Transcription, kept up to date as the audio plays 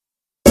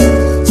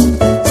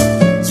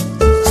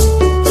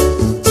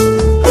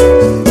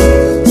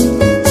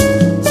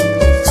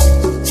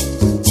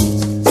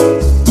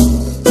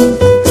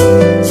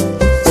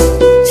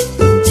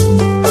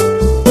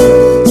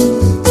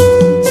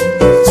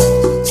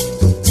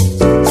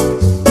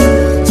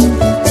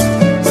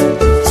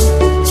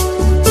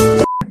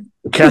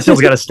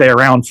Cassiel's got to stay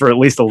around for at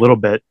least a little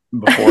bit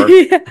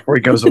Yeah, before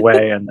he goes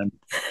away, and then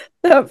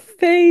that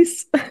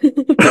face.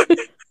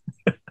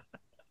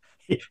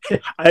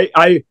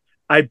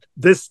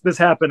 this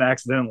happened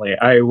accidentally.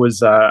 I was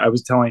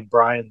telling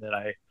Brian that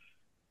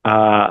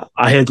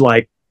I had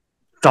like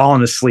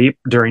fallen asleep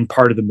during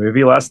part of the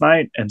movie last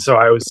night, and so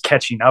I was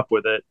catching up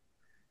with it.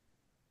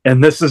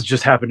 And this has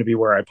just happened to be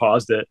where I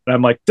paused it, and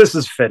I'm like, this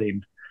is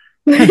fitting.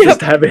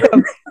 Just Yep. having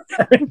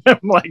him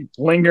like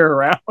linger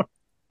around.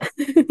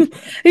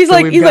 He's So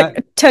like we've he's got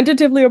like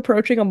tentatively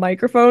approaching a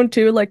microphone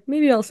too, like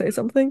maybe I'll say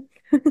something.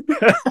 No,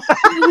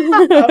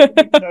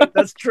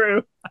 that's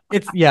true.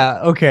 it's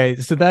yeah, okay.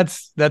 So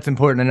that's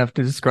important enough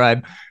to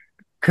describe.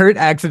 Kurt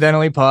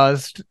accidentally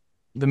paused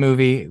the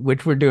movie,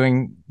 which we're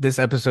doing this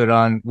episode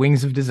on,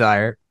 Wings of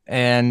Desire,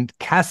 and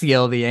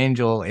Cassiel the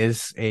angel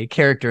is a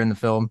character in the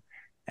film,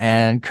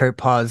 and Kurt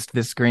paused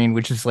this screen,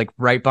 which is like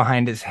right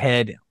behind his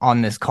head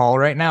on this call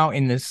right now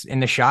in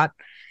the shot,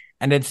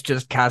 and it's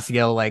just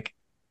Cassiel like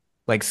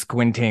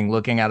squinting,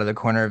 looking out of the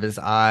corner of his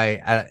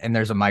eye, and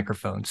there's a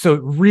microphone. So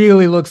it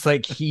really looks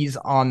like he's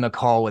on the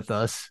call with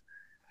us.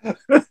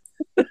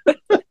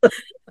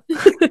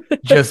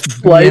 Just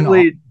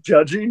Slightly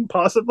judging,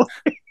 possibly.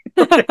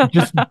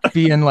 just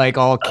being like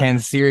all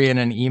Cancerian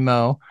and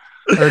emo,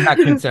 or not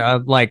Cancer,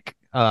 like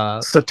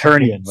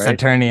Saturnian, right?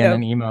 Saturnian Yeah.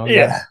 and emo.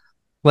 Yeah.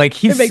 Like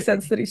It makes he's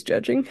sense that he's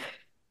judging.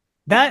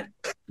 that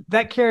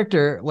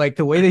character, like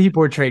the way that he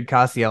portrayed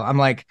Cassiel. I'm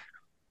like,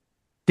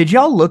 did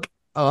y'all look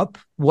up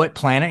what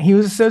planet he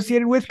was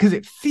associated with? Because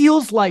it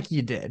feels like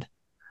you did.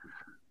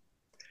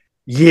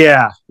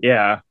 Yeah.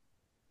 Yeah,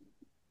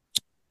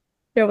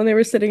 when they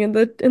were sitting in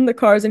the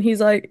cars and he's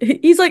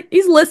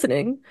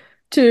listening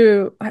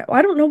to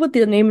I don't know what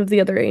the name of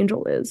the other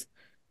angel is.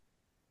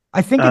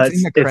 I think it's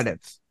in the it's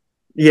credits.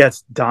 yeah,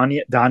 it's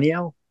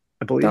Daniel,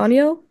 I believe.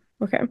 Daniel?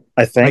 Okay.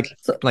 I think.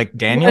 Like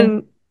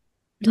Daniel?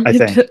 I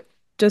think.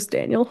 Just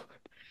Daniel.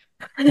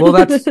 Well,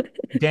 that's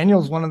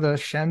Daniel's one of the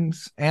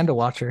Shems and a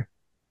Watcher.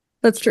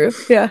 That's true.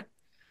 Yeah.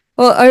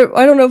 Well,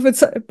 I don't know if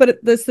it's, but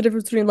that's the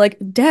difference between like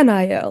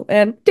Daniel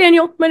and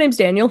Daniel. My name's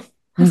Daniel.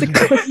 How's it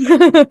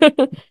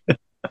going?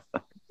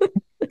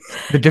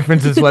 The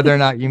difference is whether or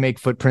not you make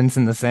footprints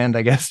in the sand,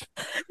 I guess.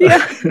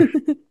 Yeah.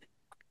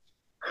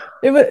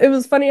 It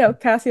was funny how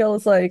Cassiel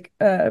is like,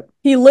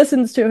 he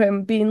listens to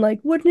him being like,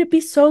 wouldn't it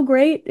be so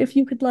great if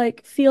you could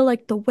like feel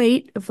like the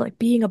weight of like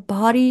being a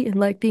body and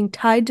like being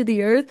tied to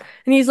the earth?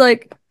 And he's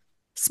like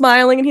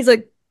smiling and he's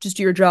like, just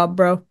do your job,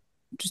 bro.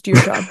 Just do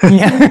your job.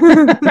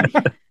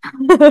 Yeah.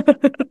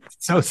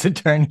 So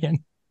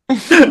Saturnian.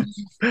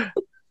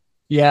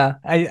 Yeah,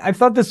 I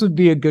thought this would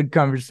be a good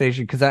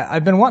conversation because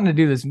I've been wanting to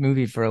do this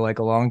movie for like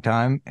a long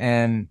time, but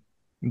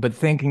I've been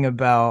thinking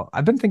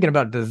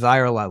about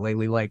desire a lot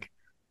lately, like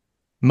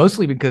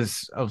mostly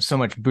because of so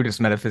much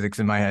Buddhist metaphysics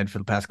in my head for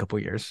the past couple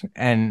of years,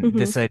 and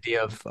this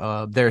idea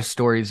of their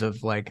stories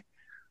of like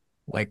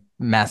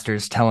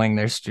masters telling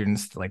their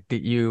students like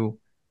that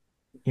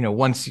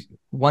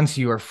once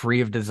you are free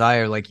of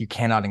desire, like you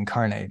cannot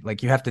incarnate,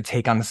 like you have to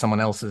take on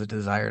someone else's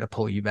desire to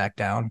pull you back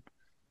down.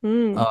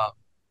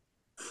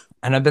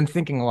 And I've been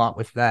thinking a lot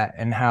with that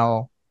and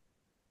how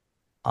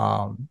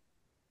a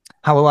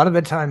lot of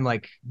the time,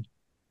 like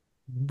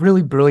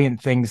really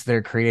brilliant things that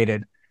are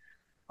created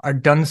are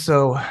done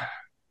so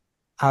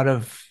out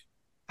of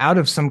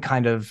some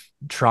kind of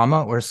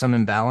trauma or some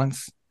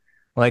imbalance.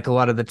 Like a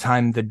lot of the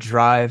time, the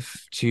drive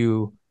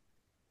to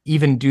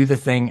even do the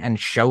thing and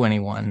show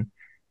anyone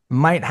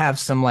might have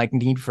some like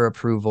need for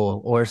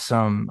approval or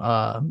some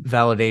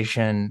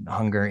validation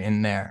hunger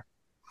in there.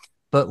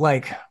 But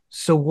like,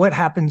 so what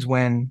happens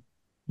when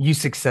you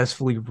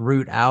successfully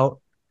root out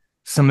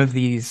some of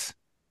these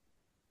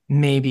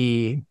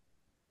maybe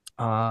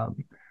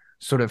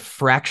sort of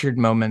fractured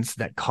moments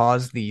that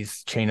cause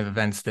these chain of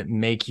events that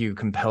make you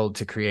compelled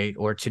to create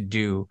or to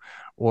do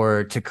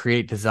or to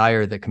create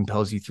desire that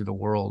compels you through the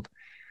world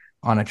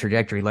on a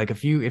trajectory? Like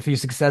if you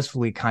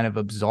successfully kind of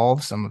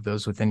absolve some of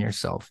those within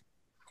yourself,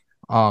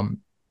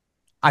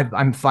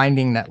 I'm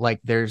finding that like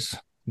there's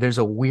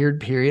a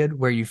weird period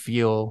where you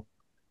feel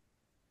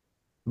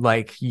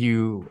like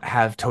you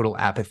have total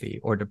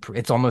apathy or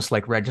it's almost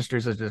like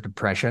registers as a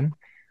depression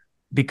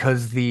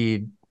because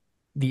the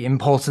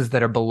impulses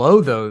that are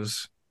below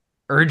those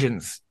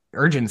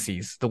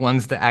urgencies, the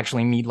ones that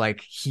actually need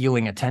like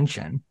healing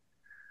attention,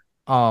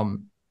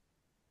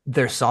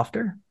 they're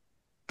softer,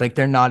 like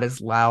they're not as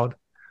loud.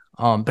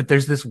 But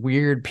there's this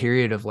weird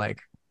period of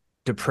like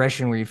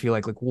depression where you feel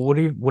like well,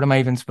 what am I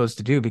even supposed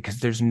to do? Because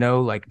there's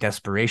no like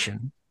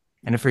desperation.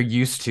 And if you're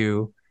used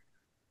to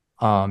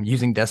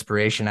using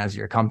desperation as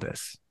your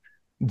compass,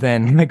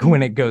 then like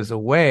when it goes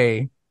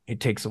away, it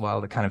takes a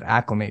while to kind of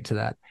acclimate to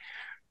that.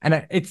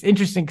 And it's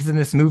interesting because in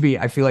this movie,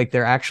 I feel like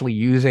they're actually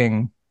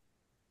using,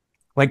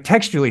 like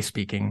textually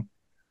speaking,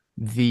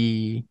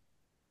 the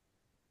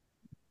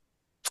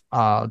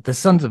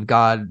sons of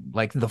God,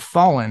 like the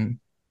fallen,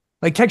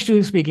 like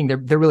textually speaking,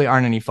 there really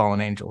aren't any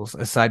fallen angels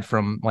aside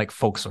from like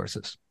folk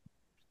sources.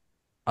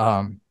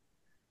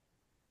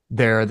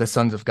 they're the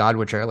sons of God,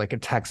 which are like a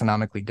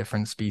taxonomically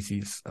different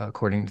species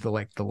according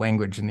to the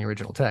language in the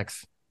original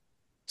text.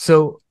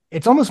 So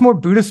it's almost more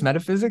Buddhist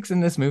metaphysics in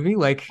this movie.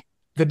 Like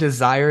the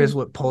desire is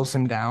what pulls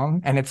him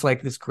down, and it's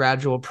like this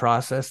gradual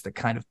process that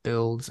kind of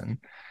builds. And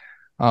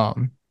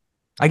um,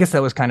 I guess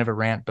that was kind of a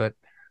rant, but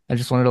I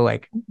just wanted to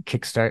like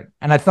kickstart.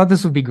 And I thought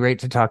this would be great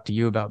to talk to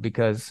you about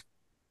because,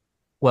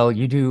 well,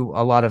 you do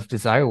a lot of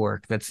desire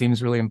work that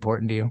seems really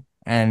important to you.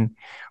 And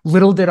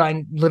little did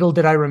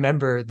I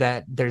remember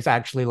that there's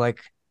actually like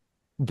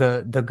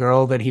the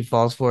girl that he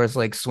falls for is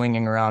like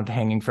swinging around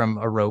hanging from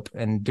a rope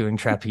and doing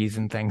trapeze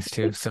and things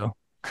too. So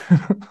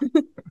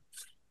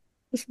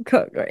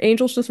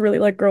Angels just really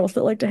like girls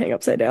that like to hang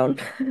upside down.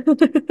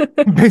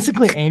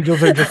 basically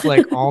angels are just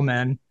like all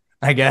men,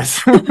 I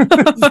guess.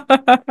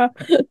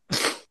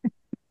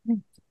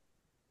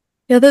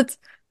 Yeah, that's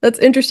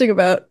interesting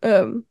about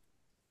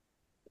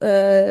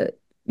uh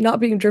not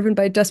being driven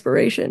by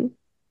desperation.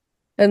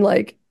 And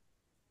like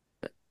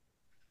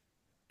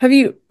have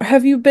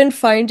you been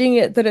finding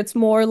it that it's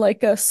more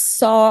like a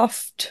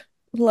soft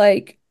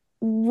like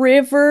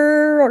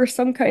river or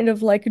some kind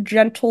of like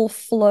gentle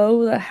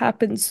flow that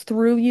happens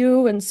through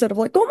you instead of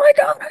like, oh my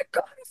God, I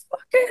gotta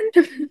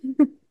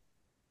fucking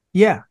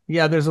Yeah,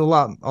 there's a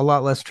lot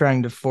less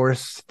trying to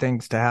force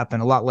things to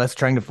happen, a lot less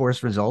trying to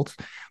force results,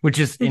 which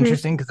is hmm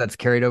interesting because that's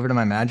carried over to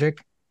my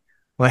magic.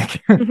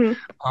 Like hmm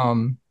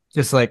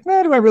just like,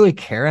 do I really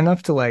care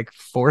enough to like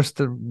force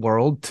the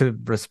world to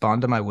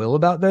respond to my will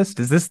about this?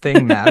 Does this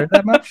thing matter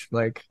that much?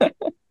 Like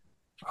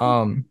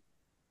um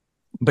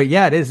but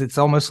yeah, it is. It's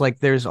almost like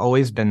there's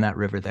always been that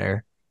river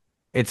there.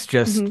 It's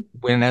just hmm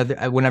when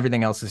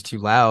everything else is too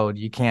loud,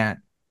 you can't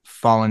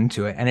fall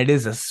into it. And it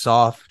is a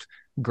soft,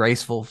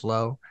 graceful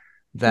flow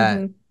that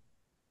hmm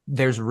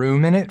there's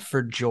room in it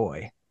for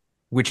joy,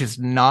 which is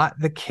not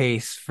the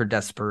case for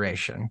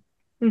desperation.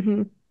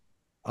 hmm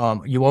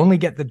You only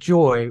get the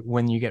joy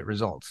when you get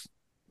results,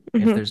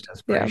 if hmm there's Yeah.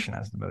 desperation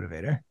as the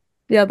motivator.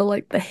 Yeah, the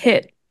like the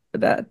hit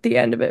at the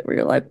end of it where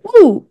you're like,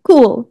 "Woo,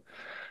 cool.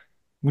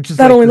 Which is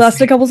That like only the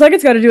lasted a same. couple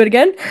seconds, got to do it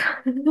again."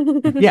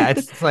 Yeah,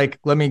 it's like,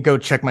 let me go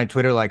check my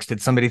Twitter likes.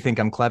 Did somebody think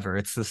I'm clever?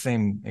 It's the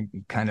same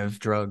kind of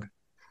drug.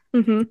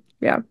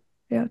 Yeah.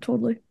 Yeah,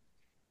 totally.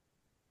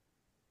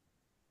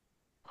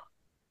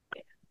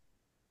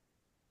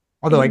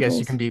 Although I guess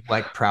you can Angels. be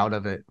like proud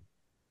of it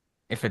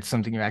if it's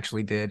something you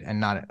actually did and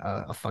not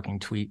a fucking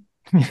tweet.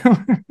 You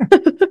know?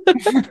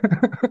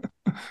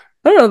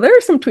 I don't know. There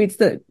are some tweets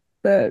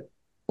that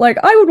like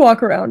I would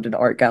walk around an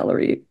art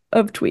gallery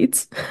of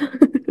tweets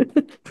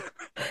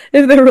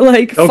if they were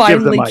like Don't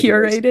give them finely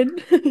ideas.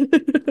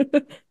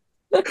 curated.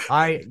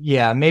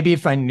 Yeah, maybe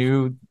if I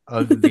knew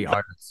of the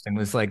artist and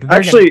was like, they're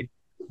gonna be Actually,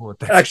 cool with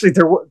this. actually,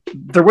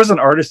 there was an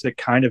artist that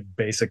kind of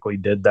basically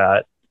did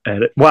that.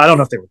 And well, I don't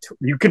know if they were.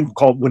 You can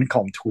call wouldn't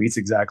call them tweets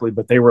exactly,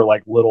 but they were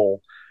like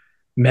little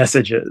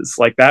messages.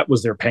 Like that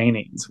was their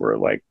paintings. Were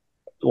like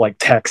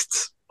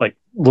texts, like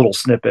little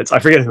snippets. I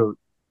forget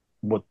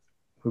what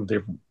who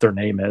their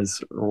name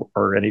is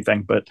or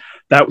anything, but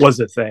that was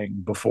a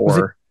thing Was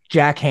it before.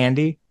 Jack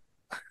Handy?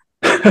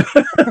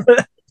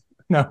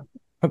 No.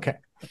 Okay.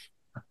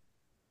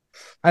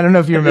 I don't know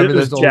if you remember It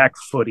was Jack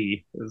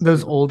Footy.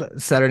 those old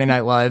Saturday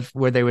Night Live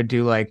where they would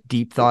do like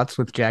deep thoughts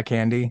with Jack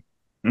Handy,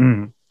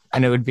 Mm.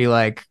 and it would be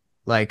like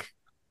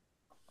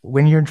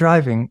when you're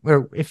driving,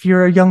 or if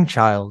you're a young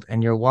child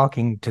and you're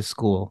walking to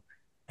school,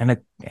 and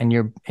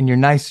you're in your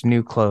nice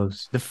new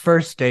clothes, the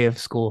first day of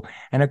school,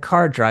 and a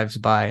car drives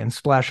by and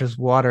splashes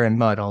water and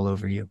mud all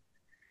over you.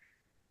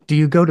 Do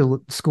you go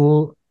to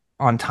school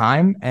on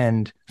time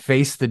and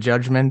face the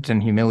judgment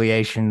and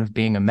humiliation of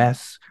being a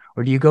mess?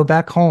 Or do you go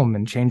back home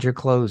and change your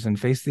clothes and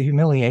face the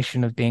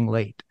humiliation of being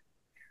late?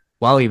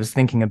 While he was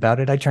thinking about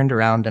it, I turned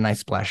around and I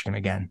splashed him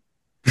again.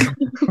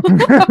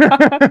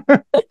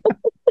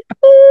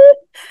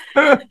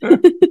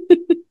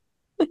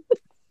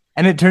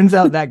 And it turns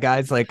out that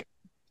guy's like,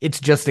 it's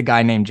just a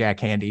guy named Jack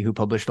Handy who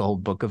published a whole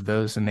book of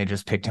those, and they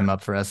just picked him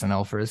up for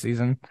SNL for a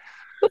season.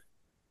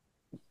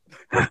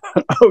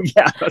 Oh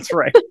yeah, that's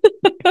right.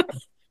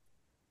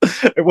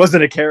 It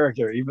wasn't a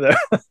character, even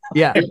though.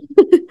 Yeah,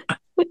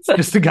 it's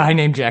just a guy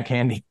named Jack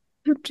Handy.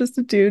 Just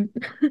a dude.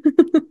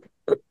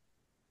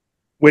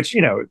 Which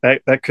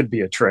that could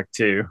be a trick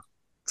too.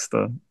 It's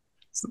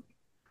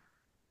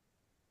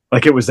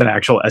like it was an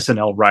actual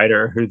SNL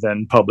writer who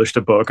then published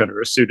a book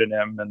under a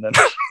pseudonym, and then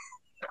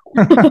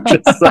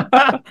just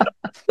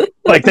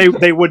like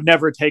they would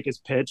never take his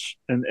pitch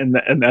in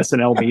the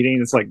SNL meeting.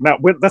 It's like, no,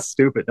 that's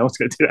stupid. No one's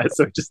going to do that.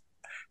 So it just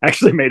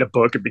actually made a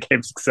book and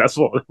became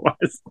successful.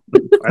 Otherwise,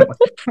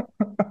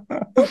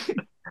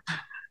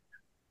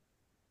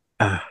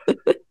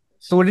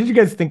 So what did you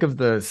guys think of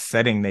the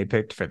setting they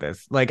picked for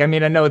this? Like, I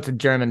mean, I know it's a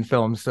German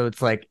film, so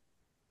it's like,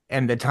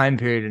 and the time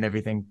period and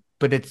everything,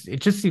 but it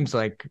just seems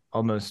like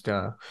almost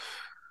an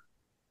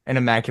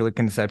immaculate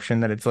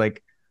conception that it's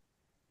like,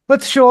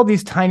 let's show all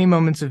these tiny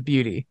moments of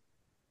beauty,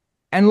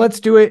 and let's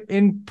do it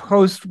in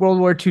post World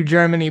War II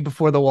Germany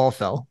before the wall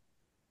fell.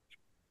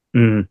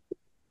 mm.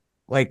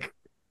 Like,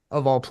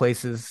 of all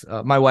places,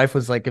 my wife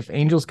was like, if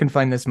angels can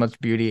find this much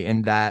beauty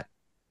in that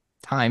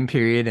time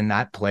period, in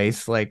that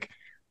place, like,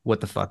 what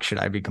the fuck should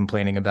I be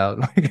complaining about?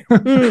 Like,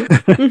 Mm.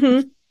 Hmm.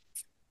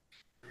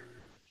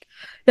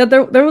 Yeah,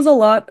 there was a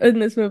lot in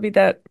this movie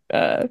that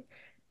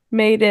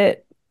made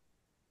it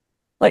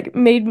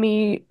made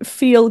me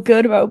feel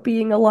good about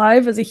being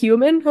alive as a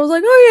human. I was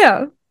like, oh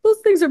yeah, those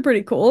things are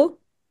pretty cool.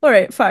 All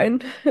right,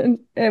 fine. And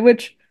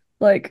which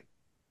like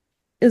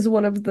is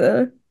one of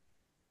the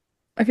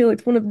I feel like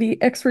it's one of the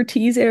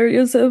expertise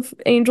areas of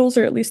angels,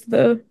 or at least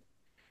the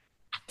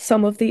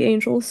some of the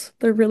angels.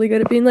 They're really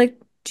good at being like,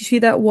 do you see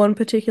that one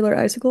particular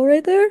icicle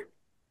right there?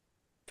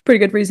 It's a pretty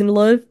good reason to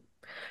live.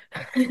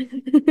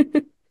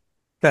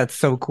 that's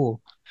so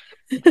cool.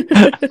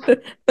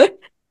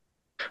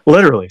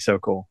 Literally so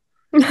cool.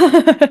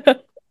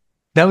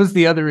 That was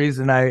the other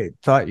reason I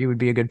thought you would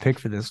be a good pick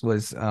for this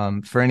was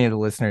for any of the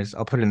listeners,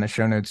 I'll put it in the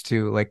show notes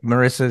too. Like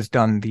Marissa's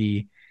done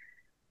the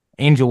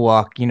angel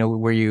walk,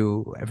 where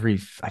you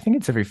I think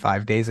it's every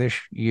 5 days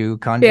ish, you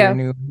conjure a Yeah.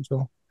 new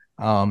angel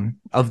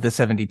of the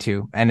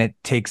 72, and it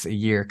takes a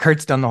year.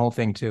 Kurt's done the whole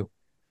thing too.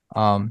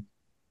 Um,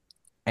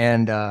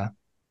 and I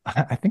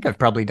think I've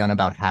probably done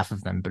about half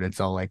of them, but it's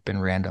all like been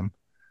random.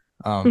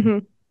 Um,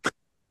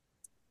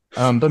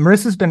 Hmm. but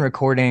Marissa's been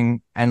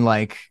recording and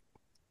like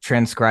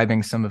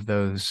transcribing some of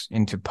those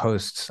into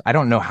posts. I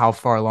don't know how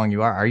far along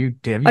you are. Have you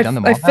done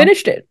them I all now?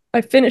 finished it. I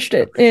finished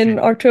Oh it in shit.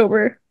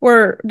 October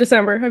or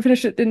December. I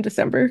finished it in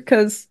December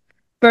because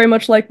very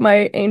much like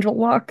my angel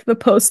walk, the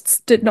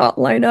posts did not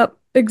line up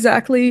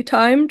exactly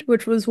timed,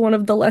 which was one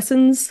of the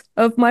lessons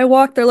of my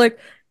walk. They're like,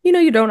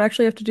 you don't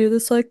actually have to do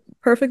this like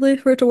perfectly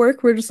for it to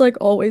work. We're just like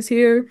always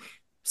here.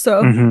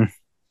 So Hmm.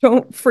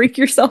 don't freak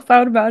yourself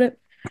out about it.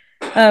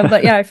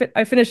 But yeah,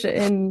 I finished it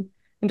in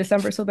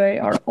December, so they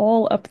are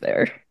all up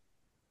there.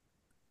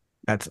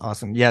 That's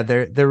awesome. Yeah,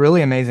 they're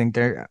really amazing.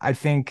 I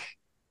think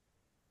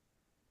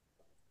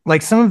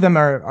like some of them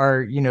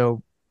are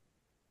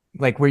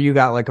like where you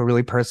got like a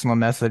really personal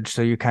message,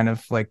 so you kind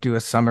of like do a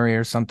summary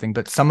or something,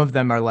 but some of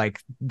them are like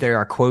there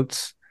are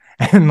quotes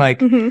and like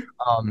Hmm.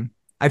 um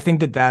I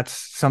think that that's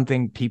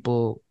something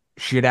people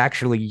should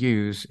actually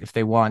use if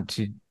they want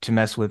to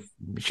mess with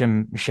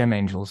shem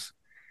angels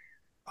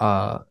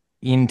uh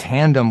in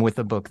tandem with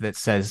a book that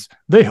says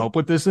they help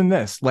with this and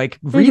this. Like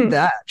read Hmm.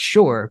 that,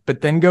 sure,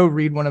 but then go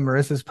read one of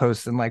Marissa's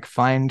posts and like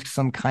find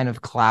some kind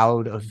of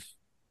cloud of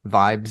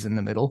vibes in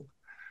the middle.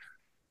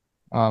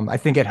 I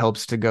think it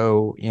helps to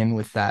go in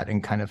with that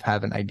and kind of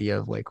have an idea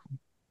of like,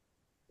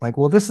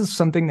 well, this is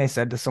something they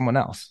said to someone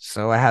else,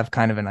 so I have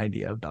kind of an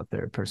idea about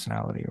their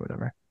personality or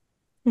whatever.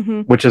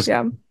 Hmm. Which is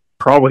Yeah.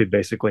 probably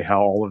basically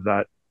how all of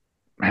that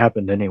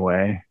happened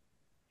anyway.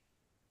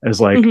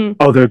 Is like, Hmm.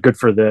 oh, they're good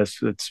for this.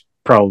 It's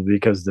probably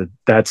because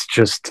that's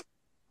just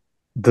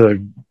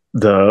the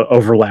the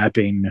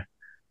overlapping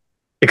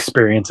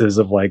experiences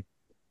of like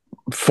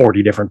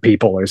 40 different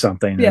people or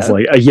something. It's Yeah.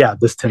 like, yeah,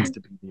 this tends to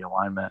be the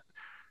alignment.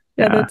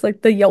 Yeah, Yeah. that's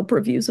like the Yelp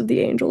reviews of the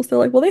angels. They're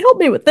like, well, they helped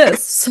me with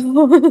this, so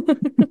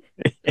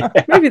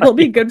maybe they'll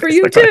be Yeah, good for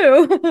you basically.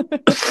 too.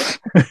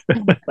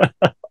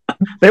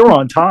 They were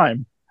on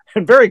time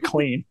and very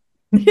clean.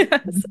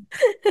 Yes.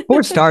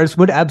 4 stars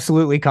would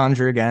absolutely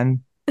conjure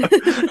again.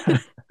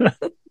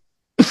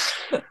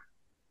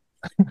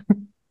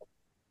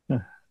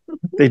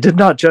 They did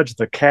not judge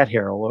the cat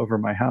hair all over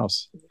my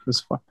house. It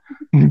was fun.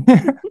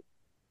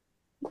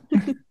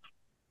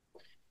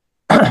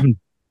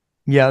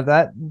 Yeah,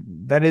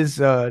 that is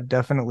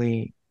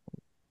definitely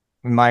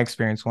in my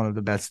experience one of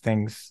the best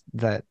things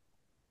that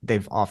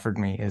they've offered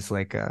me is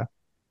like a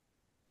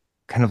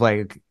kind of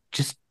like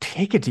just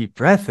take a deep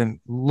breath and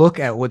look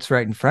at what's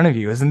right in front of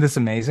you. Isn't this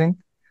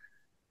amazing?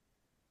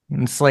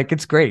 And it's like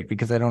it's great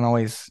because I don't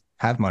always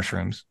have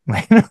mushrooms.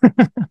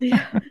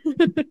 Yeah.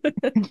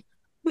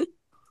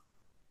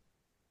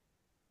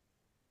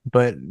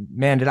 But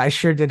man, did I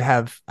sure did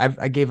have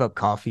I gave up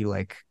coffee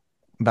like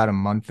about a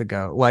month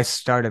ago. Well, I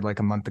started like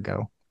a month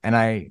ago, and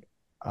I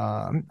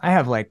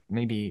have like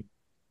maybe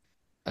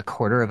a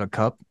quarter of a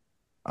cup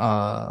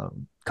a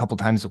couple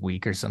times a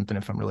week or something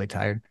if I'm really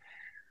tired.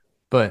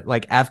 But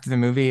like after the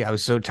movie, I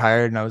was so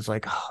tired and I was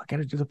like, oh, I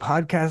gotta do the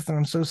podcast and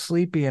I'm so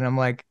sleepy. And I'm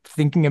like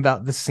thinking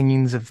about the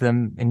scenes of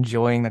them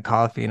enjoying the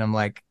coffee, and I'm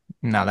like,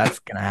 no, that's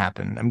gonna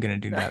happen. I'm gonna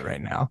do that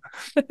right now.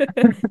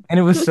 And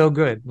it was so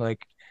good.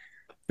 Like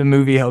the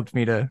movie helped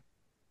me to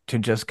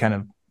just kind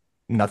of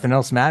nothing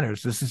else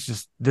matters. This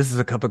is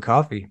a cup of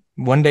coffee.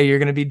 One day you're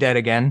gonna be dead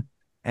again,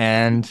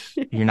 and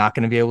you're not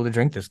gonna be able to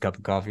drink this cup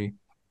of coffee.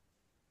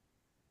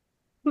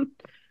 Yeah,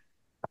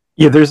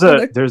 Yeah,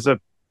 the there's a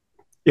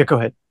yeah, go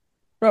ahead.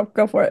 oh,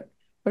 go for it.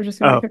 I was just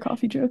gonna make Oh. a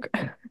coffee joke.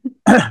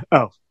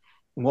 Oh.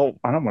 Well,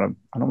 I don't want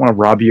to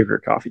rob you of your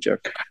coffee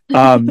joke.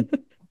 Um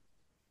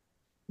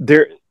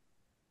there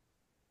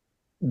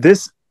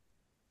this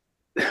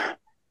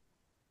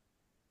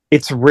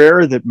it's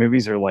rare that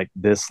movies are like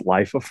this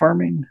life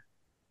affirming,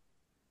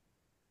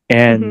 Hmm.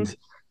 and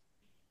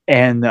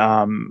and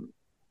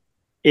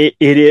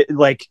it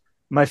like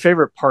my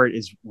favorite part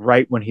is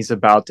right when he's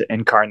about to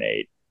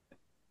incarnate,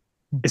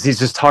 is he's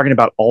just talking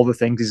about all the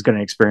things he's going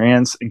to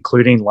experience,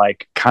 including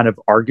like kind of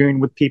arguing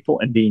with people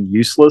and being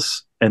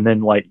useless, and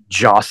then like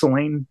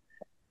jostling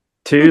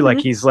too. Like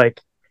Mm-hmm. he's like,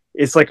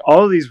 it's like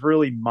all of these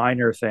really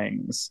minor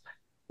things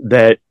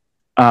that,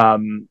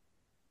 um,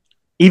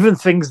 even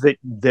things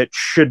that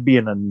should be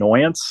an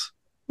annoyance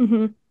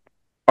Mm-hmm.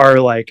 are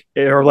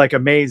like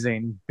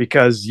amazing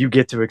because you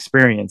get to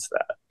experience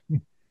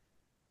that.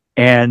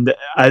 And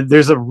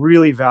there's a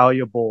really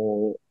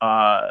valuable,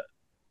 yeah,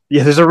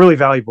 there's a really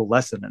valuable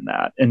lesson in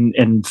that,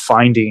 in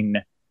finding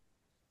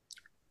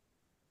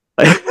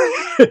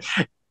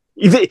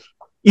even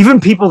even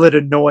people that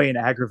annoy and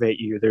aggravate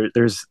you.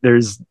 There's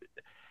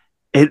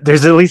at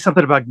least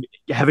something about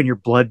having your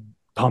blood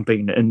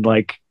pumping and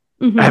like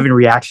Mm-hmm. having a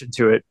reaction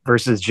to it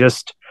versus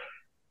just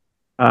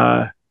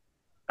uh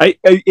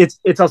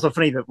it's also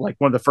funny that like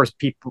one of the first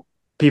people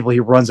he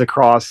runs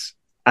across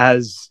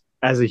as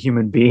a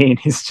human being,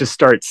 he just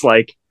starts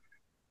like,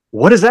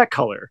 what is that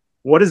color,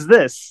 what is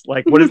this,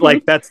 like what is,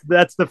 like that's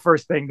the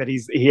first thing that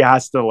he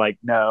has to like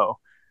know.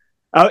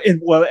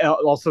 And well,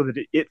 also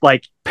that it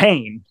like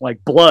pain,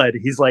 like blood.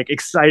 He's like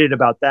excited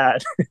about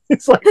that.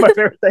 It's like my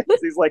favorite thing.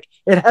 He's like,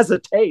 it has a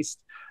taste.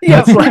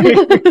 Yep. That's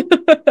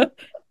like,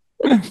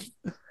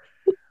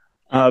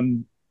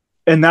 um,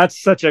 and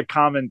that's such a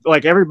common.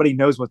 Like everybody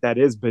knows what that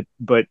is, but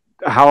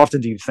how often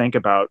do you think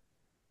about?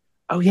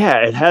 Oh yeah,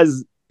 it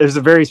has. There's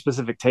a very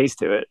specific taste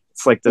to it.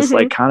 It's like this,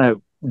 like Mm-hmm. kind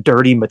of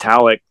dirty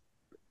metallic.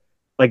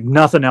 Like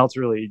nothing else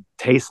really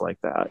tastes like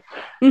that.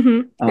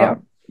 Mm-hmm. Yeah.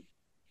 Um,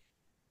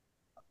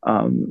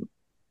 um,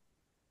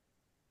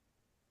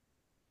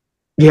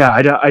 yeah,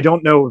 I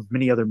don't know of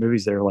many other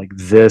movies that are like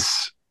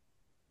this,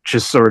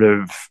 just sort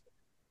of.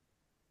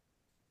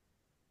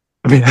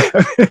 I mean,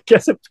 I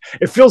guess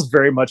it feels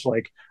very much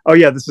like, oh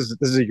yeah, this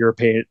is a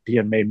European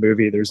made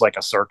movie. There's like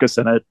a circus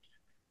in it.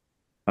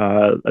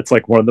 That's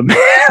like one of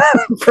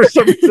the for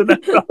some reason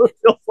that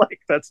feels like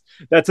that's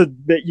a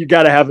that you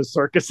got to have a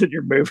circus in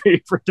your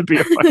movie for it to be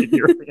a fucking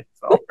European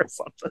film or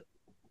something.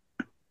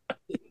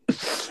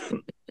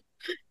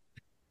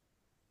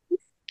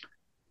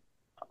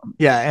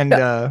 Yeah, and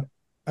Yeah.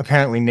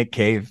 apparently Nick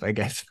Cave, I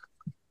guess.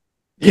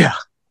 Yeah.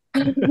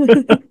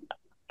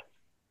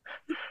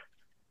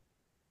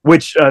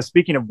 Which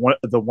speaking of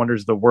the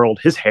wonders of the world,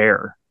 his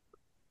hair,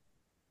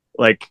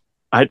 like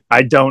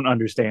I don't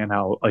understand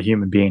how a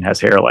human being has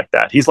hair like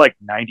that. He's like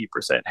 90%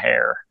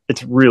 hair.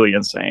 It's really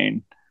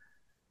insane,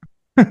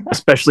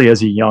 especially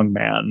as a young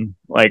man.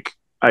 Like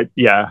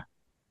yeah,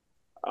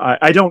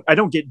 I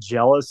don't get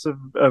jealous of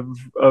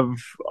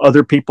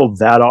other people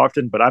that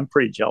often, but I'm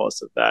pretty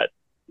jealous of that.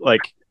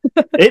 Like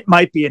it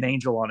might be an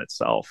angel on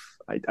itself.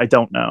 I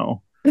don't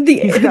know.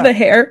 He's The got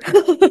hair.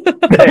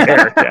 The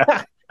hair,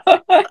 yeah.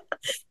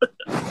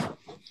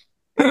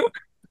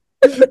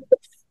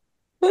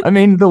 I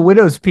mean, the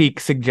widow's peak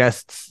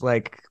suggests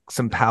like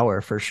some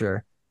power for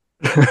sure.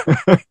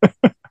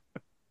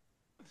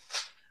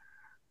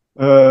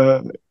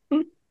 uh,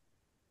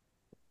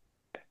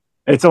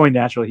 it's only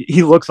natural.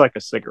 He looks like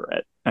a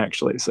cigarette,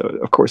 actually. So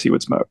of course he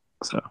would smoke.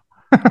 So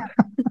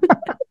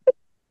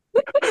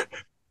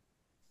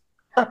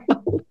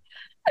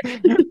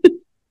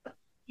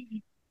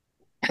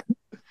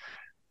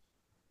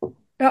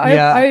Yeah,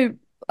 Yeah.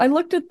 I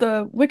looked at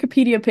the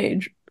Wikipedia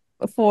page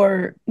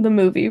for the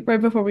movie right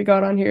before we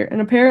got on here,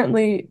 and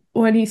apparently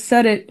when he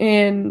said it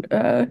in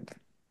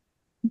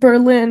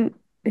Berlin,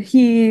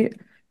 he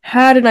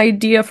had an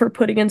idea for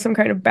putting in some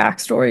kind of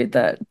backstory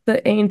that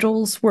the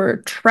angels were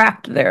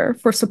trapped there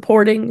for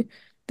supporting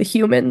the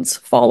humans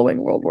following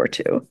World War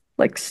II.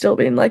 Like still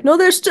being like, no,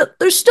 there's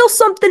still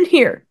something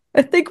here.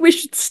 I think we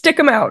should stick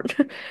them out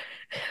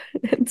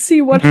and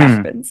see what mm.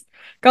 happens.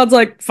 God's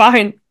like,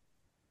 fine,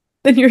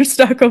 then you're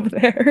stuck over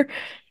there.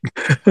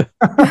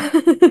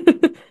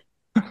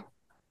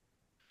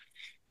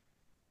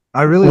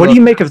 I really What do love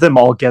you make of them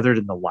all gathered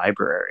in the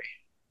library?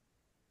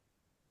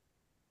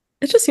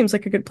 It just seems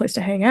like a good place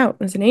to hang out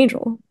as an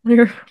angel.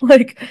 You're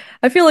like,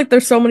 I feel like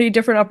there's so many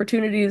different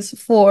opportunities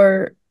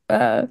for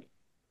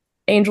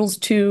angels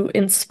to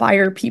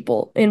inspire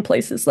people in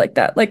places like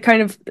that. Like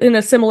kind of in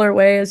a similar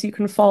way as you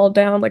can fall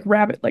down like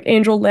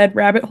angel-led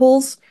rabbit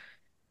holes.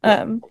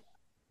 Yeah. Um,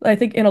 I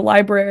think in a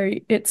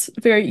library, it's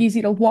very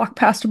easy to walk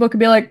past a book and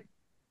be like,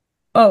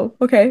 oh,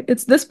 okay,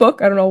 it's this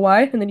book. I don't know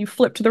why. And then you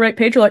flip to the right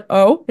page, you're like,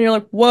 oh, and you're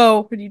like,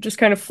 whoa, and you just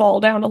kind of fall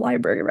down a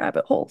library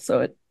rabbit hole. So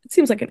it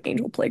seems like an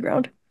angel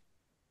playground.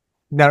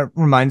 that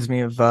reminds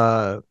me of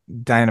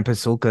Diana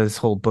Pasulka's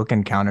whole book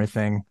encounter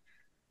thing,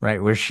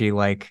 right? Where she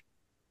like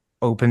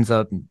opens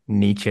up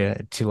Nietzsche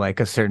to like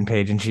a certain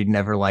page and she'd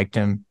never liked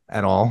him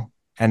at all.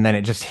 And then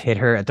it just hit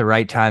her at the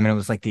right time and it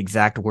was like the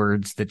exact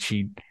words that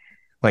she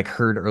like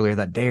heard earlier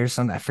that day or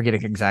something. I forget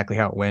exactly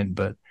how it went,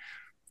 but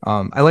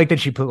I like that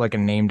she put like a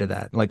name to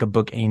that, like a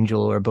book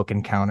angel or a book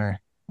encounter.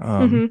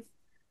 Um, Mm-hmm.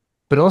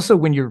 but also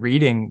when you're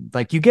reading,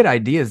 like you get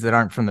ideas that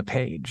aren't from the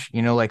page,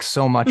 you know, like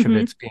so much of Mm-hmm.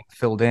 it's being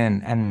filled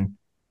in and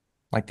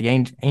like the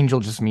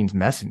angel just means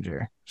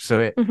messenger.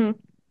 So Mm-hmm.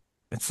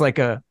 it's like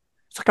a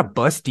it's like a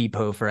bus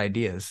depot for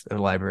ideas, a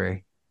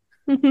library.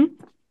 Mm-hmm.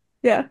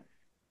 Yeah.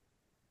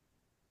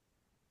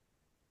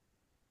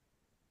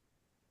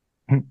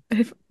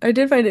 I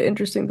did find it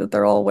interesting that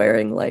they're all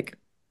wearing like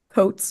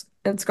coats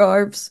and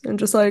scarves and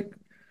just like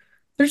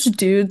they're just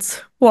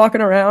dudes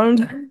walking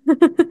around.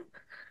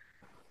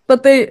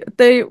 But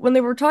they when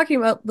they were talking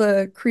about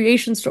the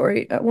creation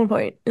story at one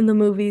point in the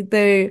movie,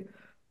 they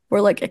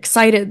were like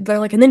excited. They're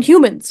like, and then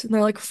humans, and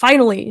they're like,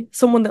 finally,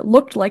 someone that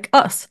looked like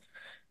us.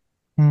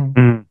 Hmm.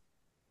 Mm.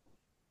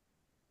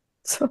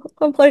 So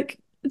I'm like,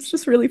 it's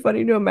just really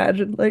funny to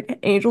imagine like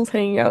angels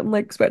hanging out in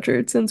like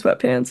sweatshirts and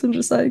sweatpants and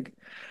just like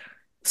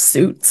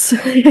suits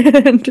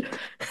and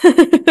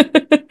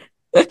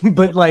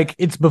But like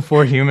it's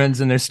before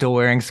humans and they're still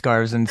wearing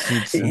scarves and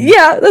suits and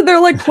yeah,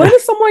 they're like, when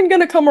is someone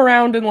gonna come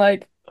around and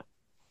like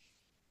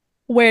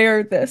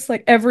wear this?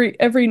 Like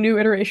every new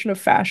iteration of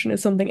fashion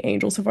is something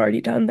angels have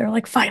already done. They're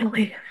like,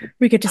 finally,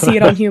 we get to see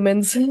it on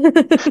humans.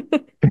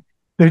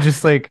 they're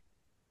just like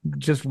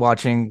just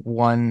watching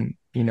one,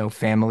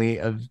 family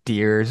of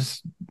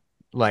deers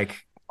like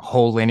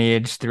whole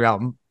lineage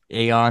throughout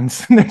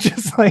aeons. And they're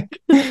just like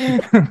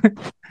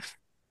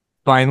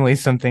finally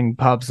something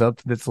pops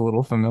up that's a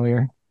little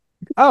familiar.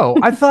 Oh,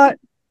 I thought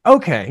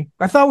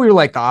we were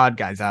like the odd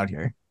guys out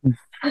here.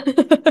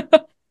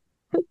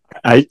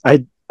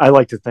 I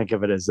like to think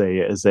of it as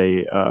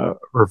a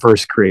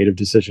reverse creative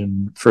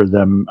decision for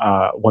them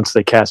once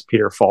they cast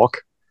Peter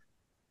Falk.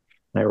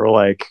 They were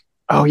like,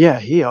 "Oh yeah,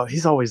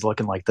 he's always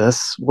looking like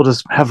this. We'll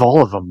just have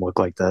all of them look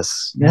like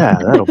this. Yeah,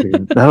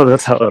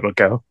 that's how it'll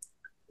go."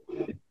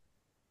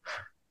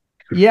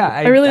 Yeah,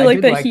 I really I like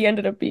did that like. he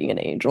ended up being an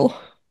angel.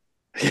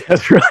 Yeah,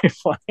 it's really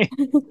funny.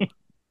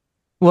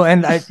 Well,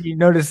 and you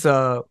notice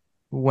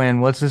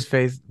when what's his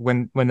face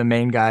when the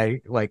main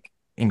guy like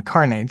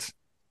incarnates,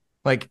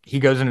 like he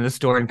goes into the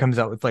store and comes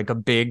out with like a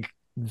big,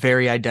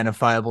 very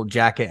identifiable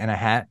jacket and a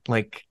hat.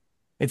 Like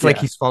it's like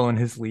Yeah, he's following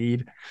his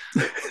lead.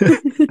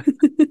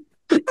 the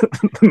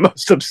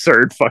most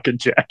absurd fucking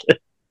jacket.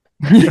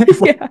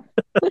 Yeah.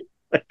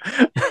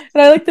 And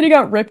I like that he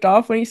got ripped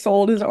off when he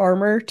sold his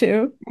armor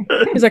too.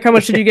 He's like, how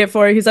much did you get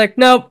for it? He's like,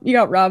 nope, you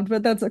got robbed,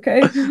 but that's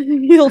okay.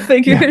 He'll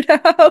figure Yeah, it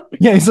out.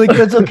 yeah. He's like,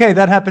 that's okay.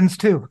 That happens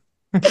too.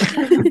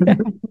 Yeah.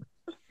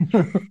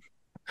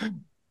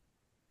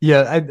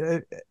 Yeah,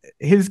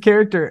 his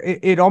character,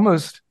 it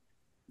almost,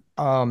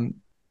 um,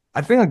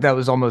 I feel like that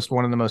was almost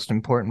one of the most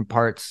important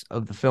parts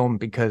of the film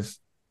because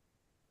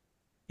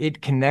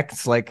it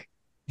connects like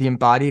the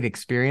embodied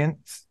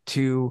experience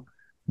to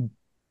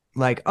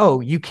like,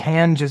 oh, you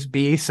can just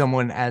be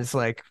someone as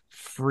like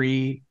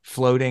free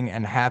floating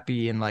and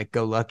happy and like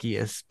go lucky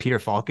as Peter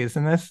Falk is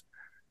in this.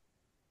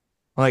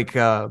 Like,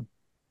 that's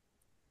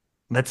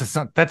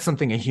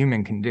something a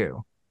human can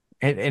do.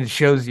 And it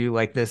shows you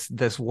like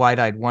this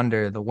wide-eyed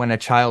wonder, the when a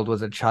child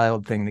was a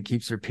child thing that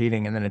keeps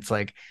repeating, and then it's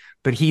like,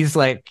 but he's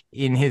like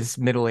in his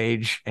middle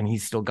age and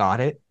he's still got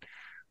it.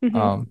 Hmm.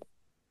 Um,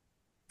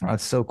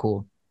 that's so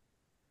cool.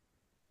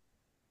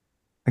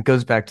 It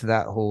goes back to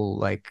that whole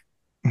like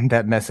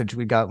that message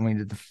we got when we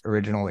did the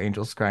original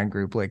Angel Scrying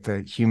group, like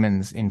the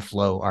humans in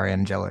flow are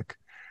angelic,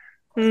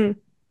 Mm.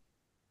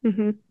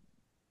 Hmm.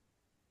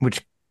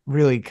 which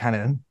really kind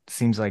of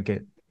seems like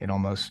it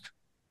almost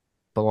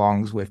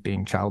belongs with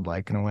being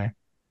childlike in a way.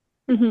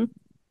 Hmm.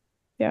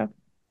 Yeah.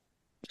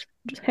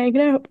 Just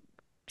hanging out.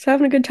 Just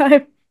having a good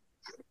time.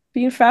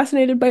 Being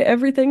fascinated by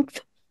everything.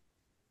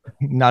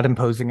 Not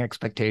imposing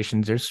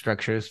expectations or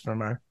structures from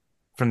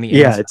the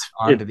Yeah, inside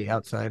onto the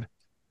outside.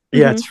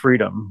 yeah, Hmm. it's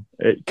freedom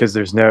because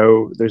there's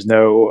no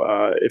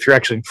if you're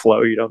actually in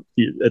flow,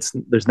 it's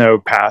there's no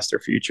past or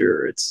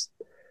future. It's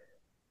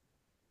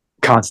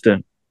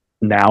constant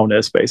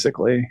nowness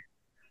basically,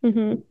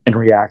 Hmm. and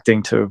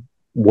reacting to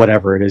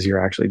whatever it is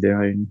you're actually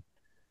doing.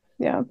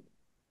 Yeah.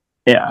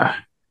 Yeah,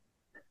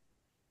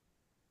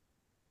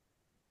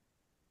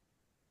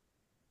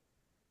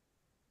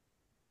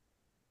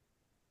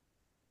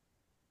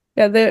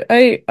 Yeah,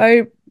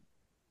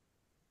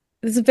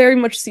 this very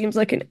much seems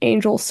like an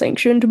angel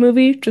sanctioned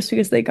movie just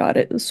because they got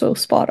it so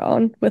spot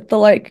on with the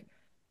like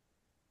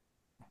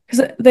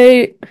because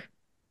they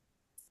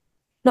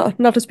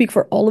not to speak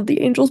for all of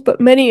the angels, but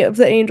many of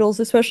the angels,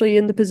 especially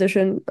in the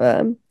position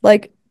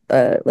like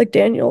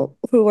Daniel,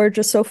 who are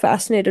just so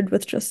fascinated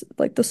with just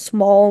like the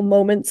small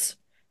moments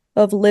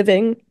of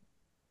living,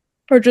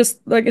 or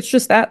just like it's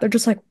just that they're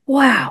just like,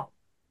 wow,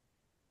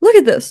 look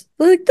at this.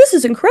 Like this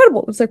is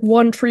incredible. It's like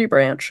one tree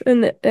branch.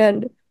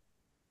 And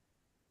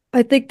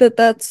I think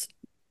that's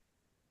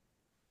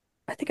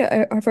I think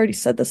I've already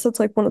said this. That's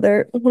like one of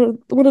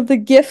the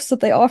gifts that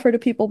they offer to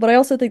people. But I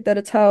also think that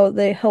it's how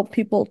they help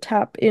people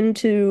tap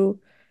into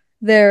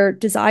their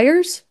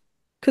desires,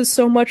 because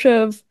so much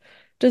of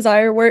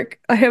desire work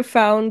I have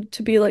found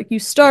to be like you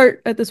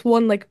start at this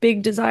one like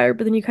big desire,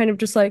 but then you kind of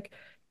just like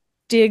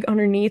dig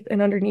underneath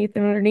and underneath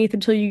and underneath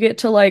until you get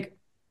to like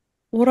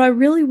what I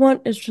really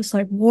want is just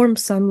like warm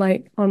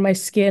sunlight on my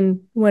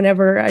skin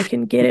whenever I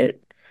can get it.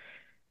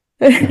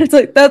 It's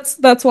like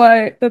that's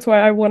why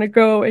I want to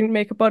go and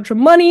make a bunch of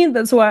money.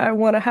 That's why I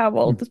want to have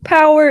all of this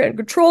power and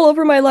control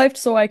over my life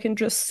so I can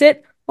just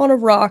sit on a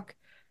rock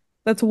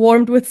that's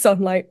warmed with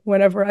sunlight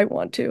whenever I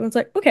want to. It's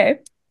like, okay,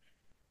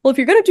 Well, if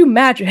you're gonna do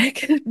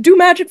magic, do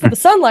magic for the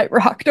sunlight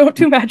rock. Don't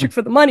do magic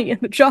for the money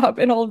and the job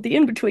and all of the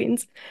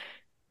in-betweens.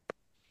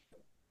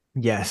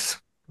 Yes.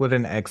 What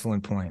an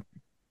excellent point.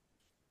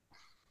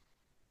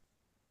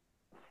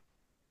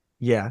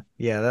 Yeah,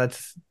 yeah,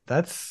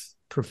 that's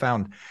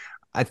profound.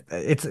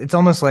 It's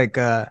almost like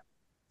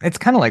it's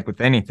kind of like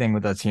with anything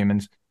with us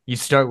humans. You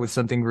start with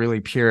something really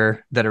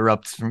pure that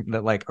erupts from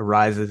that like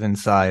arises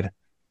inside,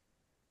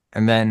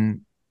 and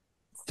then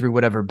through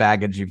whatever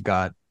baggage you've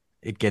got,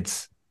 it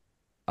gets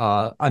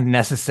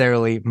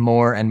unnecessarily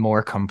more and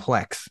more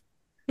complex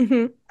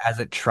Hmm. as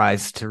it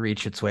tries to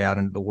reach its way out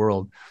into the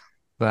world.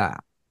 But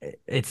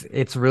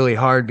it's really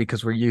hard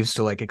because we're used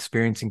to like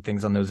experiencing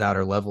things on those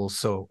outer levels.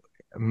 So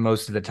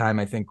most of the time,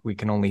 I think we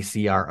can only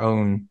see our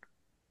own.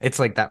 It's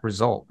like that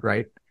result,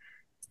 right?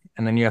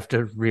 And then you have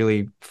to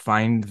really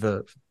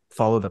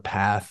follow the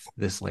path,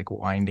 this like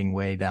winding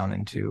way down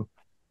into.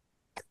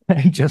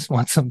 I just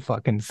want some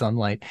fucking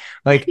sunlight.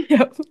 Like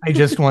Yep. I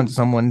just want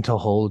someone to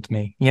hold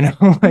me, you know,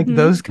 like Hmm.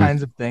 those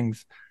kinds of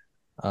things.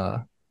 Uh,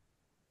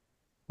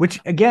 which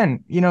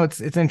again, you know,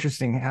 it's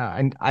interesting how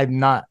I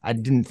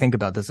didn't think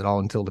about this at all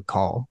until the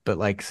call, but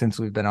like since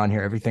we've been on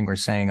here, everything we're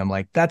saying, I'm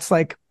like, that's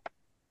like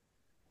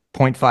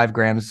 0.5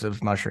 grams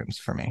of mushrooms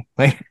for me.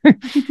 Like,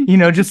 you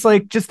know, just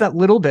that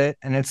little bit.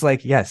 And it's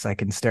like, yes, I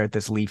can stare at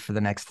this leaf for the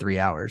next 3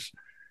 hours.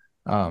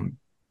 Um,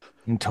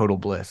 in total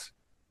bliss.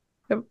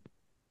 Yep.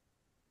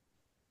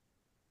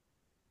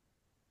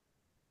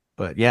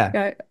 But yeah,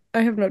 Yeah,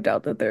 I have no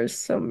doubt that there's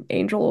some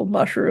angel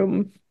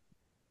mushroom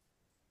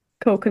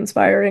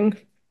co-conspiring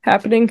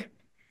happening.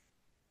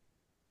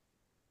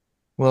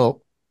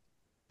 well,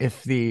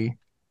 if the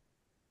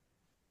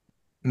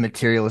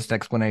materialist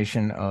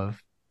explanation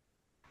of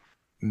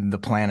the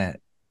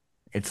planet,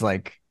 it's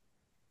like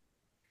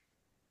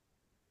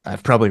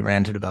I've probably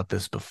ranted about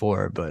this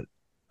before, but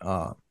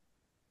uh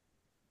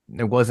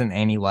there wasn't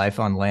any life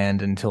on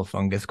land until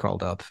fungus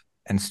crawled up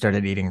and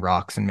started eating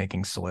rocks and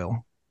making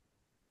soil.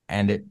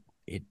 And it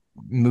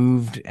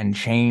moved and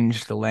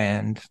changed the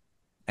land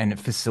and it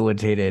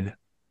facilitated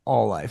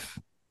all life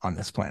on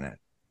this planet.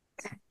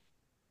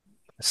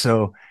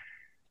 So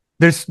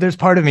there's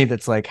part of me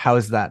that's like, how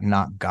is that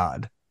not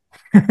God?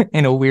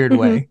 In a weird Hmm.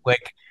 way.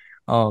 Like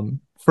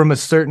from a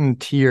certain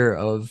tier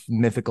of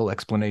mythical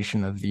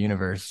explanation of the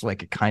universe,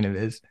 like it kind of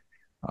is.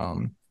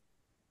 Um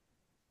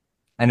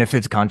and if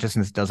its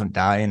consciousness doesn't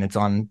die and it's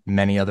on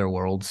many other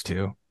worlds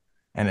too,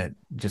 and it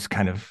just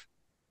kind of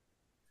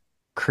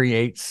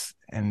creates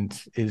and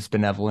is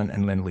benevolent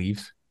and then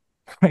leaves.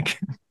 Like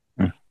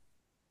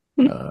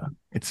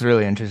it's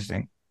really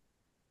interesting.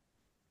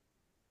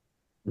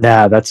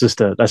 Nah, that's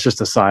just a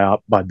psyop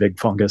by Big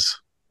Fungus.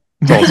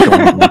 That's all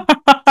that's going on.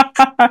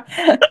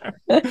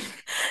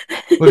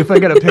 But if I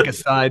gotta pick a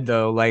side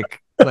though,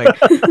 like you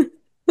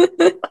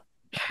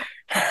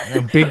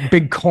know,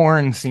 big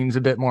corn seems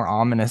a bit more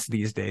ominous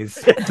these days.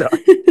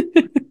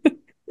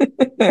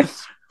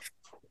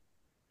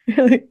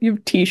 You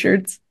have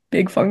t-shirts,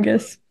 Big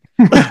Fungus.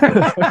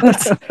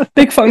 That's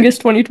Big Fungus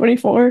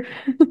 2024.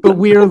 But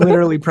we are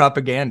literally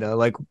propaganda.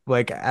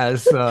 Like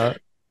as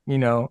you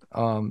know,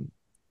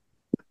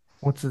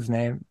 what's his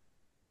name?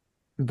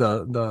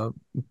 The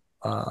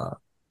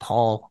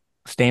Paul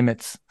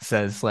Stamets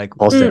says like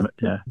Paul Mm. Stamets,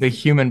 yeah. the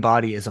human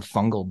body is a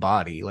fungal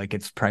body, like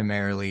it's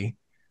primarily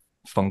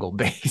fungal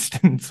based.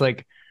 And it's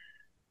like,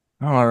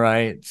 all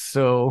right,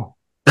 so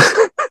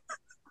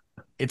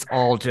it's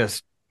all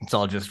just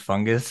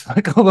fungus,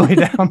 like all the way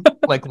down,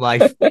 like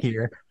life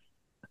here.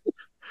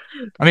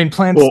 I mean,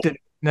 plants Well, didn't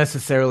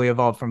necessarily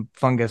evolve from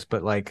fungus,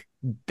 but like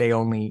they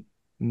only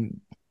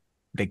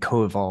they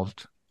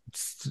co-evolved.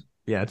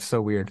 Yeah, it's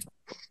so weird.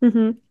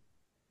 Hmm.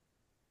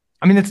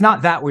 I mean, it's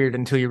not that weird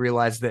until you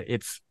realize that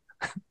it's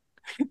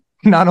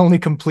not only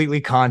completely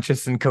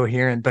conscious and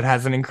coherent, but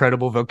has an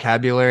incredible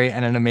vocabulary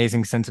and an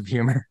amazing sense of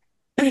humor.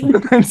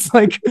 It's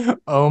like,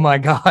 oh my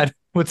God,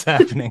 what's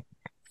happening?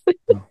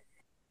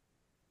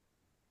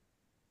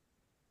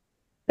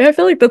 Yeah, I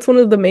feel like that's one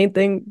of the main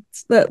things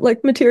that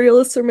like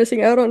materialists are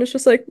missing out on. It's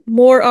just like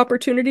more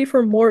opportunity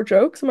for more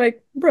jokes. I'm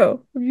like,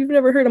 bro, if you've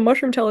never heard a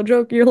mushroom tell a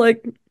joke, you're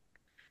like,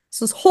 it's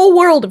this whole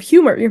world of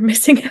humor you're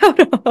missing out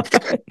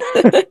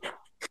on.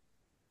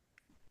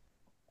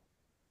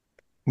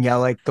 Yeah,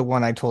 like the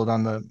one I told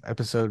on the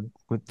episode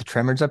with the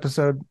Tremors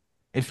episode.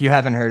 If you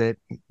haven't heard it,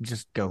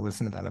 just go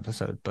listen to that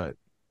episode. But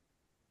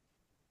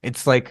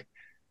it's like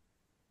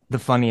the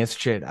funniest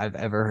shit I've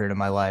ever heard in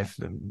my life.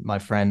 My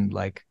friend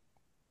like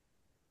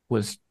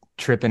was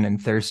tripping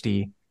and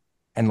thirsty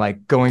and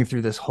like going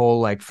through this whole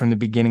like from the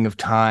beginning of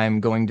time,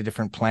 going to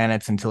different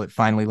planets until it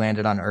finally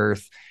landed on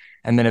Earth,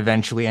 and then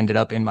eventually ended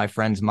up in my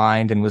friend's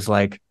mind and was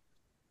like,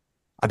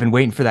 I've been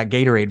waiting for that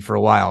Gatorade for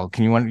a while.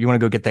 You want to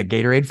go get that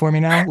Gatorade for me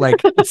now? Like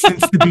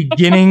since the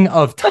beginning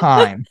of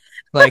time.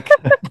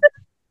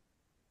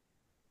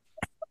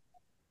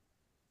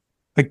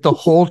 Like the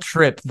whole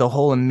trip, the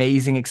whole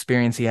amazing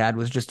experience he had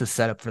was just a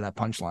setup for that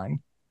punchline.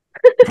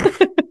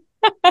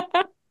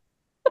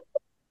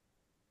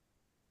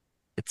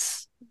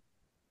 It's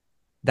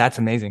That's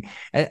amazing.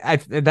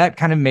 That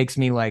kind of makes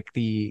me like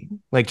the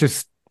like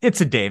just it's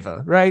a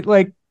deva, right?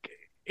 Like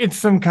it's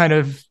some kind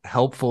of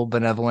helpful,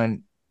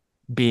 benevolent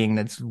being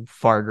that's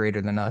far greater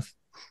than us.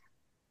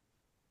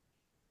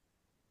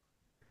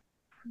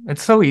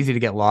 It's so easy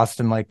to get lost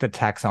in like the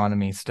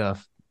taxonomy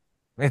stuff.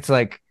 It's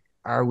like,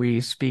 are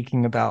we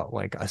speaking about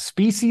like a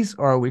species,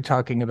 or are we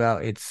talking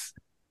about its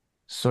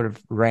sort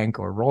of rank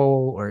or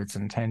role or its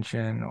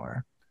intention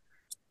or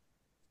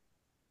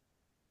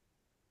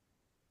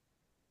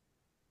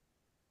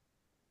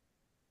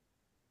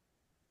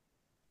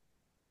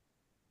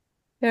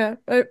Yeah,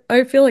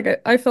 I feel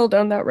like I fell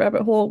down that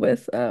rabbit hole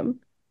with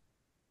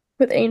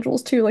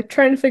angels too, like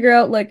trying to figure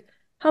out like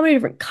how many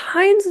different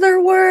kinds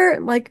there were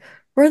and like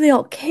where they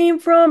all came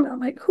from. I'm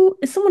like, who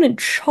is someone in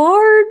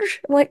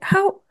charge? I'm like,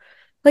 how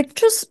like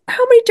just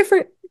how many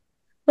different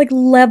like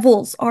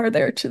levels are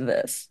there to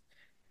this?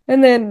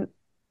 And then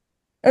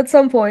at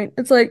some point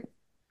it's like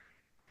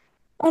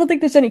I don't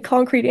think there's any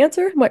concrete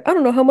answer. I'm like, I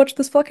don't know how much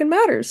this fucking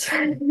matters.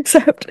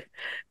 Except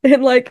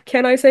and like,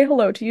 can I say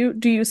hello to you?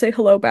 Do you say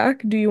hello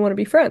back? Do you want to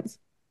be friends?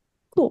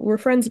 Cool, we're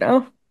friends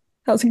now.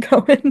 How's it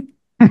going?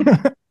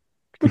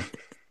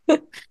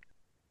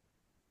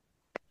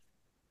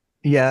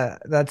 yeah,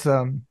 that's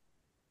I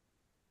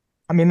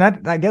mean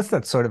that I guess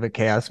that's sort of a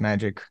chaos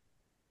magic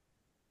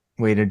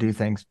way to do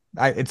things.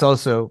 It's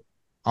also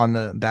on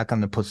the back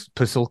on the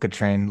Pasulka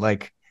train,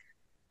 like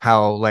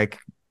how like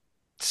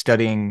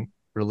studying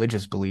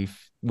religious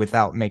belief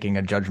without making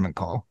a judgment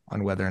call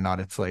on whether or not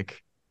it's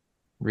like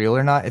real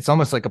or not. It's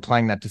almost like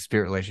applying that to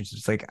spirit relationships.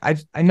 It's like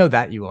I know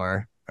that you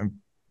are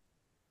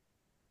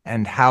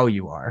and how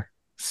you are.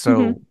 Hmm.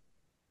 So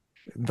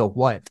the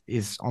what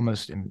is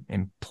almost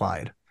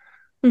implied.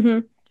 Hmm.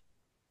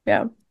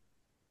 Yeah.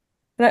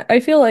 And I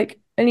feel like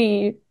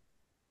any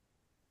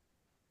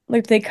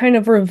like they kind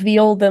of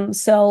reveal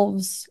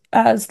themselves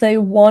as they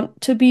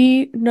want to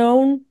be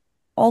known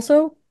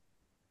also.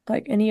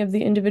 Like any of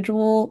the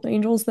individual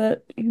angels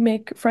that you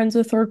make friends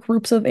with or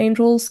groups of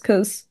angels,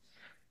 because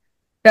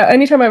yeah,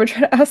 anytime I would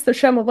try to ask the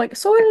Shem of like,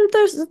 so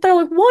they're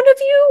like one of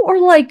you or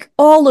like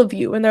all of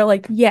you? And they're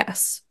like,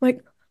 yes. I'm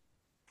like,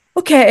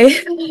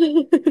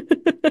 okay.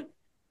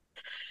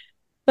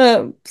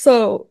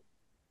 So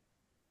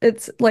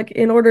it's like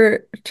in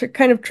order to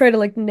kind of try to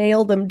like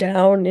nail them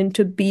down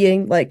into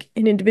being like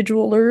an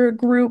individual or a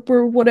group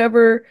or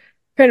whatever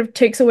kind of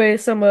takes away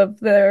some of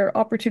their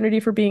opportunity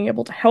for being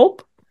able to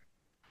help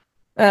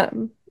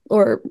um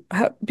or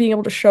being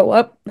able to show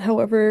up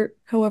however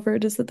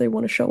it is that they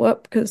want to show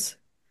up because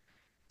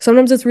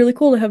sometimes it's really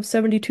cool to have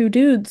 72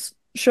 dudes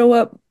show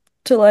up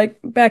to like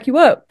back you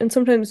up and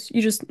sometimes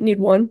you just need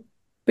one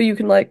but you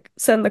can like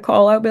send the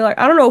call out be like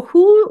I don't know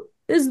who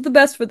is the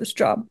best for this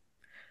job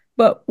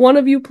but one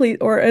of you, please,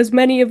 or as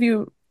many of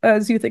you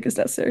as you think is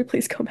necessary,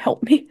 please come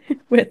help me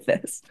with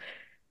this.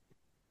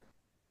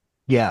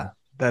 Yeah,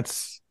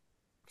 that's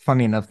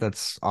funny enough.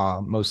 That's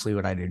mostly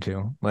what I do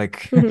too.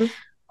 Like, Hmm.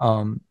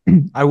 um,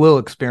 I will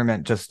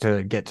experiment just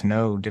to get to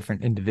know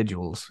different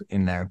individuals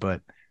in there,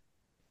 but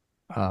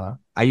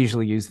I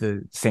usually use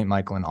the Saint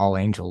Michael and All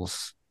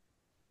Angels,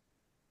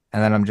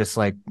 and then I'm just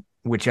like,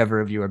 whichever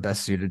of you are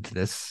best suited to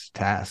this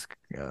task,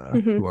 Hmm.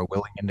 who are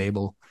willing and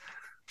able.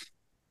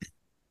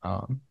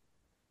 Um,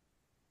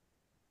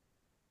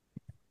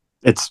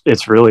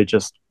 It's really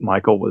just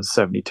Michael was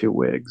 72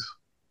 wigs.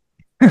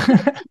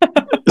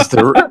 Is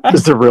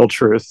the real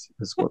truth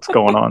is what's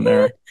going on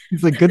there.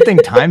 It's like good thing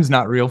time's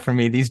not real for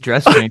me. These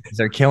dress changes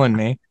are killing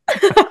me.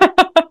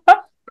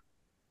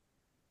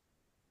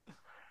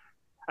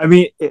 I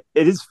mean, it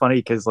is funny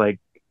because like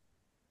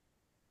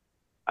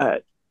uh,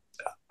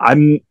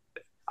 I'm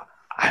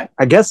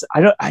I guess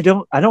I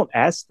don't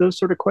ask those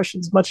sort of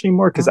questions much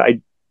anymore because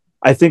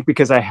I think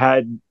because I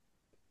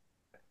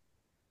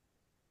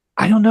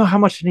don't know how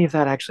much any of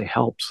that actually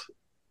helps.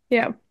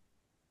 Yeah.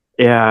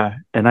 Yeah,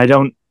 and I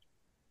don't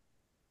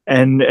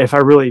and if I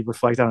really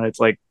reflect on it, it's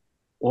like,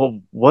 well,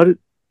 what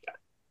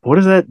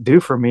does that do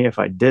for me if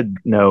I did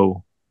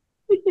know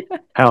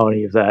how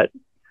any of that?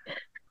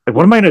 Like,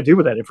 what am I going to do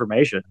with that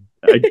information?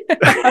 I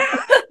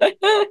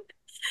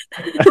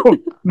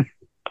don't.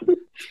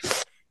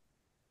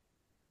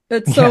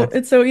 Yeah,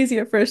 It's so easy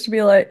at first to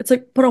be like, it's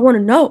like, but I want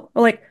to know.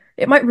 Or like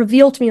it might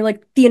reveal to me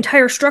like the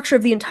entire structure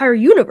of the entire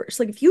universe.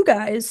 Like if you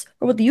guys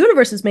are what the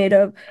universe is made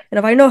of, and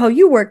if I know how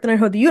you work, then I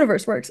know how the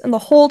universe works. And the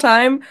whole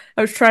time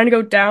I was trying to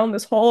go down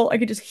this hole, I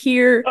could just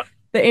hear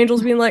the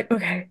angels being like,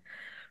 okay,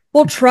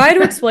 we'll try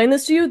to explain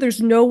this to you. There's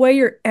no way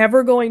you're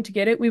ever going to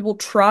get it. We will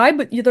try,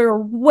 but there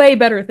are way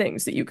better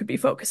things that you could be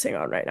focusing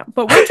on right now.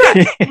 But we'll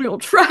try. We will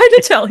try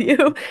to tell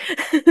you.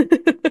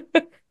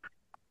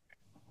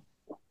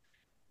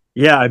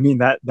 Yeah, I mean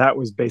that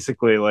was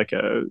basically like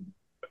a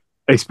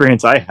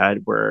experience I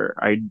had where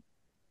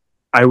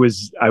I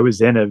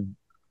was in a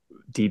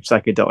deep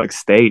psychedelic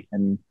state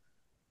and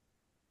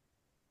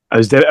I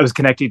was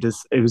connecting to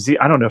it was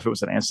I don't know if it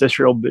was an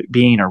ancestral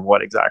being or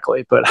what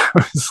exactly, but I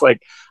was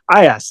like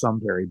I asked some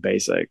very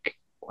basic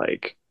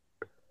like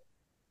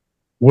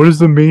what is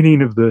the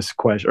meaning of this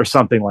question or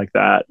something like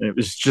that. And it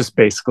was just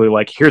basically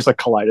like, here's a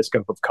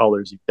kaleidoscope of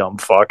colors, you dumb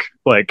fuck.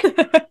 Like,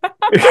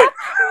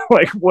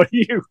 like what do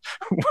you?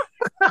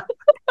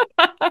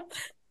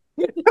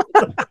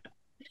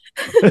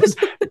 that's,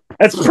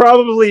 that's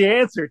probably the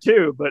answer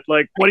too. But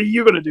like, what are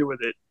you gonna do with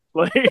it?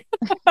 Like,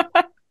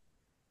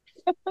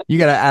 You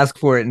gotta ask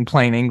for it in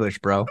plain English,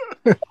 bro.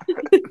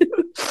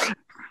 that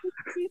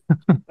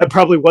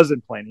probably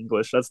wasn't plain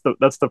English. That's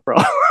the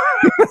problem.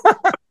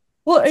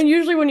 Well, and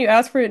usually when you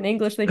ask for it in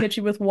English, they hit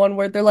you with one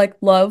word. They're like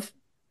love.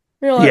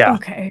 And you're like, Yeah,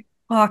 okay,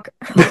 fuck.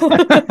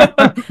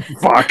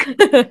 fuck,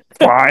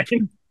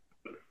 fine.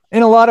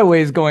 In a lot of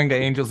ways, going to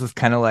angels is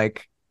kind of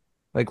like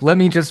let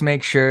me just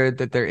make sure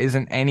that there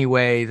isn't any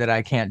way that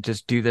I can't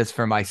just do this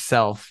for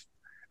myself,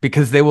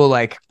 because they will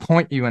like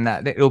point you in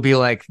that. It'll be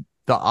like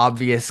the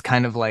obvious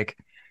kind of like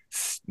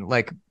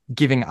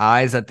giving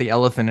eyes at the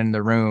elephant in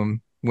the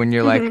room when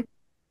you're like Mhm.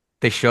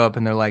 they show up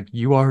and they're like,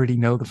 you already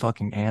know the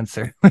fucking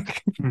answer.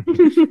 Like,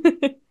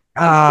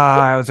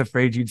 I was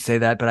afraid you'd say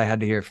that, but I had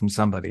to hear it from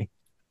somebody.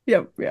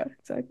 Yep, yeah,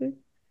 exactly.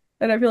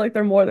 And I feel like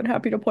they're more than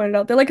happy to point it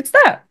out. They're like, it's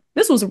that.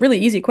 This was a really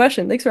easy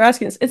question. Thanks for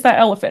asking us. It's that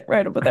elephant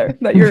right over there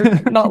that you're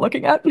not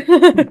looking at.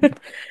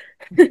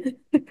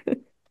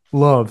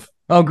 Love.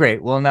 Oh,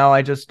 great. Well, now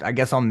I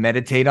guess I'll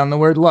meditate on the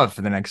word love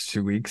for the next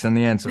 2 weeks and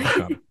the answer will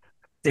come.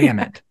 Damn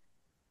Yeah.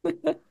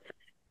 it.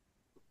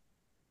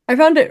 I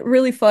found it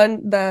really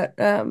fun that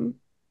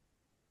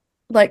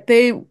like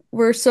they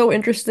were so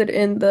interested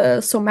in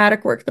the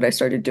somatic work that I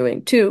started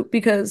doing too,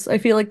 because I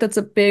feel like that's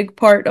a big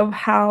part of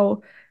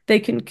how they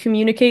can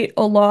communicate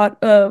a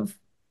lot of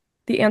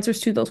the answers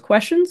to those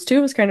questions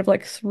too, is kind of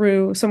like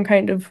through some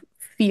kind of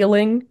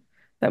feeling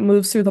that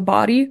moves through the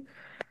body.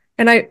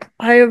 And I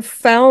have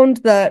found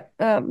that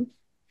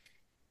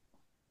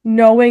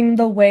knowing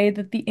the way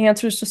that the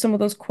answers to some of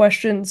those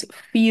questions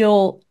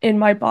feel in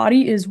my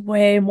body is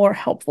way more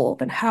helpful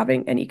than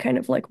having any kind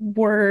of like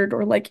word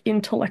or like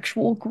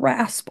intellectual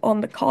grasp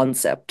on the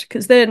concept.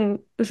 Because then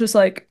it's just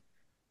like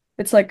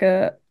it's like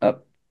a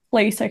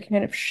place I can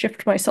kind of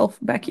shift myself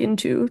back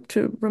into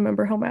to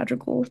remember how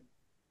magical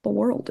the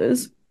world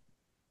is.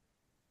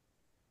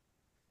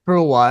 For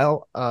a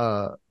while,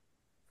 for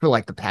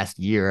like the past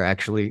year,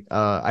 actually,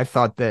 I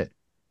thought that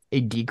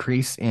a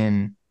decrease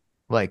in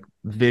like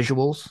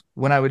visuals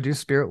when I would do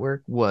spirit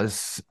work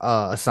was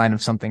a sign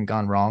of something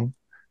gone wrong.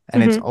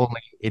 And Hmm.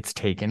 it's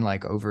taken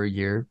like over a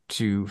year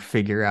to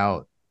figure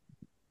out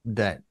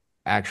that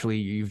actually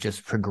you've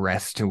just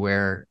progressed to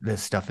where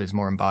this stuff is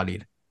more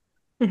embodied.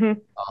 Hmm.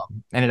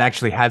 And it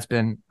actually has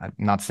been, I'm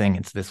not saying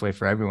it's this way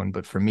for everyone,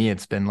 but for me,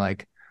 it's been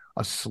like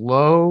a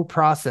slow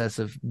process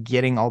of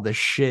getting all this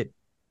shit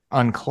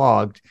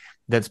unclogged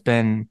that's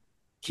been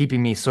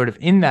keeping me sort of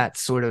in that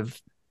sort of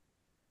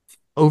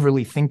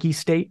overly thinky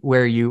state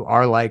where you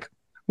are like,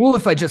 well,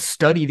 if I just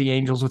study the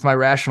angels with my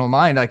rational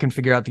mind, I can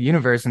figure out the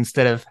universe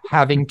instead of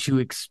having to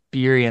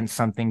experience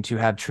something to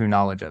have true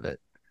knowledge of it.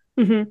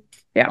 Hmm.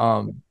 Yeah.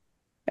 Um,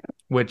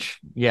 which,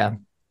 yeah,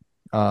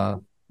 uh,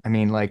 I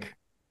mean, like,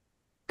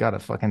 got to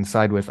fucking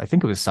side with, I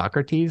think it was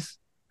Socrates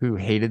who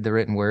hated the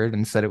written word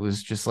and said it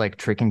was just like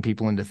tricking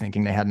people into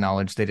thinking they had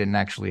knowledge they didn't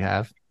actually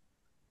have.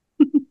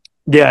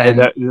 Yeah,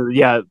 And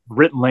yeah.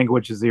 Written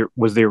language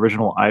was the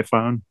original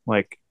iPhone.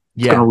 Like,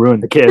 it's gonna yeah, ruin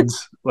the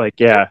kids. Like,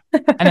 yeah.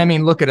 and I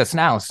mean, look at us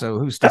now. So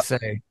who's to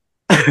say?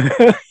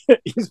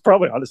 He's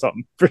probably onto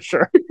something for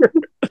sure.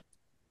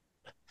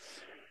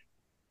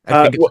 I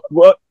think it's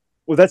Well,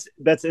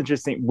 that's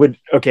interesting. Would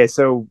Okay,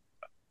 so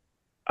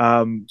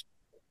um,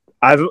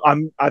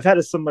 I've had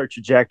a similar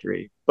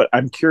trajectory, but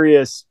I'm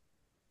curious.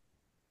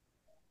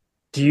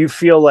 Do you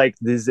feel like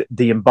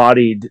the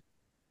embodied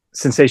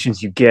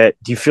sensations you get?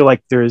 Do you feel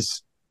like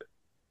there's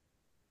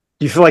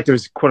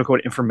quote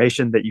unquote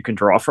information that you can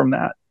draw from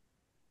that,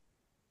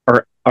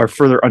 or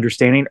further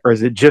understanding, or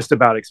is it just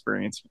about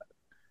experience?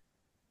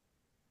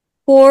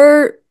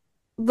 For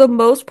the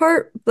most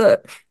part,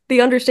 the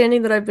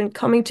understanding that I've been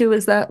coming to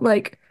is that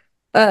like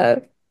uh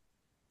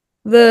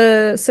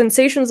the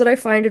sensations that I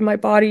find in my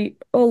body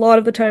a lot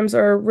of the times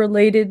are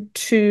related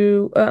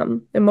to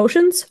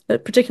emotions,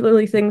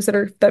 particularly things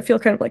that feel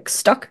kind of like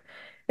stuck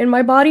in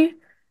my body.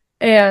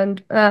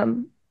 And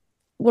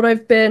what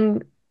I've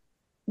been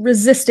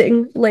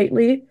resisting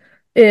lately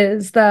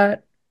is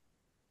that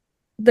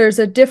there's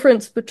a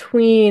difference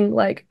between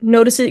like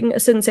noticing a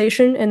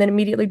sensation and then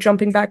immediately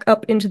jumping back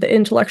up into the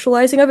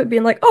intellectualizing of it,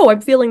 being like, oh,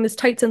 I'm feeling this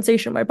tight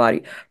sensation in my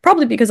body,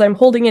 probably because I'm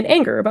holding in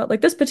anger about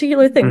like this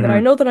particular thing that I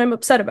Mm-hmm. know that I'm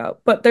upset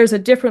about. But there's a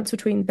difference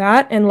between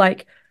that and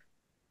like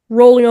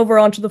rolling over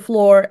onto the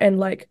floor and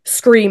like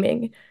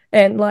screaming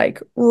and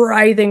like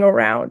writhing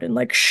around and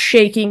like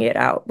shaking it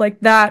out. Like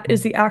that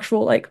is the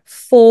actual like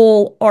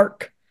full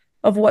arc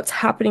of what's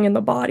happening in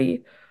the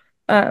body.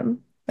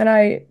 And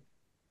I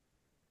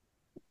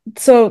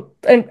so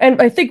and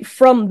I think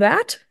from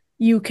that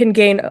you can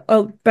gain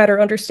a better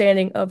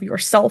understanding of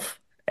yourself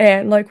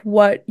and like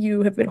what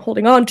you have been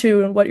holding on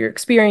to and what you're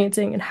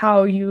experiencing and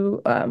how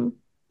you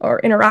are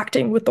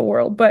interacting with the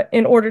world. But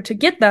in order to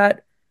get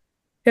that,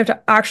 you have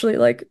to actually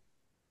like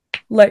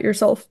let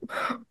yourself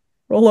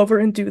roll over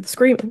and do the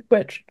screaming,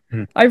 which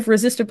Hmm. I've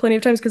resisted plenty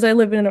of times because I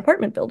live in an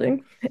apartment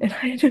building and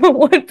I don't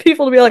want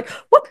people to be like,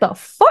 what the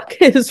fuck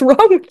is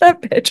wrong with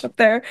that bitch up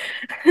there?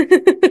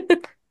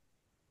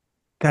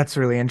 That's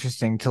really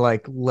interesting to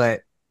like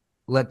let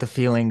the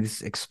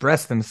feelings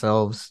express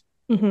themselves,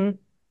 hmm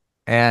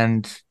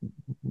and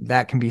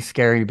that can be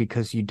scary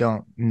because you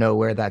don't know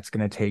where that's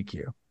going to take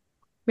you.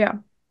 Yeah,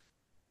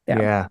 yeah.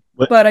 Yeah.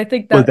 What But I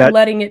think would that that?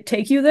 letting it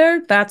take you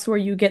there, that's where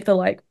you get the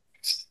like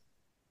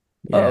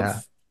Yeah.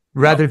 of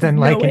Rather of than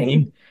like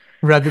knowing.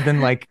 rather than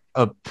like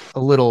a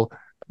little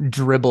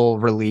dribble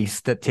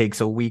release that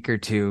takes a week or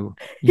two,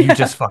 you Yeah.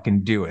 just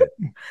fucking do it.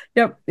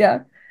 Yep. Yeah.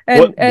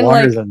 What And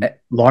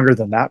like longer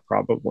than that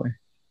probably?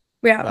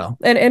 yeah. Oh.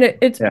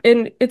 It's Yeah.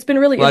 and it's been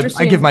really Well, I give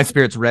interesting. my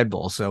spirits Red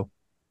Bull, so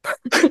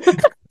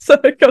So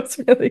it goes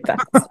really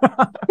fast.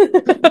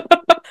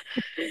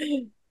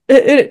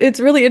 It's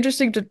really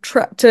interesting to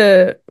try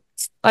to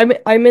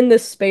I'm in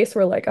this space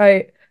where like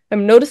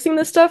I'm noticing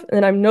this stuff and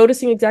then I'm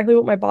noticing exactly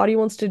what my body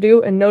wants to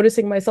do and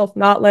noticing myself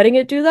not letting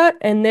it do that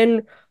and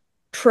then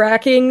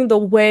tracking the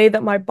way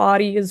that my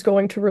body is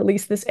going to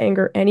release this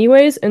anger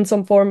anyways in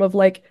some form of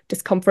like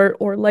discomfort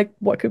or like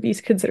what could be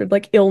considered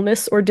like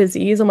illness or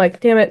disease. I'm like,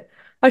 damn it,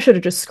 I should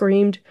have just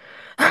screamed.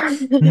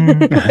 Like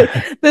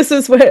mm. this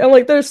is what I'm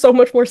like, there's so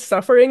much more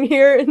suffering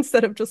here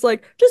instead of just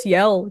like, just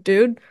yell,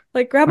 dude.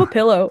 Like grab a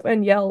pillow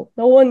and yell.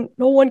 No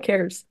one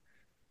cares.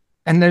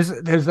 And there's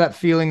that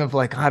feeling of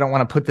like I don't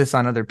want to put this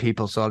on other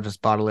people, so I'll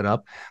just bottle it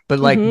up. But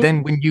like hmm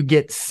then when you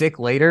get sick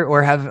later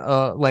or have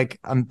like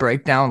a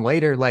breakdown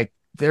later, like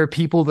there are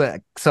people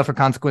that suffer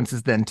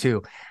consequences then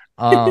too.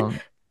 Um,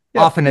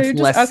 Yep. Often You're it's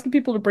just less. asking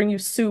people to bring you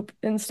soup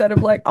instead of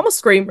like, I'm gonna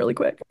scream really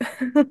quick.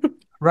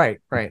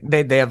 Right, right.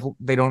 They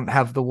don't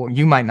have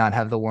you might not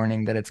have the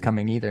warning that it's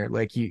coming either.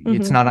 Like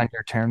it's hmm not on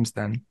your terms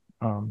then.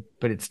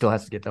 But it still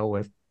has to get dealt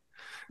with.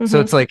 So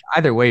hmm it's like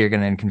either way you're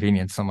gonna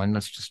inconvenience someone.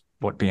 That's just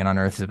what being on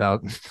Earth is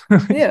about.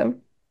 Yeah.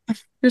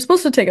 You're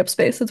supposed to take up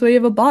space. That's why you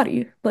have a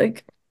body.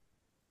 Like,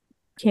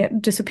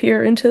 can't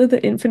disappear into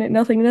the infinite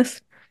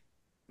nothingness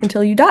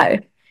until you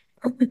die.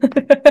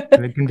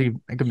 And it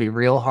can be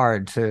real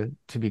hard to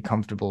be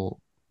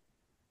comfortable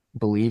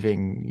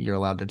believing you're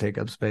allowed to take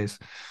up space.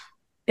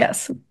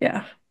 Yes.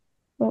 Yeah.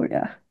 Oh,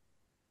 yeah.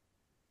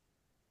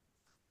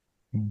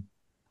 Mm.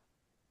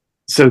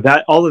 So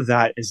that all of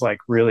that is like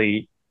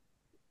really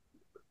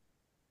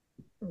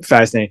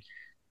fascinating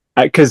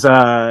because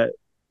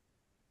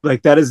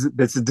like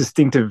that's a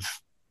distinctive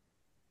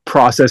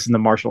process in the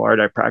martial art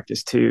I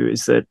practice too.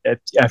 Is that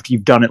after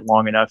you've done it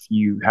long enough,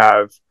 you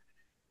have.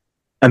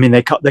 I mean,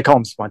 they call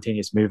them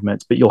spontaneous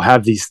movements, but you'll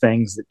have these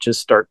things that just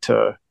start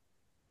to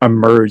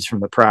emerge from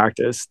the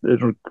practice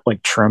that are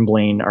like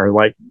trembling or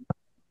like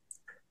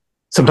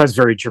sometimes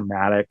very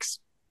dramatic.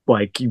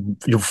 Like you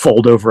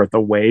fold over at the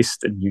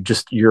waist and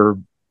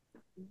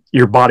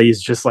your body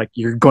is just like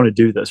you're going to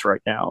do this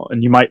right now,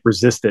 and you might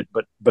resist it,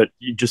 but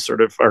you just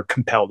sort of are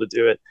compelled to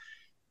do it.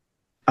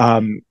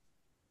 Um,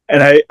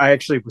 and I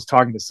actually was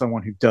talking to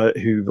someone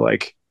who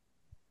like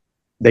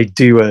they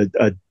do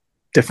a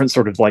different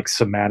sort of like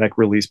somatic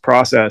release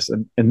process,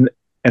 and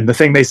the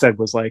thing they said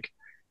was like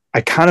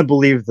I kind of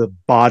believe the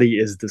body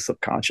is the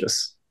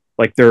subconscious,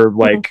 like they're Mhm.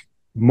 like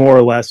more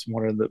or less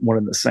one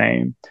and the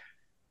same,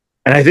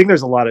 and I think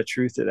there's a lot of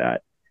truth to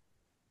that.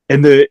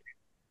 And the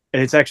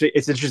and it's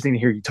interesting to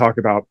hear you talk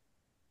about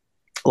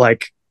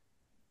like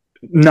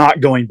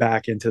not going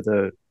back into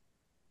the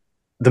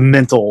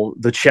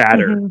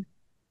chatter. Mhm.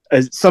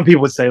 As some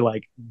people would say,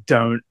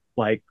 don't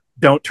like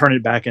don't turn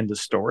it back into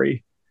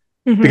story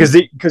Mhm.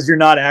 because you're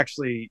not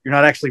actually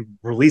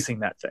releasing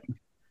that thing.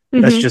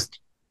 That's Mhm. just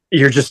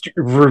you're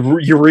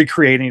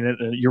recreating it,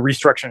 you're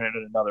restructuring it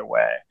in another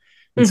way.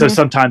 And so Mhm.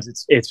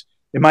 sometimes it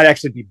might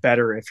actually be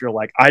better if you're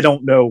like, I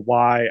don't know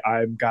why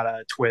I'm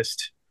gotta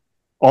twist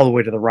all the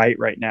way to the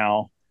right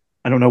now.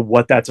 I don't know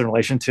what that's in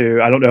relation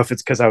to. I don't know if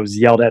it's because I was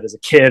yelled at as a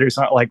kid or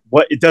something. Like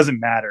what? It doesn't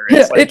matter.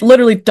 It's like It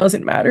literally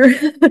doesn't matter.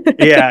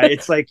 yeah,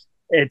 it's like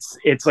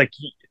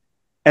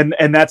and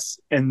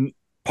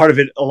part of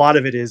it, a lot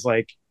of it is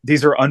like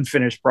these are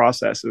unfinished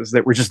processes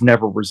that were just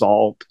never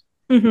resolved.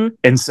 hmm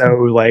And so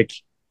like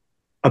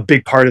a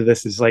big part of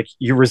this is like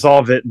you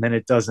resolve it and then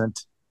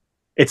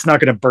it's not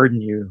going to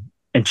burden you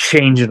and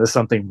change into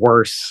something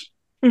worse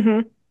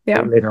hmm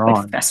Yeah. later Like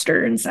on.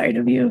 fester inside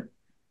of you.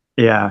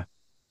 Yeah.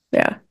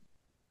 Yeah.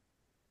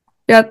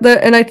 Yeah.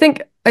 And I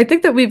think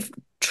that we've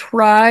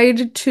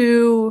tried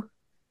to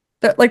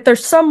that like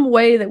there's some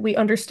way that we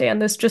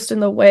understand this just in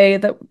the way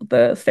that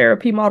the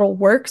therapy model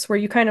works where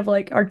you kind of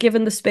like are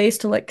given the space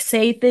to like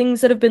say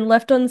things that have been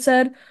left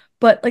unsaid,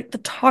 but like the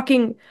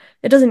talking,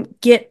 it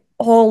doesn't get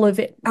all of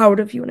it out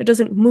of you and it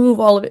doesn't move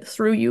all of it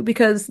through you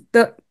because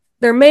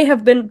there may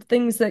have been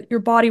things that your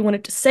body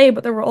wanted to say,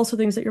 but there were also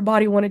things that your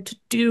body wanted to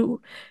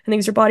do and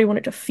things your body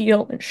wanted to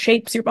feel and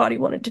shapes your body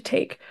wanted to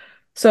take.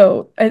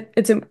 So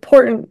it's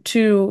important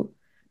to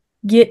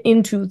get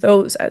into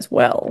those as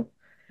well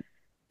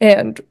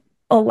and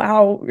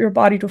allow your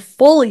body to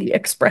fully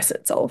express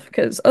itself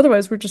because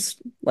otherwise we're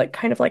just like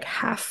kind of like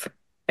half.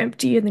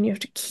 empty, and then you have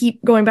to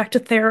keep going back to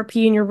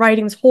therapy, and you're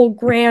writing this whole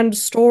grand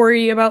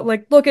story about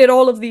like, look at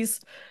all of these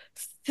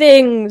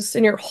things,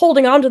 and you're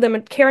holding on to them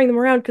and carrying them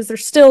around because they're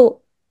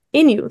still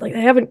in you. Like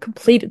they haven't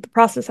completed, the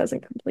process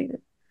hasn't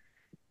completed.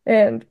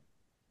 And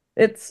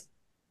it's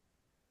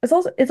it's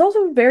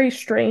also very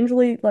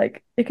strangely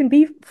like it can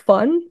be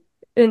fun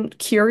and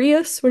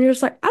curious when you're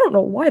just like, I don't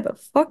know why the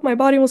fuck my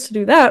body wants to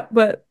do that,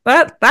 but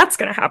that's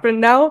gonna happen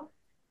now.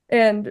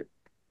 And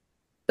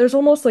there's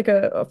almost like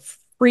a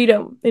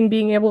freedom in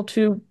being able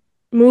to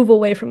move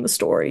away from the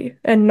story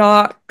and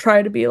not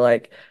try to be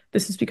like,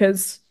 this is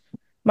because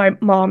my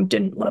mom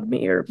didn't love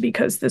me or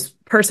because this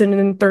person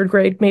in third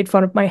grade made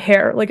fun of my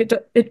hair. Like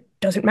it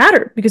doesn't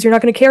matter because you're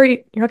not going to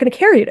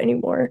carry it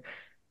anymore.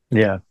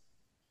 Yeah.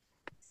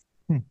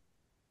 Hmm.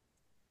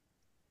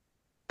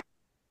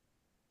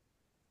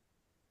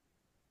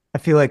 I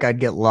feel like I'd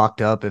get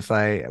locked up if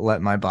I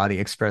let my body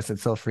express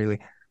itself freely.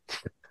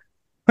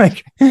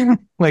 Like,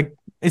 like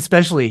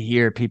especially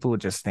here, people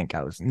would just think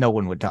I was. No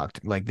one would talk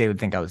to. Like, they would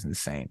think I was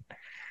insane.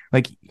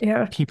 Like,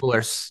 Yeah. people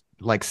are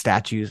like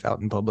statues out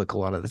in public a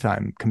lot of the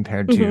time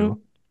compared Mm-hmm.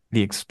 to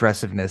the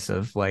expressiveness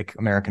of like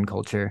American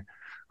culture.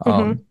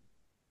 Mm-hmm.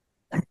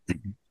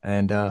 Um,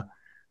 and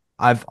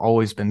I've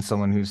always been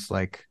someone who's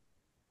like,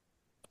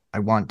 I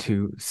want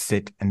to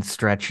sit and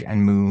stretch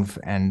and move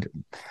and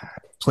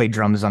play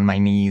drums on my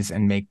knees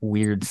and make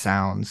weird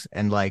sounds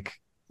and like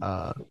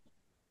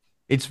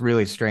it's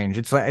really strange.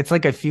 It's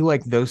like I feel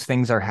like those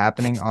things are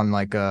happening on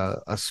like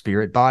a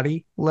spirit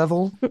body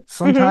level Mm-hmm.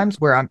 sometimes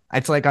where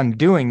it's like I'm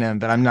doing them,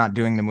 but I'm not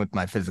doing them with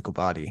my physical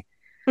body.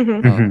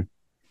 Mm-hmm. Uh, Hmm.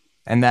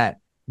 and that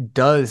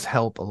does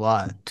help a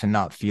lot to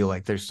not feel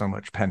like there's so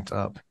much pent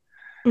up.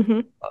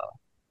 Mm-hmm.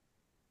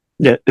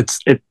 Yeah,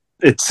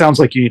 it sounds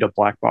like you need a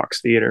black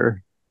box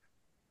theater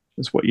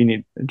is what you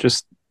need.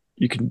 Just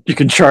you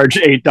can charge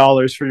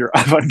 $8 for your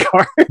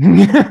avant-garde.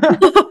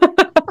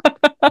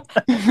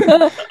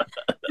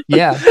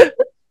 Yeah.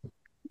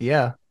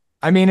 Yeah.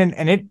 I mean,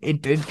 and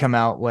it did come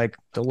out like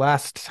the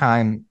last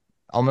time,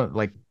 almost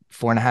like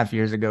 4.5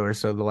 years ago or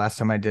so. The last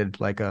time I did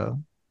like a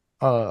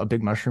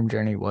big mushroom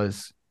journey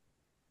was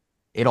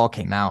it all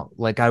came out.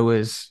 Like I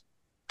was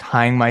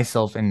tying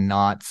myself in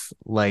knots,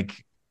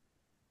 like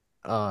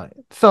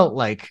felt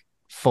like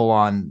full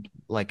on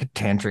like a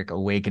tantric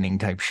awakening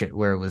type shit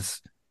where it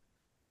was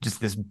just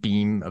this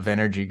beam of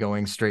energy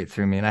going straight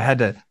through me, and I had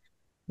to.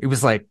 It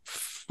was like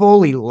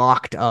fully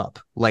locked up,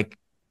 like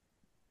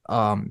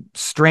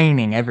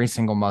straining every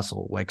single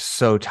muscle like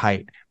so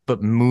tight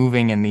but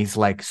moving in these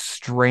like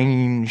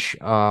strange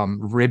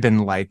ribbon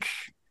like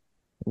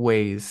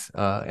ways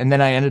and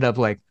then I ended up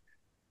like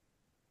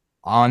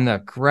on the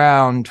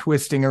ground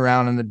twisting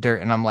around in the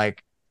dirt and I'm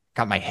like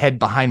got my head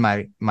behind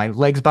my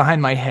legs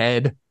behind my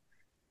head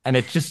and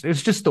it's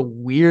just the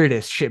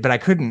weirdest shit but I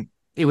couldn't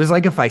it was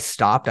like if I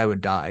stopped I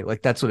would die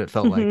like that's what it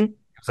felt like Mm-hmm.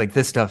 it was like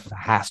this stuff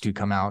has to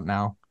come out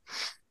now.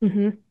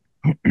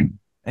 Mm-hmm.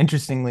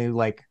 Interestingly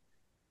like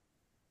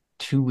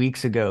 2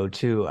 weeks ago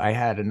too, I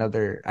had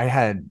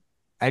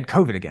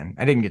COVID again.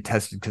 I didn't get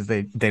tested because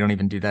they don't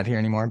even do that here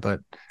anymore. But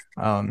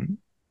um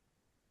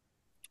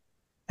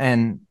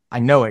and I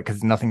know it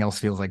because nothing else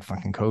feels like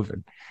fucking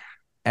COVID.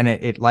 And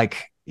it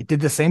like it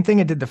did the same thing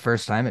it did the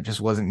first time. It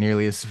just wasn't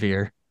nearly as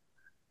severe.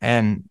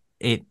 And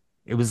it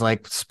was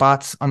like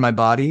spots on my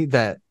body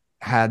that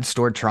had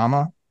stored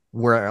trauma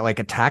were like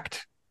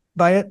attacked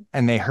by it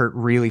and they hurt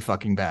really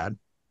fucking bad.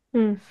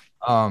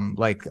 Mm-hmm.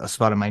 Like a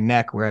spot on my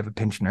neck where I have a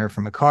pinched nerve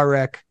from a car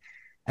wreck.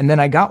 And then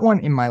I got one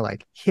in my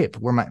like hip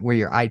where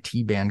your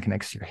IT band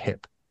connects to your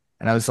hip.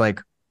 And I was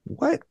like,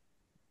 what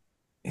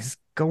is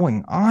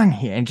going on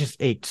here? And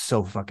just ached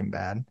so fucking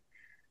bad.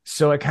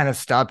 So I kind of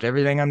stopped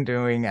everything I'm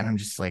doing and I'm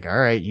just like, all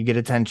right, you get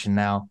attention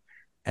now.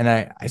 And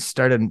I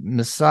started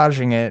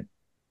massaging it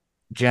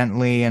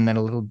gently and then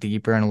a little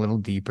deeper and a little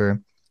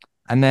deeper.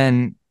 And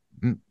then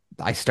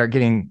I start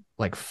getting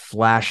like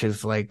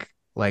flashes like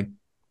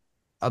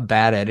a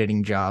bad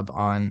editing job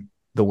on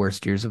the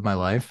worst years of my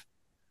life.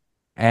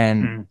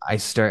 And Mm. I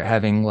start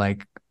having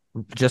like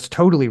just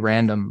totally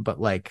random, but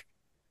like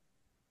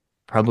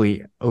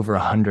probably over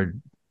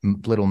 100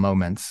 little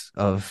moments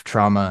of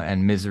trauma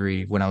and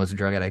misery when I was a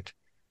drug addict.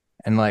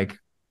 And like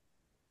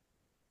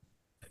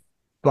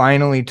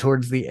finally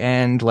towards the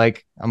end,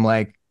 like I'm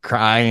like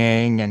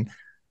crying and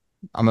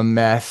I'm a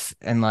mess.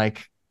 And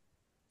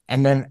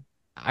then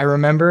I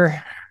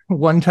remember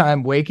one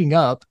time waking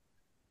up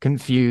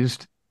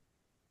confused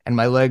and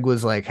my leg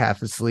was like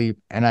half asleep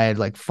and I had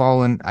like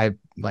fallen. I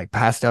like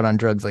passed out on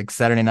drugs like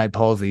Saturday night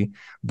palsy,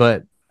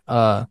 but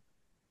uh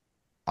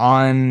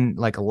on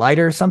like a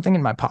lighter or something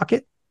in my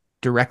pocket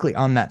directly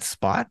on that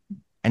spot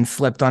and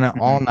slept on it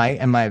all Hmm. night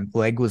and my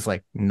leg was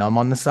like numb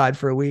on the side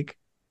for a week.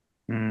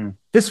 Mm.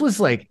 This was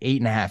like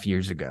 8.5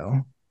 years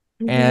ago.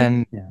 Mm-hmm.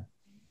 And Yeah.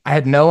 I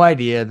had no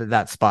idea that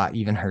that spot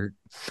even hurt.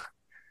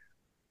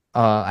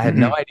 I had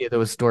no Hmm. idea there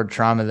was stored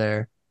trauma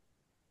there.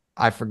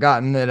 I'd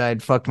forgotten that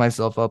I'd fucked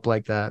myself up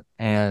like that.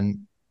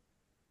 And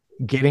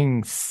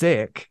getting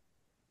sick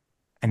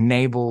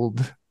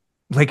enabled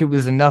like it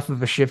was enough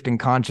of a shift in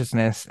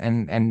consciousness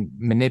and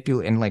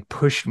manipulate and like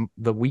push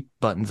the weak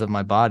buttons of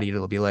my body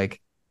to be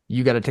like,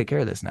 you got to take care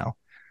of this now.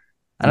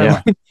 And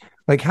I'm Yeah.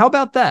 like, how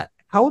about that?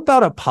 How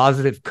about a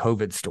positive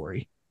COVID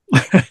story?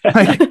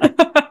 Like,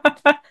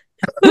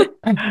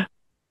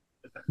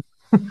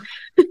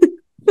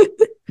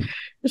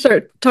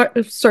 Start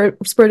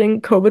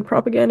spreading COVID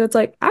propaganda. It's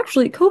like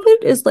actually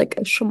COVID is like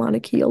a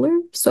shamanic healer,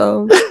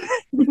 so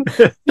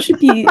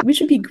we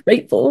should be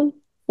grateful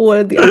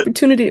for the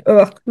opportunity.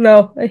 Ugh,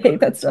 no, I hate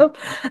that stuff.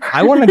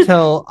 I want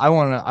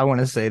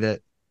to say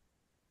that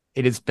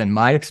it has been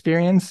my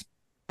experience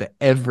that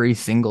every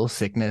single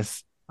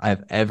sickness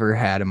I've ever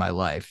had in my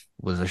life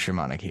was a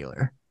shamanic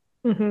healer.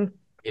 Hmm.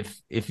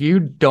 If you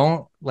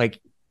don't like,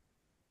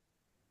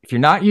 if you're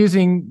not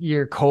using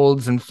your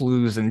colds and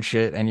flus and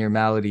shit and your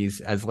maladies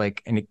as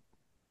like an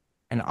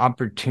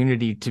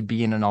opportunity to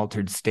be in an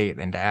altered state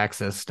and to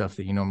access stuff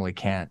that you normally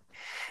can't,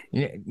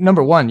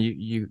 number one,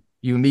 you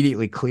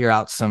immediately clear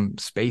out some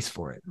space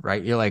for it,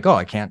 right? You're like, oh,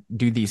 I can't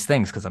do these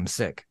things because I'm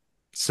sick.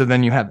 So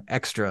then you have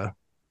extra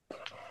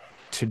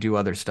to do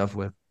other stuff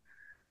with.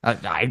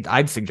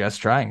 I'd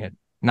suggest trying it.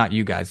 Not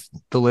you guys,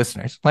 the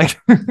listeners. Like,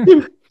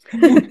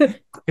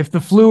 if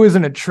the flu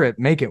isn't a trip,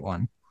 make it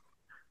one.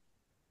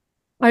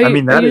 I I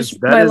mean, I that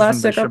used my is last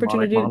in the sick shamanic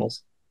opportunity.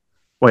 models.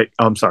 Wait,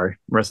 I'm sorry,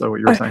 Marissa, what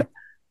you were saying.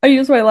 I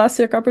used my last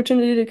sick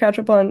opportunity to catch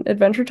up on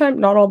Adventure Time.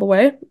 Not all the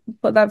way,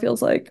 but that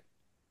feels like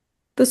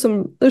there's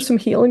some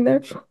healing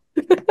there.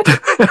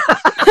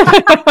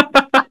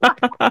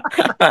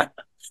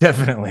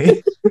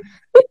 Definitely.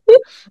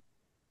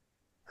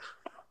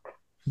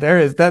 There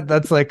is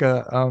that's like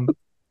a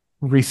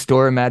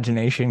restore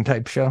imagination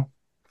type show.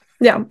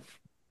 Yeah,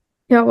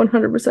 yeah,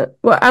 100%.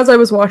 Well, as I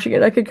was watching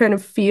it, I could kind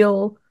of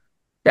feel,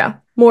 yeah,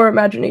 more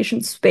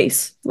imagination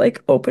space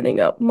like opening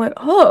up. I'm like,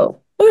 oh,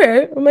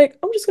 okay. I'm like,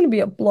 I'm just gonna be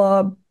a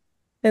blob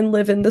and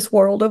live in this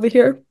world over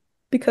here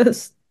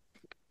because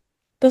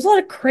there's a lot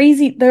of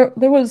crazy. There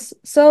was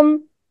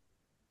some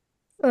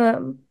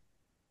um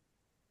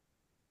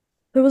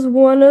there was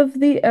one of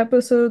the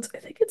episodes, I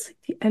think it's like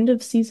the end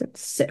of season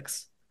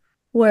 6,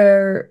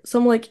 where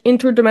some like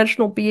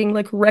interdimensional being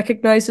like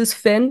recognizes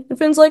Finn, and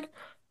Finn's like,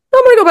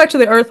 I'm gonna go back to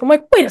the Earth. I'm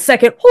like, wait a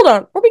second, hold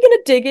on. Are we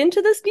gonna dig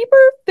into this deeper?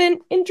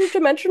 Finn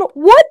interdimensional?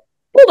 What?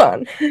 Hold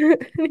on.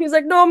 And he's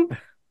like, no,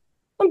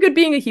 I'm good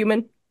being a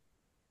human.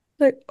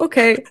 Like,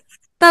 okay,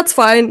 that's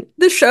fine.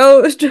 The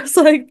show is just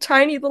like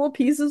tiny little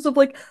pieces of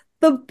like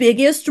the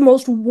biggest,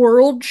 most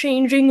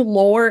world-changing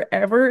lore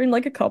ever in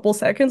like a couple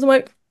seconds. I'm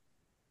like,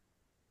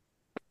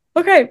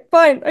 okay,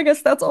 fine. I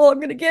guess that's all I'm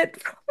gonna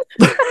get.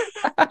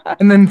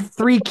 And then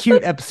 3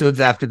 cute episodes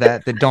after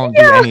that that don't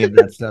do any of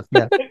Yeah. that stuff.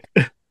 Yeah.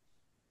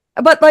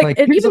 But like, Like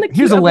and even the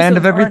here's cute a land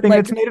of episodes aren't everything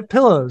that's like made of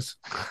pillows.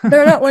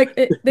 they're not like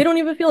they don't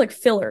even feel like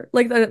filler.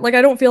 Like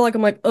I don't feel like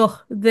I'm like, ugh,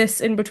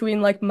 this in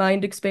between like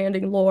mind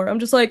expanding lore. I'm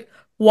just like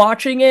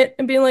watching it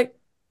and being like,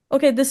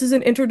 okay, this is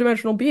an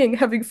interdimensional being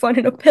having fun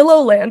in a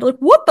pillow land. Like,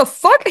 what the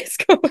fuck is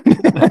going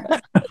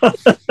on?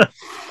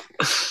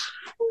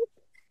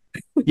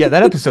 Yeah,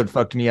 that episode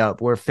fucked me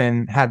up where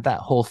Finn had that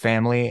whole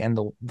family and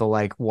the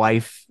like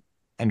wife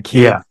and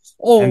Yeah. kids,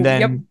 and Oh, yep.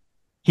 then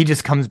he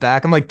just comes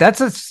back. I'm like,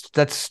 that's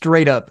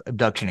straight up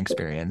abduction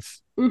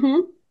experience.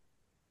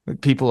 Mm-hmm.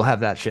 People have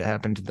that shit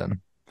happen to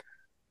them.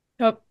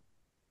 Yep.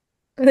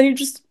 And then you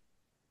just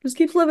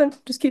keeps living,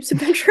 just keeps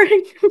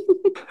adventuring.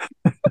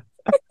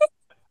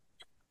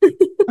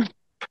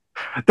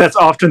 That's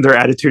often their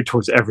attitude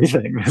towards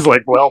everything. It's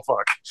like, well,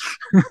 fuck.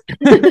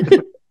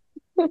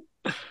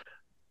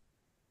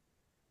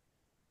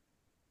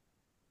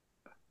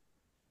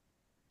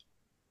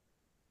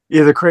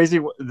 Yeah, the crazy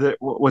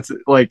what's it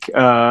like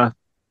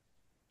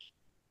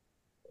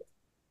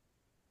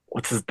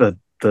what's the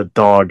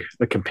dog,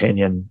 the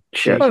companion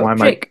shit. Oh, Why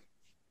am I Jake.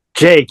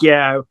 Jake,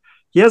 yeah.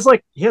 He has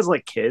like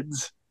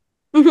kids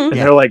Mm-hmm. and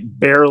Yeah. they're like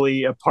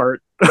barely a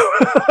part. They're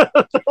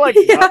like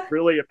not Yeah.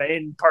 really a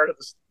main part of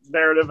the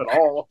narrative at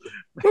all.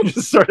 They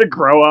just sort of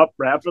grow up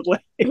rapidly.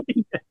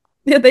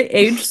 Yeah, they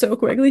age so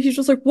quickly. He's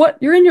just like, what?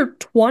 You're in your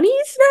 20s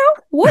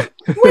now? What?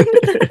 When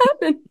did that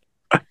happen?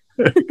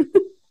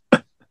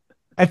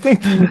 I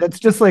think that's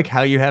just like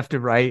how you have to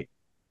write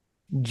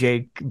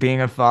Jake being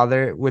a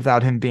father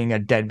without him being a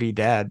deadbeat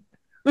dad.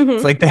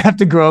 It's Hmm. like they have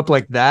to grow up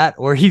like that,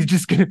 or he's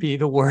just gonna be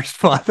the worst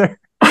father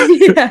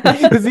Yeah.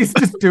 because he's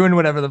just doing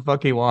whatever the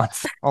fuck he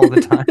wants all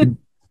the time.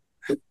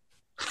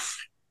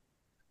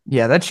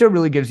 Yeah, that show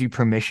really gives you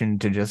permission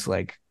to just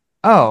like,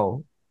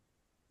 oh,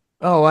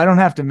 oh, I don't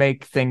have to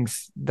make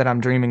things that I'm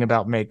dreaming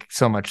about make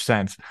so much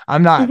sense.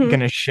 I'm not Hmm.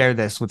 gonna share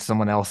this with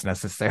someone else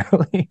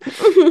necessarily.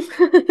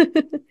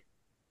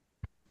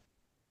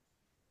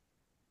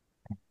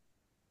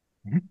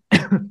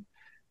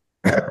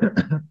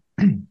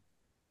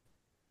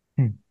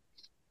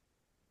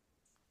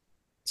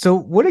 So,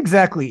 what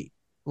exactly,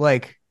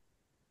 like,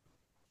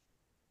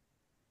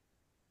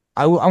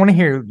 I want to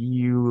hear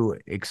you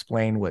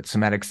explain what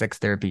somatic sex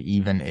therapy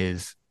even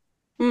is.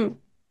 Mm.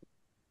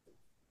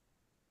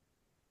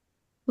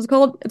 It's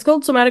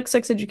called somatic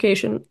sex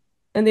education.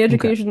 And the Okay.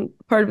 education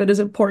part of it is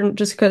important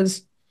just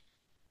because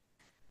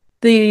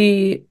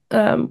the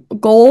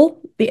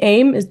goal, the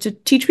aim is to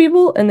teach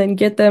people and then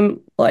get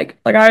them like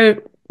I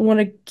want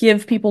to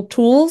give people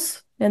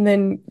tools and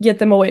then get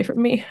them away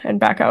from me and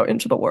back out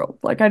into the world.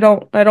 Like I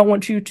don't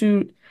want you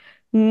to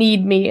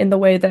need me in the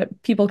way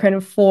that people kind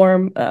of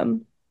form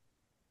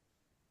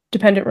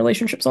dependent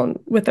relationships on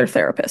with their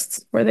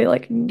therapists, where they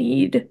like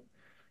need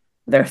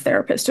their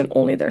therapist and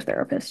only their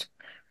therapist.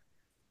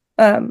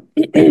 Um,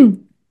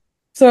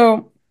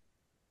 so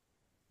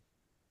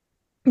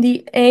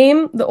the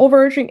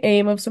overarching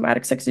aim of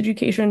somatic sex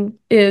education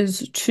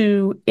is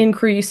to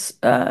increase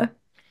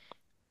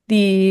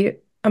the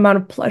amount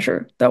of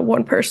pleasure that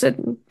one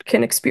person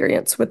can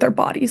experience with their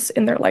bodies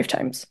in their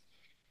lifetimes.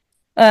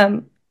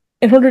 Um,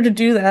 in order to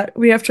do that,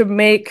 we have to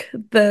make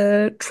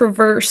the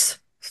traverse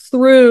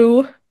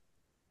through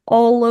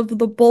all of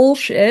the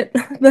bullshit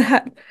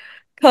that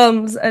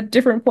comes at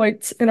different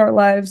points in our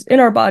lives, in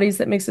our bodies,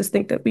 that makes us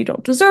think that we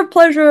don't deserve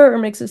pleasure or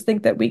makes us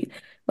think that we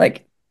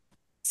like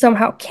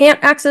somehow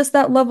can't access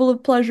that level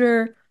of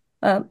pleasure,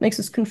 makes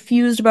us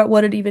confused about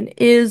what it even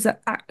is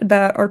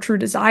that our true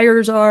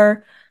desires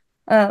are.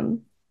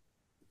 Um,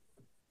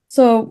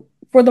 so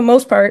for the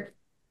most part,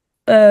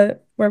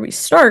 where we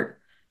start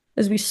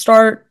is we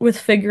start with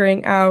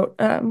figuring out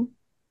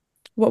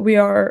what we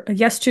are a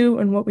yes to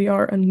and what we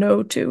are a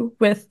no to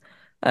with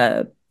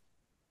uh,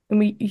 and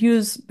we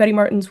use Betty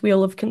Martin's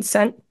wheel of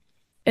consent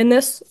in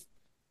this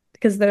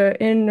because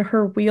in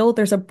her wheel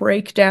there's a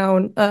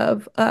breakdown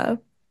of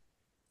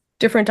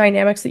different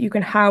dynamics that you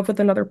can have with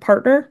another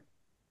partner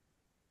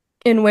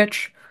in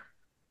which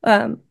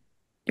um,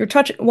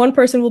 one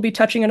person will be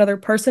touching another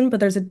person, but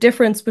there's a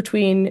difference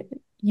between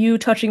you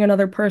touching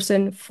another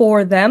person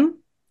for them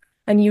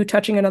and you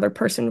touching another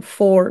person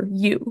for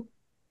you.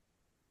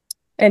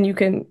 And you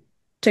can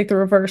take the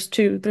reverse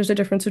too. There's a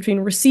difference between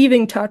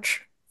receiving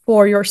touch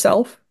for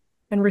yourself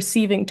and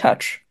receiving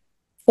touch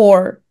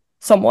for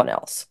someone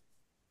else.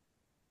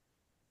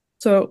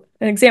 So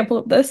an example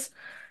of this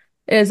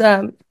is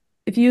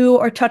if you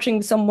are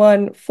touching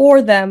someone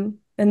for them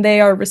and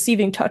they are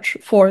receiving touch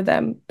for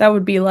them, that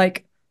would be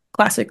like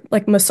classic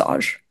like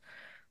massage.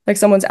 Like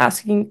someone's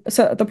asking,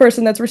 so the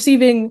person that's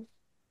receiving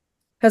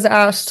has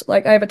asked,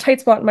 like, I have a tight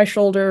spot in my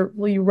shoulder.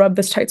 Will you rub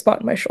this tight spot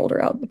in my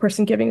shoulder out? The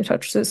person giving a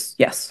touch says,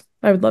 yes,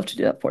 I would love to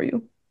do that for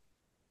you.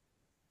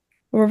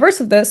 The reverse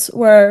of this,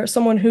 where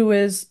someone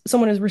is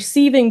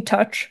receiving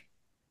touch,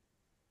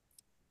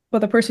 but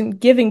the person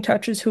giving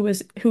touch is who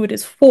it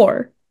is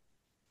for,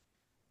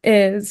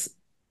 is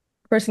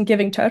the person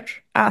giving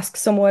touch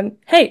asks someone,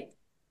 hey,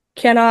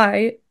 can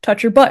I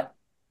touch your butt?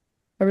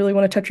 I really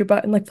want to touch your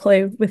butt and like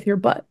play with your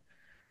butt.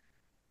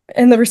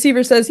 And the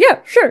receiver says,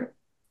 yeah, sure.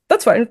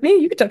 That's fine with me.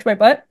 You can touch my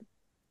butt.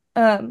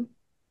 Um,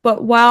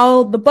 but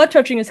while the butt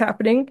touching is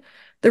happening,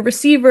 the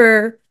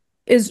receiver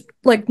is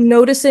like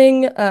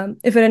noticing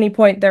if at any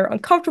point they're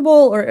uncomfortable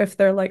or if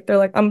they're like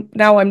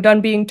I'm done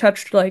being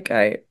touched, like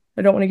I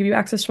don't want to give you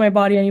access to my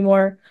body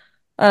anymore.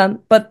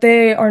 But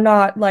they are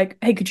not like,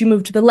 hey, could you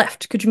move to the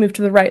left? Could you move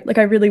to the right? Like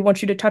I really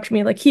want you to touch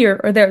me like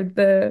here or there.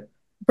 The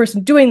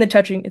person doing the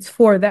touching, it's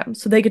for them.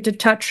 So they get to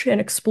touch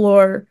and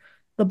explore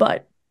the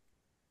butt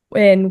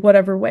in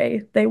whatever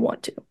way they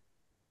want to.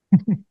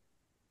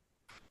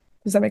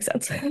 Does that make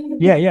sense?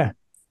 Yeah, yeah.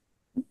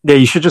 Yeah,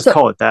 you should just So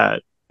call it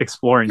that.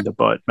 Exploring the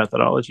butt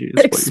methodology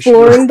is what you should do.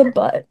 exploring the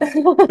butt.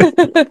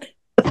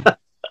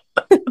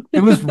 It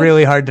was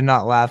really hard to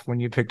not laugh when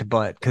you picked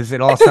butt because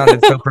it all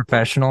sounded so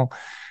professional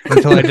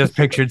until I just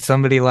pictured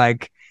somebody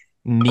like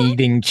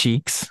kneading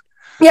cheeks.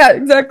 Yeah,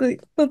 exactly.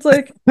 That's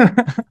like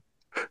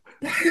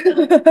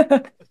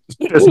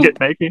Biscuit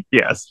making?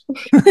 Yes.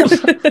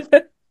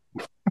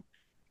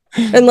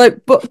 and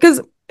like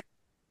because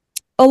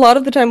a lot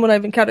of the time when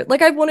I've encountered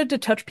like I've wanted to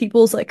touch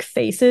people's like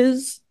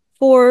faces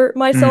for Mm.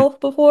 myself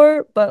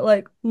before, but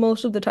like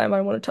most of the time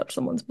I want to touch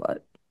someone's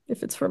butt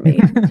if it's for me.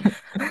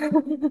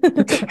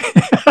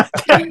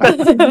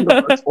 That's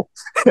universal.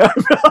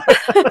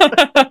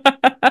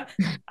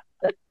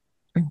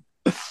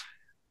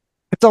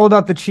 It's all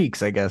about the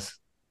cheeks, I guess.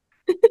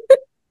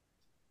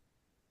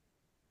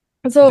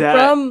 So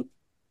that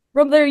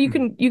from there you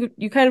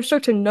kind of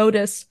start to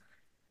notice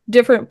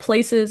different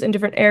places and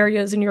different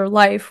areas in your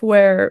life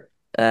where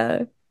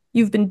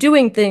you've been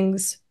doing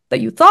things that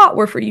you thought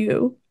were for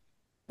you,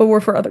 but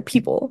were for other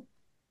people,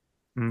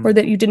 or mm,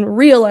 that you didn't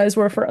realize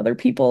were for other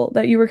people,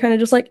 that you were kind of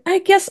just like, I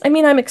guess, I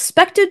mean, I'm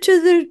expected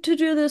to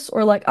do this,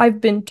 or like,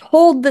 I've been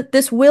told that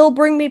this will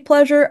bring me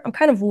pleasure. I'm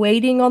kind of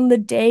waiting on the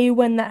day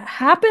when that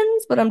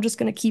happens, but I'm just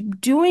going to keep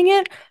doing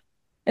it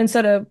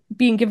instead of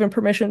being given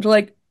permission to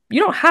like, you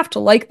don't have to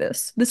like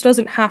this. This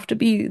doesn't have to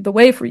be the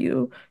way for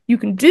you. You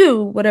can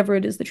do whatever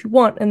it is that you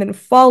want and then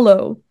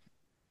follow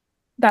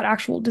that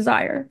actual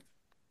desire.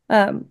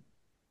 Um,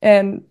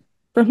 and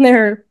from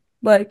there,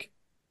 like,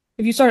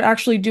 if you start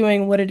actually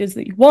doing what it is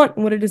that you want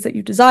and what it is that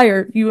you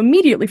desire, you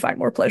immediately find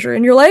more pleasure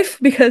in your life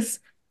because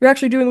you're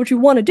actually doing what you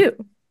want to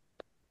do.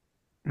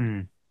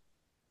 mm.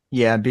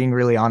 Yeah, being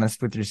really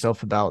honest with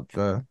yourself about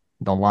the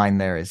line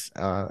there is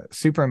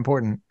super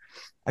important.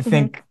 I Hmm.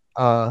 think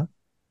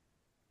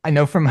I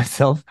know for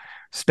myself,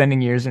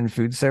 spending years in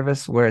food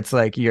service where it's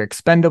like you're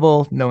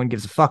expendable, no one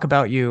gives a fuck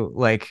about you.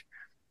 Like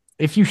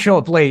if you show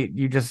up late,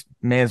 you just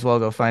may as well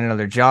go find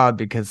another job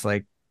because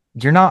like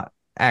you're not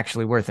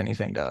actually worth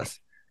anything to us.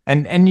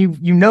 And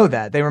you know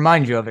that. They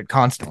remind you of it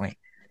constantly.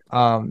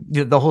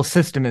 The whole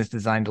system is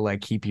designed to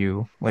like keep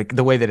you like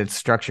the way that it's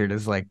structured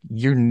is like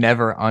you're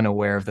never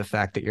unaware of the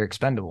fact that you're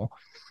expendable.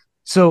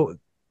 So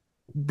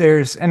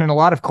there's and in a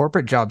lot of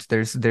corporate jobs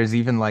there's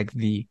even like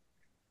the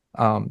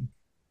um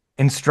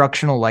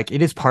instructional like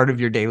it is part of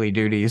your daily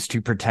duties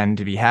to pretend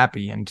to be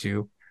happy and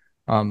to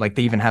like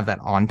they even have that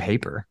on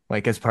paper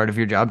like as part of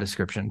your job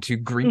description to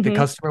greet the Hmm.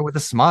 customer with a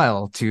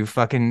smile to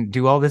fucking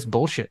do all this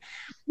bullshit.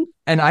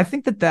 And I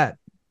think that that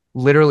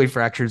literally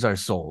fractures our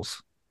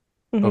souls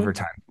over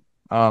Hmm.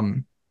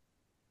 time.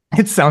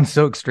 It sounds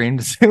so extreme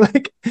to say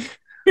like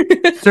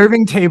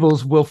serving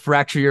tables will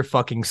fracture your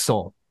fucking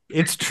soul.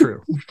 It's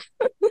true.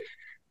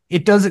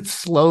 It does it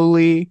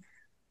slowly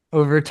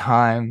over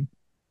time,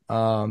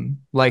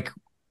 like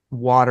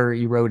water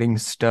eroding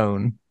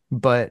stone,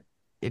 but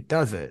it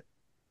does it.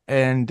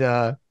 And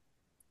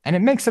it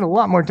makes it a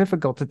lot more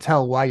difficult to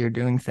tell why you're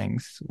doing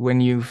things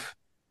when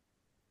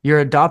you're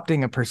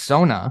adopting a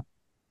persona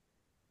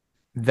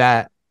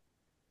that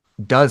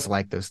does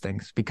like those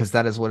things because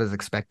that is what is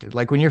expected.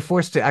 Like when you're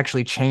forced to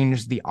actually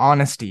change the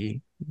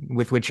honesty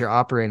with which you're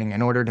operating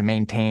in order to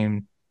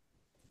maintain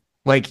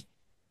like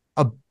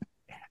a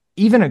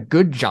even a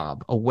good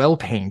job, a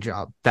well-paying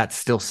job, that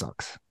still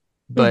sucks.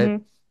 But Hmm.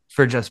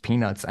 for just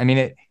peanuts, I mean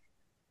it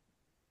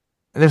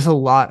there's a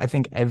lot. I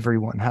think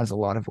everyone has a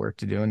lot of work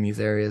to do in these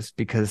areas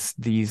because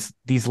these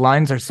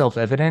lines are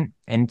self-evident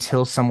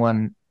until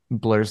someone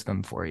blurs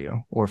them for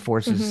you or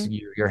forces Hmm.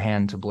 your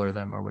hand to blur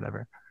them or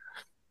whatever.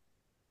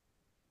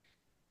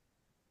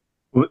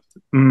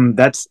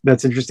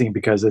 That's interesting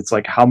because it's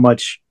like how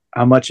much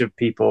of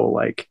people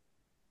like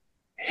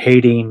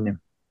hating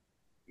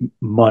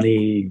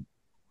money,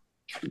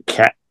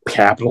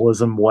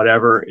 capitalism,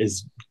 whatever,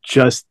 is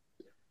just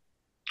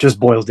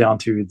boils down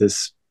to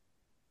this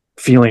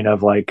feeling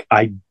of like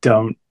I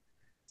don't.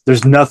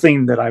 There's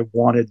nothing that I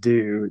want to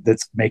do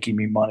that's making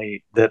me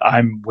money that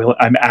I'm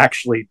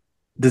actually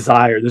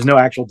desire. There's no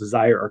actual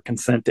desire or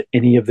consent to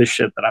any of this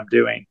shit that I'm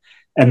doing,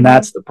 and Hmm.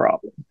 that's the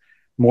problem.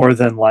 More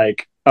than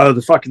like, oh,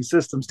 the fucking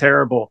system's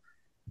terrible.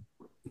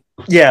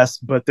 Yes,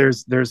 but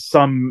there's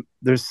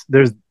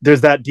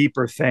that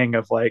deeper thing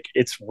of like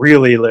it's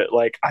really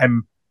like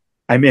I'm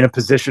in a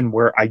position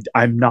where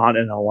I'm not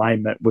in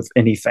alignment with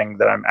anything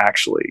that I'm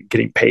actually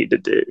getting paid to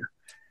do.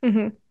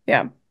 Hmm.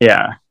 Yeah.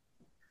 Yeah.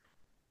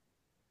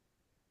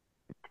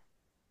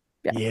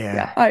 Yeah.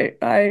 Yeah. Yeah.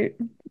 I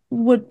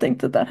would think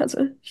that that has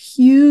a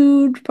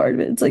huge part of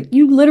it. It's like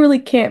you literally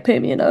can't pay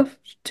me enough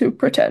to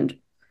pretend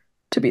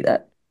to be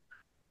that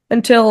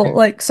until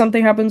like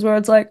something happens where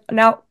it's like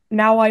now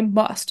I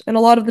must. And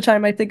a lot of the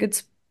time I think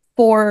it's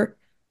for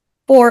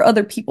for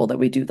other people that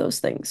we do those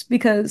things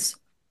because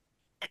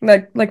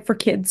like for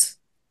kids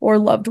or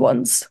loved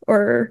ones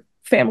or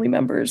family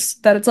members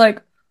that it's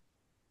like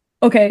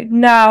okay,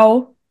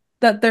 now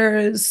that there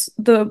is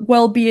the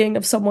well-being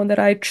of someone that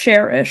I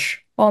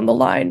cherish on the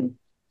line,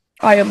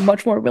 I am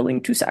much more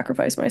willing to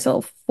sacrifice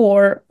myself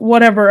for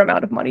whatever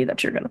amount of money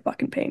that you're gonna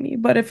fucking pay me.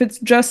 But if it's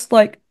just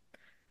like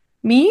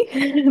me,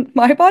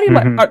 my body, I'm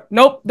like, Mm-hmm.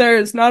 nope, there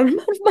is not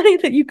enough money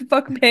that you can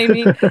fucking pay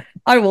me.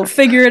 I will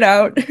figure it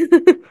out.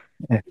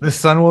 The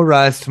sun will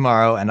rise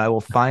tomorrow and I will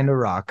find a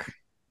rock.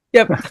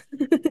 Yep.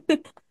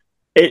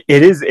 It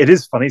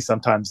is funny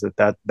sometimes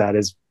that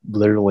is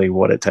literally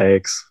what it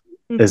takes.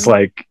 Is Hmm.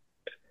 like,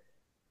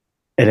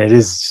 and it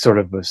is sort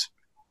of a,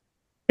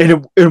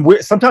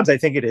 sometimes I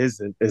think it is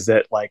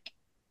that like,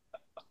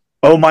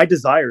 oh, my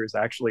desire is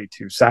actually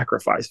to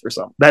sacrifice for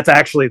some. That's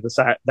actually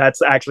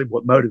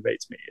what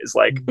motivates me is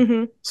like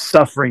Hmm.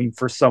 suffering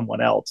for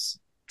someone else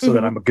so that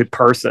Hmm. I'm a good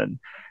person,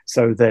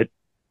 so that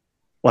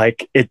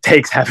like it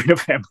takes having a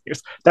family.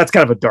 That's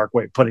kind of a dark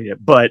way of putting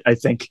it, but I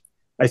think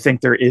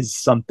there is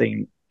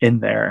something in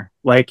there,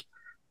 like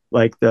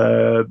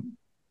the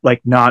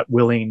like not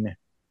willing,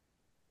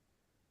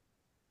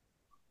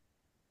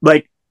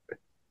 like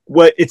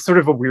what it's sort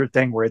of a weird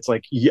thing where it's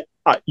like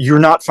you're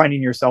not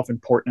finding yourself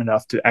important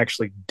enough to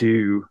actually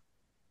do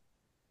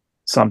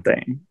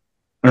something.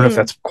 I don't know if Mm.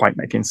 that's quite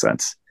making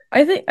sense.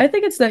 I think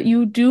it's that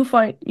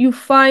you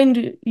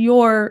find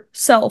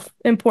yourself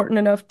important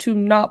enough to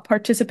not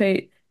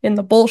participate in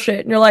the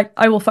bullshit and you're like,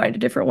 I will find a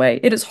different way.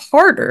 It is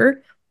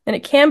harder and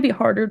it can be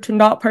harder to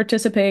not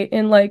participate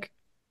in like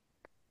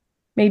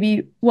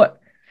maybe what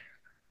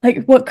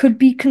could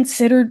be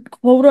considered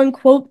quote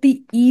unquote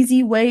the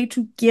easy way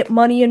to get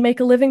money and make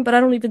a living, but I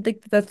don't even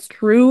think that that's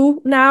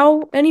true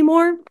now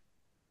anymore.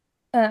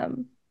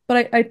 Um,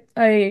 but I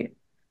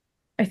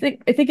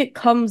think it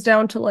comes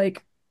down to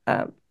like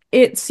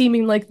it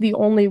seeming like the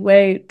only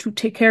way to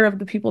take care of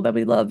the people that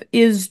we love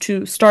is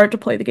to start to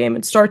play the game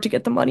and start to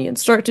get the money and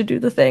start to do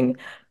the thing.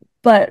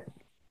 But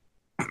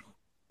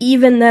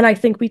even then, I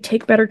think we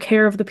take better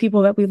care of the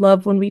people that we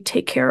love when we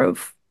take care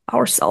of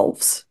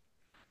ourselves.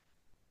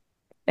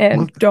 Well,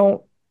 and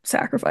don't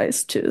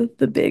sacrifice to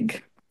the big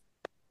Hmm.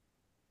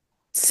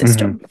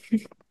 system.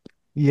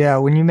 yeah,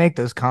 when you make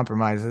those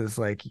compromises,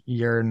 like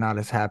you're not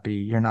as happy,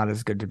 you're not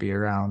as good to be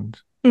around.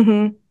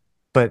 Hmm.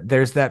 But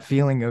there's that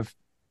feeling of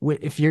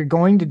if you're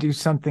going to do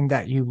something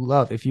that you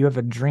love, if you have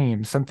a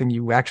dream, something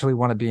you actually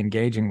want to be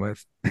engaging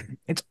with,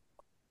 it's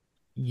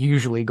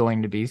usually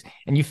going to be,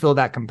 and you feel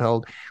that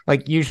compelled.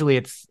 Like usually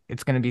it's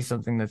going to be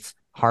something that's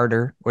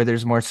harder, or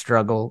there's more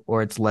struggle,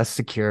 or it's less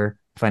secure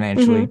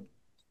financially. Hmm.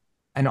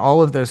 And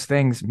all of those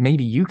things,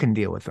 maybe you can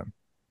deal with them.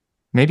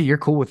 Maybe you're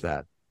cool with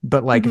that.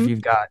 But like if Hmm.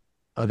 you've got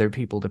other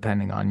people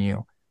depending on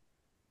you,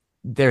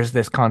 there's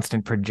this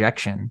constant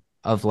projection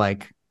of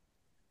like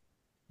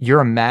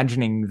you're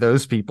imagining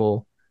those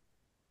people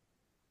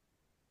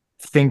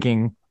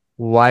thinking,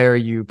 why are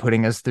you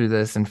putting us through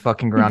this and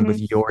fucking around with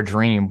Hmm. your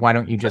dream? Why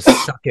don't you just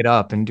suck it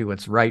up and do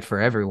what's right for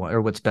everyone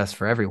or what's best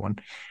for everyone?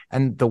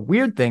 And the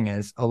weird thing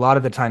is, a lot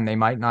of the time they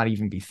might not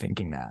even be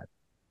thinking that.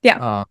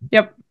 Yeah. Um,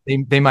 Yep.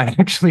 they might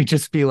actually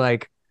just be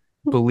like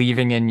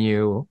believing in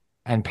you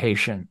and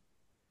patient.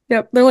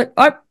 Yep. They're like,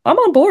 I'm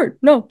on board.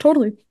 No,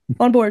 totally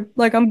on board.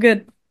 Like I'm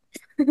good.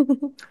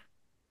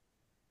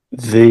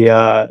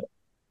 The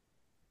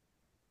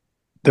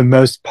the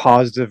most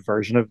positive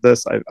version of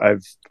this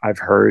I've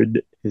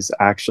heard is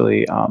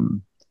actually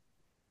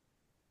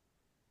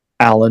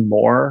Alan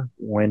Moore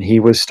when he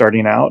was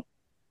starting out.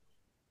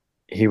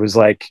 He was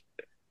like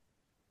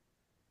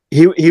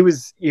he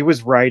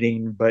was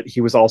writing, but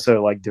he was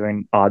also like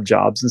doing odd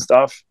jobs and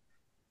stuff.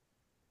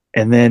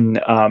 And then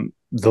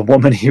the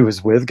woman he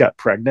was with got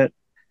pregnant,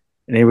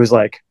 and he was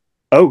like,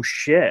 "Oh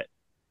shit!"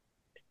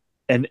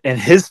 And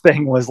his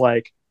thing was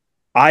like,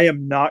 "I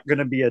am not going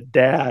to be a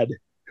dad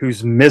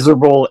who's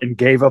miserable and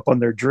gave up on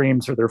their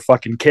dreams for their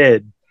fucking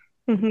kid.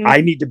 Hmm.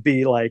 I need to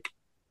be like,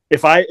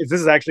 if this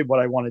is actually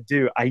what I want to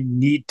do, I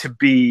need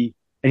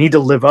to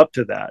live up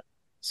to that,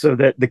 so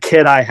that the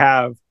kid I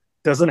have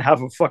doesn't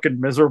have a fucking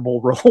miserable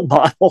role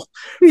model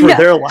for Yeah.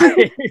 their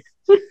life."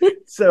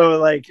 So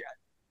like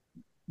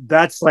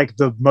that's like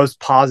the most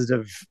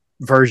positive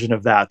version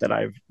of that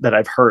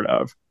I've heard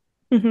of.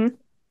 Hmm.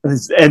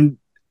 And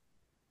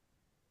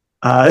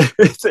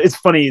it's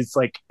funny.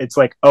 It's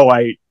like, oh,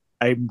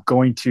 I'm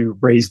going to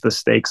raise the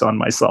stakes on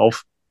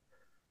myself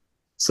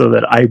so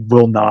that I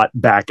will not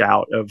back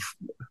out of,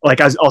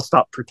 like, I'll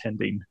stop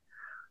pretending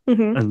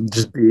Hmm. and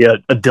just be a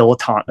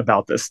dilettante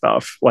about this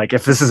stuff. Like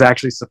if this is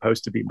actually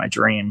supposed to be my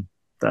dream,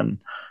 then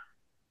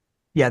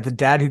Yeah, the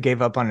dad who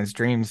gave up on his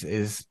dreams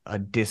is a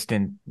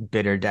distant,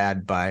 bitter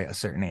dad by a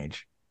certain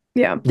age,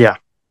 Yeah. yeah.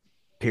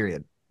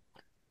 period.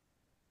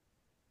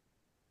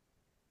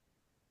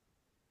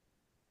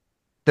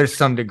 There's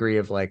some degree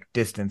of like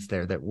distance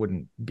there that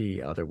wouldn't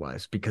be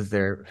otherwise because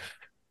they're,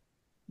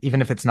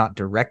 even if it's not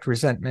direct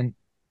resentment,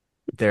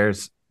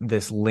 there's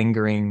this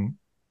lingering,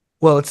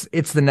 well,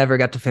 it's the never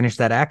got to finish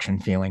that action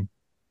feeling,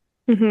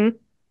 Hmm.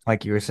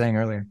 like you were saying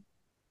earlier.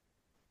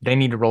 They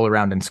need to roll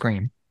around and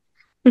scream.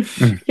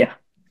 Yeah.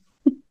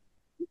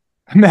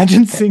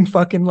 Imagine seeing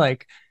fucking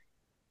like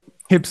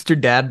hipster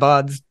dad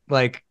bods,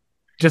 like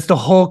just a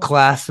whole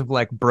class of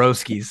like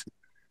broskies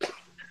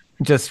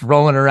just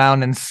rolling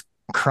around and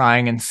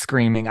crying and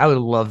screaming. I would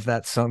love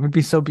that song. It'd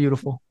be so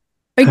beautiful.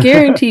 I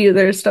guarantee you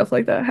there's stuff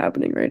like that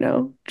happening right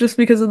now just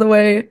because of the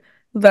way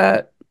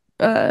that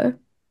uh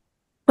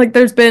like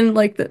there's been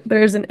like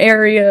there's an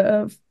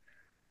area of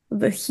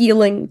the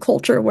healing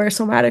culture where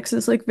somatics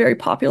is like very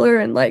popular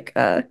and like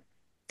the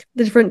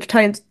different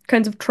kinds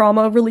of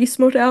trauma release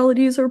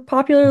modalities are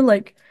popular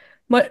like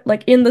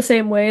in the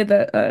same way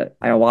that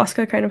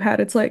ayahuasca kind of had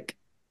its like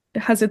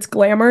it has its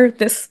glamour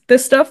this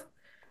stuff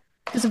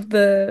because of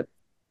the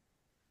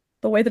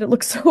way that it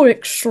looks so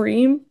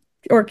extreme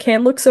or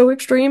can look so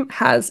extreme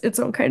has its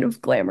own kind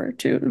of glamour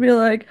too. To be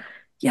like,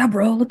 yeah,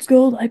 bro, let's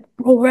go like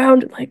roll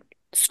around and like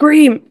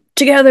scream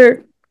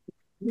together.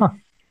 Huh.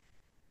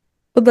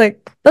 But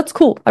like that's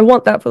cool. I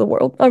want that for the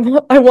world. I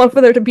want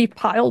for there to be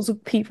piles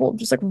of people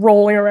just like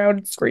rolling around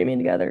and screaming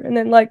together and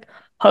then like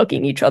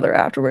hugging each other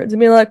afterwards and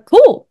being like,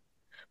 cool,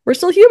 we're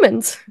still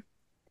humans.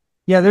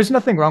 Yeah, there's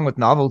nothing wrong with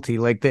novelty.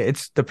 Like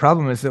it's the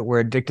problem is that we're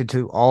addicted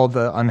to all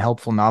the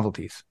unhelpful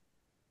novelties.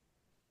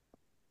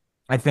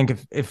 I think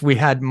if we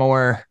had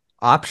more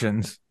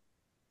options,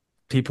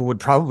 people would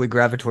probably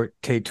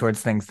gravitate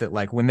towards things that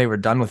like when they were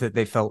done with it,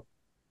 they felt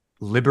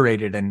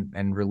liberated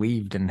and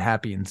relieved and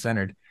happy and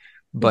centered.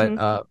 But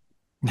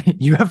Hmm.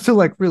 you have to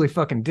like really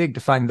fucking dig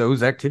to find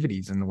those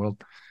activities in the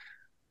world.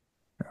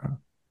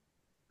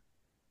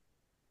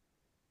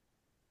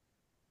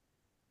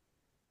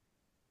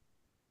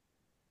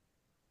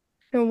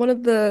 And one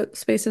of the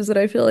spaces that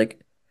I feel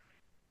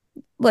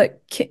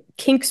like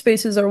kink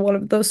spaces are one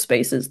of those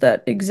spaces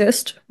that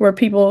exist where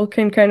people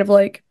can kind of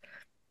like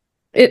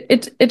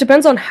it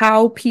depends on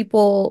how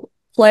people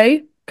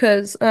play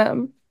because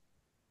there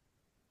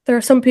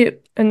are some people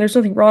and there's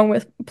nothing wrong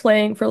with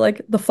playing for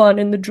like the fun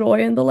and the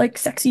joy and the like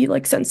sexy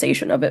like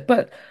sensation of it,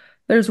 but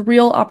there's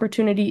real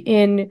opportunity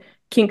in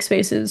kink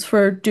spaces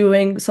for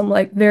doing some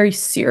like very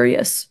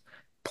serious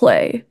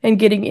play and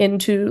getting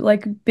into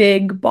like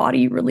big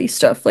body release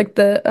stuff. Like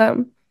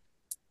the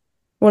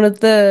one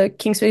of the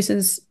king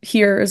spaces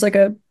here is like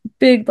a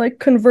big like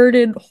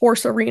converted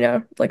horse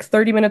arena, like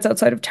 30 minutes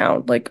outside of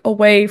town, like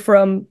away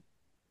from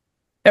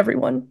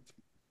everyone.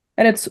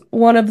 And it's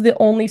one of the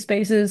only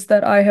spaces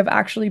that I have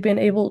actually been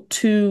able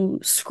to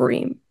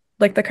scream,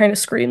 like the kind of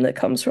scream that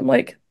comes from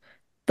like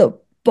the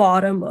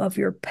bottom of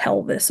your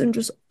pelvis and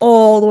just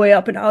all the way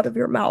up and out of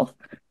your mouth.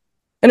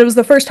 And it was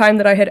the first time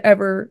that I had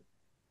ever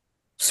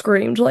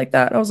screamed like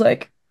that. And I was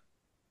like,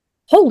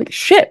 holy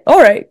shit, all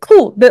right,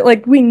 cool. But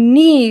like, we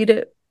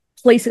need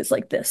places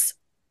like this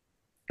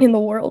in the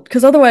world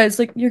because otherwise,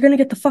 like, you're gonna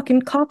get the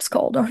fucking cops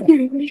called on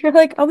you. You're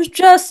like, I was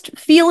just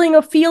feeling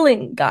a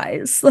feeling,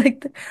 guys.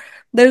 Like,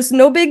 there's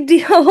no big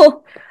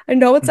deal. I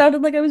know it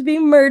sounded like I was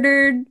being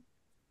murdered.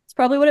 It's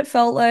probably what it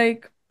felt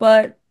like,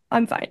 but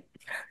I'm fine.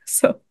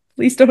 So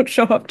please don't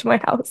show up to my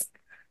house.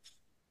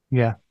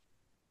 Yeah.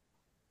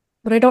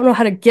 But I don't know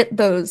how to get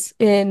those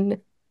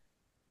in.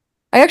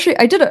 I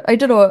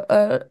did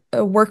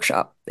a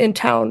workshop in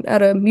town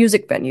at a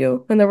music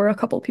venue, and there were a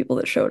couple people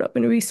that showed up,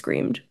 and we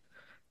screamed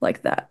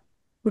like that,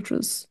 which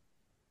was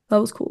that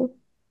was cool.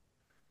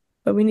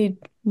 But we need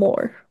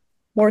more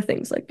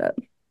things like that.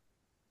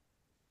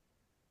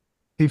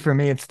 See, for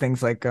me, it's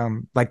things like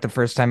the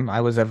first time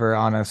I was ever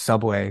on a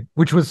subway,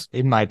 which was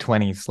in my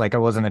 20s, like I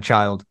wasn't a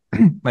child.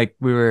 Like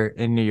we were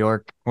in New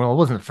York. Well, it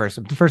wasn't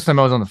the first time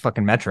I was on the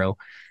fucking metro.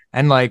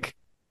 And like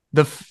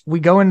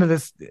we go into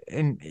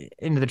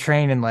the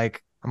train and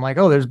like I'm like,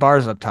 oh, there's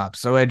bars up top.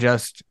 So I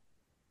just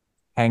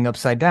hang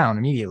upside down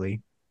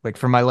immediately, like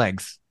for my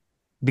legs,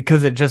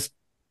 because it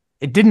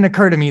didn't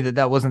occur to me that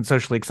that wasn't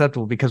socially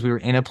acceptable because we were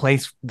in a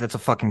place that's a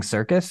fucking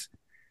circus.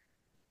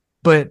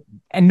 But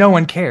and no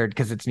one cared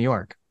because it's New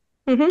York.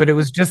 Mm-hmm. But it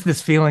was just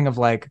this feeling of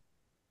like,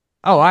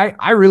 oh,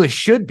 I really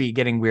should be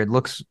getting weird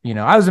looks. You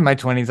know, I was in my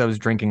 20s. I was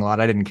drinking a lot.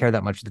 I didn't care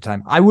that much at the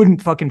time. I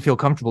wouldn't fucking feel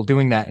comfortable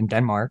doing that in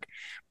Denmark,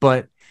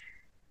 but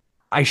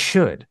I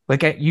should.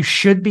 Like, you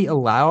should be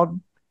allowed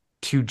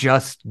to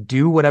just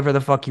do whatever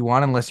the fuck you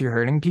want unless you're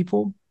hurting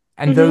people.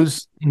 And Mm-hmm.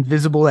 those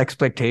invisible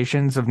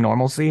expectations of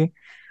normalcy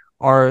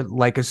are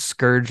like a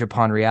scourge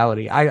upon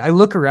reality. I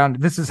look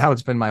around. This is how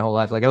it's been my whole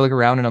life. Like, I look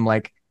around and I'm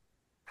like,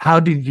 how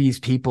do these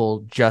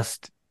people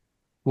just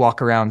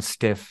walk around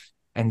stiff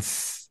and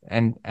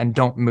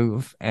don't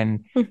move,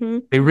 and Mm-hmm.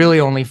 they really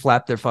only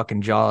flap their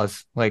fucking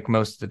jaws like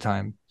most of the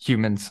time,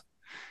 humans.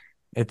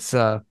 It's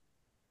I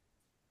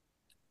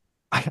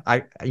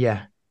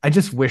yeah, I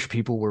just wish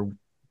people were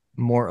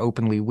more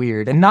openly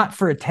weird, and not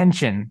for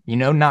attention, you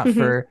know, not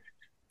Mm-hmm.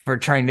 for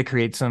trying to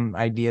create some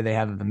idea they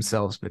have of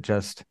themselves, but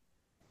just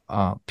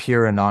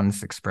pure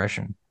anonymous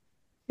expression,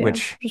 Yeah,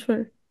 which just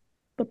for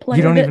the you play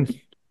of don't it.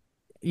 even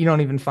you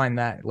don't even find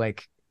that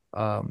like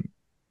um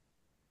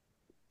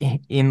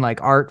in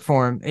like art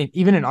form,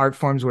 even in art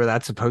forms where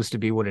that's supposed to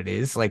be what it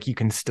is, like you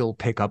can still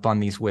pick up on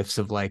these whiffs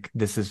of like,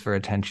 this is for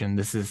attention,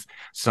 this is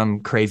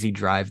some crazy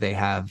drive they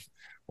have,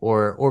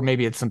 or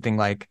maybe it's something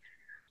like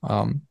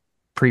um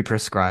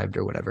pre-prescribed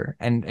or whatever,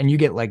 and you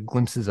get like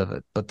glimpses of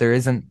it, but there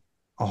isn't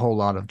a whole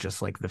lot of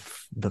just like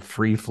the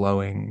free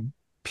flowing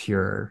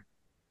pure.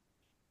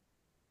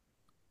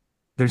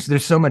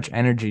 There's so much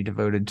energy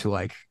devoted to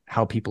like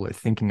how people are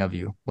thinking of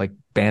you, like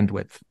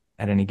bandwidth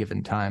at any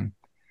given time.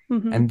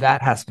 Mm-hmm. And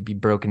that has to be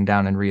broken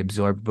down and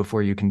reabsorbed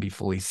before you can be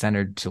fully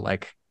centered to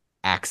like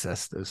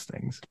access those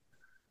things.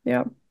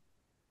 Yeah.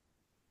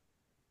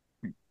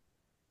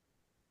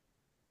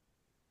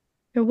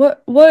 And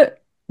what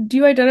do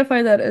you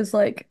identify that as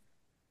like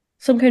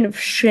some kind of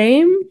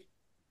shame,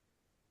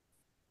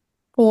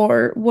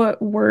 or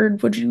what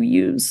word would you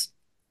use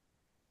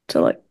to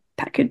like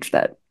package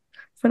that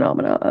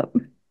phenomena up?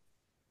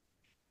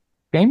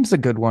 Shame's a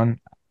good one.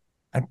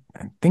 I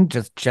think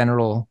just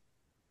general,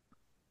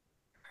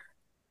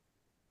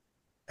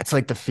 it's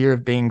like the fear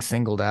of being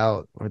singled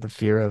out or the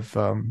fear of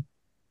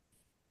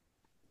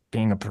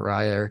being a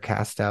pariah or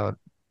cast out.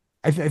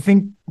 I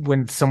think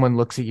when someone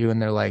looks at you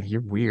and they're like, you're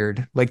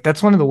weird, like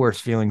that's one of the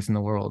worst feelings in the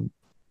world.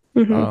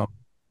 Mm-hmm. Um,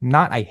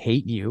 Not I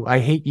hate you. I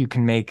hate you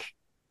can make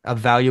a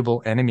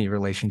valuable enemy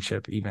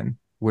relationship even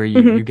where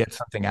you Mm-hmm. get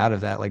something out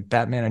of that. Like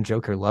Batman and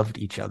Joker loved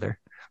each other.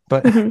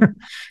 But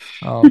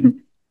Mm-hmm.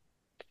 um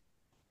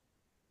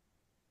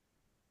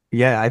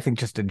yeah, I think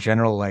just a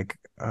general like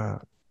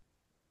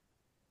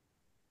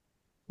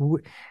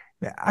w-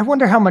 I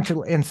wonder how much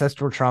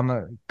ancestral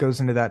trauma goes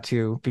into that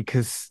too,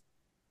 because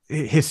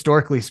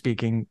historically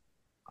speaking,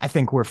 I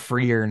think we're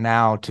freer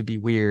now to be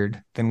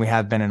weird than we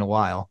have been in a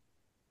while.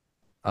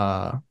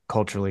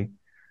 Culturally,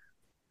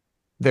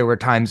 there were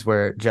times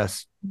where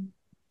just,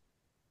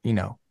 you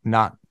know,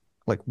 not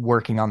like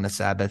working on the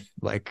Sabbath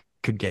like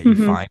could get you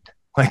Mm-hmm. fined.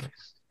 Like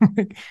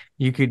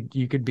you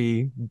could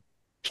be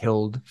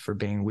killed for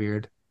being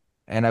weird.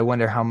 And I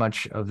wonder how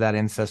much of that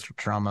ancestral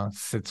trauma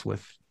sits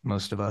with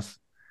most of us.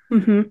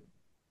 Mm-hmm.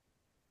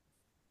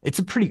 It's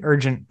a pretty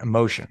urgent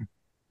emotion,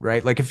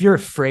 right? Like if you're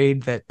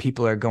afraid that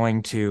people are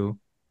going to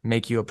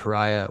make you a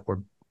pariah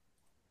or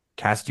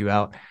cast you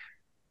out,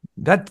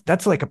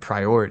 that's like a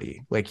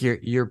priority. Like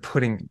you're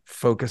putting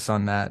focus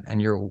on that,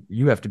 and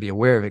you have to be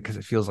aware of it because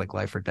it feels like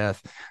life or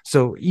death.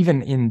 So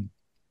even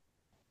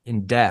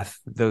in death,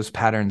 those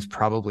patterns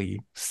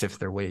probably sift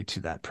their way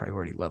to that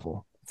priority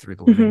level through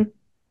the living. Hmm.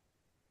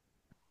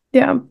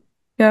 Yeah.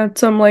 Yeah,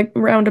 it's some like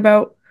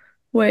roundabout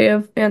way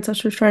of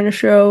ancestors trying to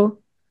show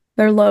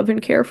their love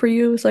and care for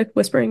you. It's like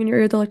whispering in your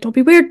ear. They're like, "Don't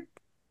be weird.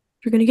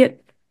 You're gonna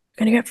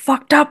get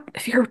fucked up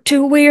if you're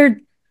too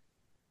weird."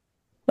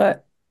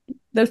 But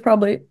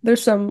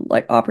there's some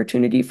like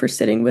opportunity for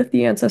sitting with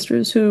the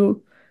ancestors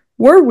who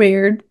were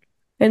weird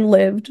and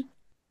lived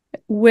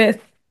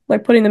with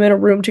like putting them in a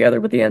room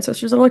together with the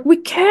ancestors. I'm like, we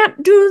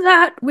can't do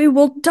that. We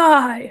will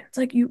die. It's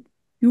like you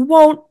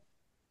won't.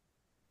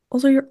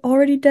 Also, you're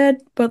already dead,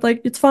 but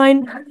like it's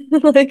fine.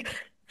 Like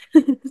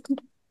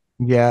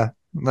Yeah,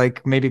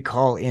 like maybe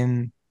call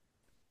in.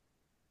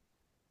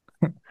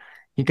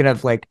 You could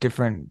have like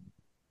different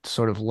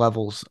sort of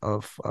levels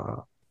of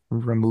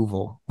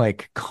removal,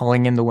 like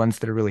calling in the ones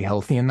that are really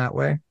healthy in that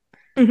way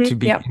to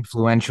be yeah.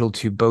 influential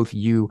to both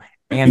you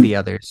and the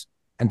others,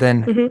 and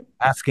then Hmm.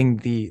 asking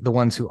the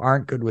ones who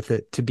aren't good with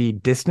it to be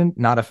distant,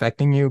 not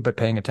affecting you, but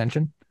paying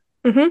attention.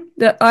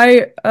 That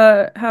I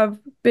have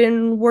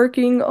been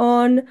working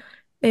on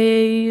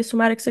a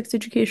somatic sex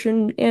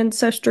education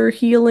ancestor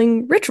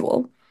healing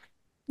ritual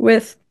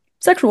with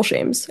sexual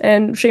shames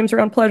and shames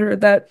around pleasure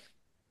that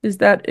is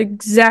that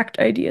exact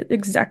idea,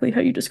 exactly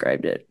how you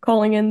described it.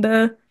 Calling in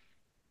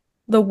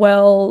the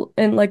well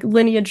and like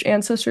lineage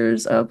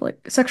ancestors of like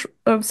sex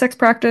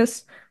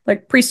practice,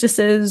 like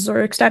priestesses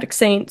or ecstatic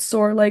saints,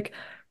 or like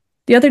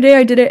the other day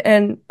I did it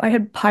and I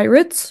had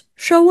pirates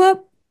show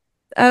up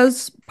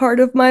as part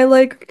of my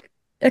like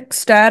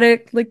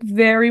ecstatic, like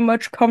very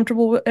much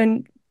comfortable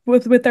and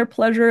with their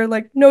pleasure,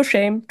 like no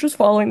shame, just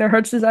following their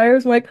heart's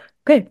desires. I'm like,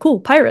 okay, cool,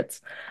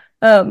 pirates.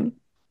 Um,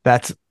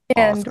 That's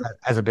awesome. and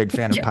As a big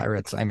fan of yeah,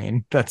 pirates, I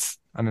mean, I'm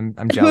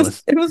it was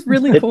jealous. it was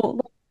really It cool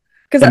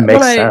because it when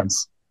makes I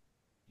sense.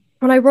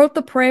 when I wrote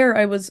the prayer,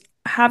 I was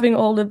having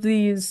all of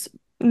these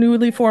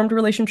newly formed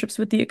relationships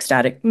with the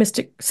ecstatic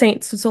mystic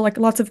saints. So like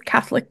lots of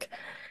Catholic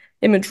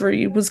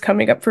imagery was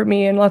coming up for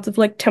me and lots of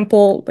like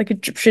temple, like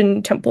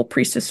Egyptian temple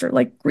priestess or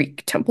like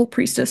Greek temple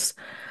priestess.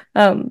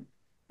 Um,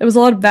 it was a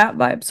lot of that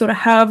vibe. So to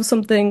have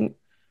something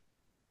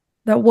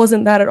that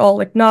wasn't that at all,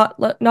 like not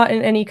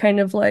in any kind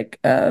of like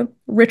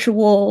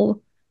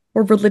ritual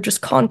or religious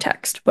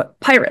context, but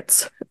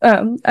pirates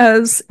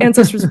as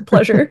ancestors of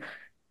pleasure.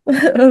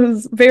 It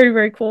was very,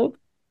 very cool.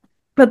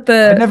 But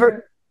I the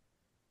never.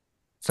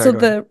 Sorry, so go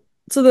ahead. the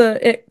so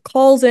the it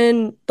calls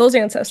in those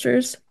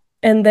ancestors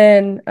and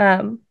then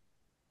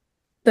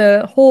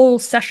the whole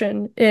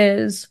session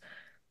is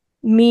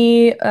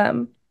me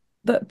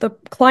the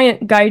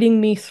client guiding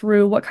me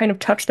through what kind of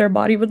touch their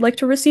body would like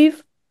to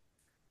receive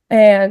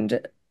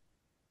and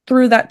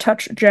through that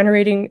touch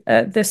generating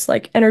this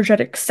like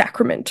energetic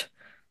sacrament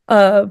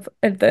of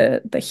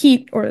the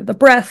heat or the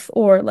breath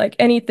or like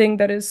anything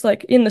that is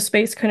like in the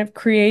space kind of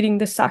creating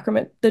this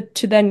sacrament that,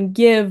 to then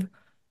give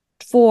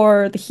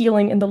for the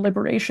healing and the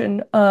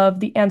liberation of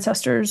the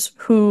ancestors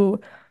who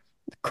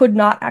could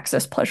not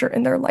access pleasure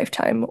in their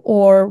lifetime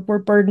or were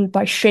burdened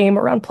by shame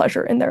around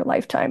pleasure in their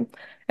lifetime.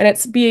 And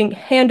it's being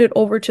handed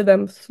over to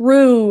them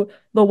through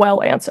the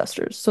well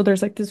ancestors. So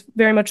there's like this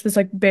very much this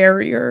like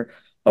barrier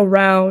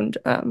around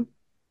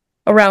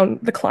around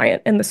the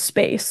client and the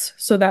space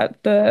so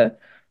that the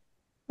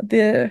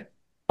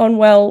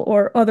unwell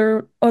or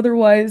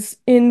otherwise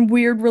in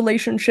weird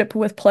relationship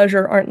with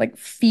pleasure aren't like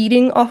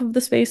feeding off of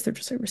the space. They're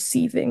just like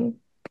receiving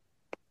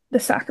the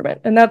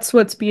sacrament. And that's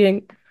what's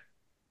being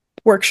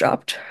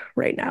workshopped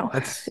right now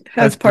as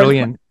That's part of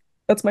my brilliant.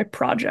 that's my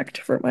project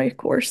for my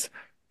course.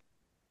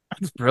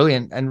 That's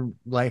brilliant and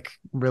like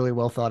really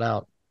well thought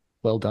out.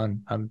 Well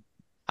done. I'm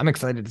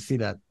excited to see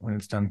that when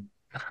it's done.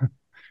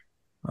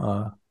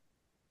 Uh,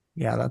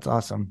 yeah, that's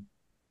awesome.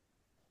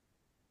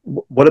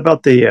 What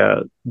about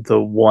the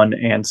one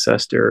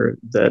ancestor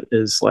that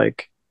is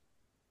like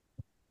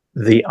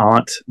the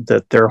aunt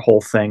that their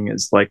whole thing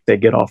is like they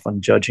get off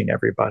on judging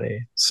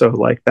everybody. So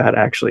like that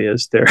actually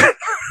is their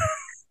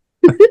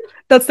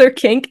That's their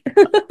kink.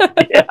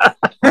 yeah.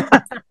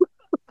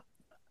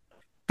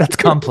 That's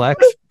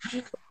complex.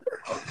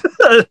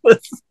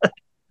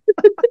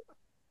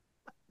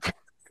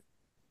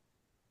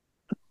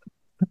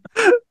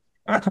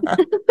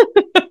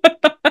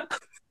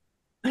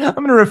 I'm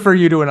going to refer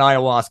you to an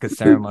ayahuasca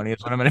ceremony.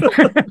 Is what I'm going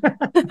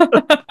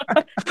to.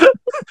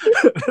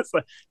 It's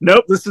like,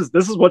 nope, this is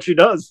what she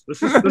does.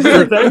 This is her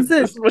Like thing. that's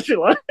This it. is what she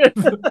likes.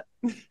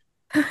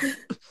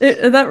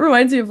 That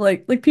reminds me of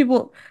like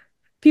people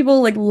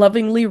like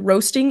lovingly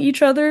roasting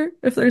each other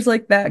if there's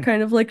like that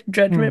kind of like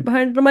judgment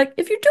behind it. I'm like,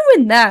 if you're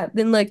doing that,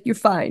 then like you're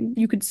fine.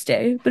 You could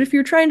stay. But if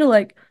you're trying to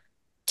like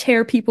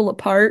tear people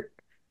apart,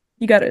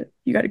 you gotta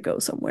go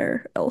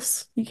somewhere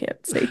else. You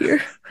can't stay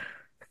here.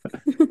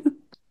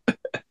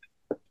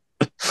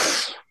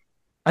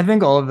 I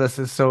think all of this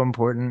is so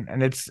important,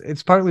 and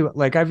it's partly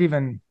like I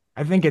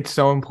think it's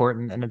so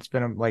important, and it's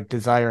been a like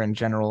desire in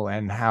general,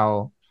 and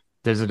how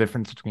there's a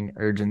difference between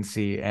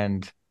urgency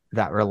and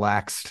that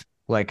relaxed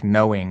like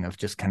knowing of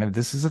just kind of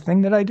this is a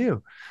thing that I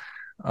do.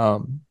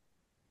 Um,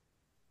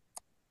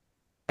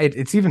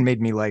 it's even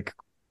made me like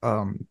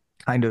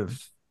kind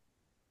of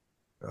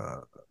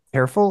uh,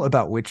 careful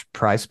about which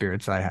prize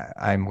spirits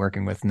I'm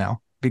working with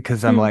now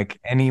because I'm Mm, like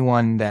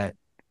anyone that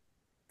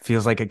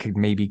feels like it could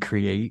maybe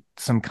create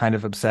some kind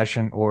of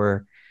obsession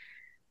or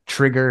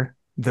trigger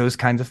those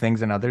kinds of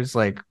things in others.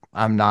 Like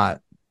I'm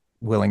not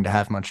willing to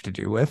have much to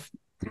do with.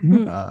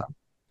 mm, Uh,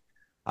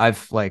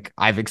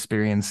 I've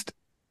experienced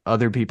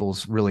other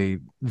people's really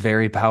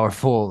very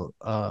powerful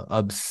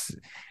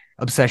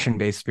obsession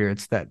based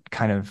spirits that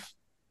kind of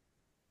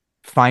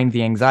find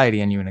the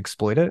anxiety in you and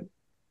exploit it.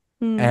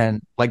 mm.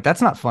 And like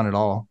that's not fun at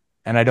all.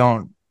 And I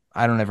don't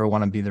ever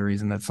want to be the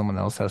reason that someone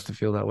else has to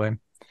feel that way.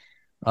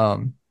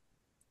 Um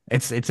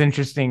it's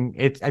interesting.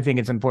 I think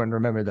it's important to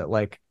remember that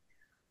like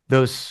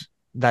those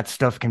that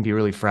stuff can be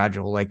really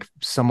fragile. Like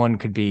someone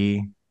could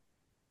be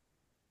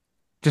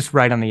just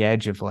right on the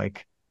edge of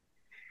like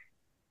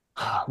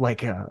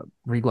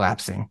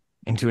relapsing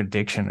into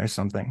addiction or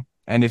something.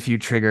 And if you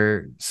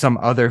trigger some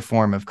other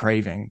form of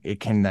craving, it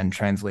can then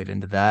translate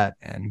into that.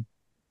 And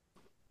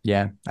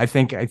yeah, I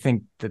think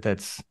that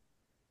that's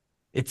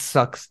it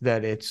sucks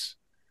that it's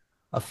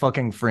a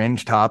fucking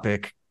fringe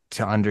topic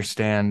to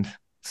understand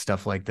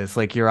stuff like this.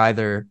 Like you're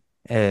either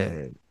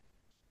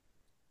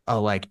a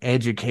like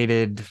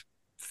educated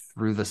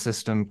through the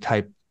system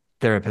type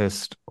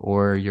therapist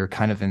or you're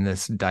kind of in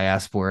this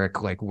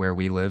diasporic like where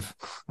we live.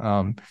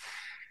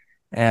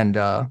 And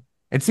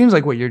it seems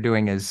like what you're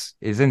doing is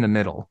in the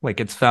middle. Like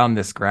it's found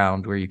this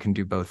ground where you can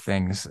do both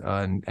things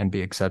and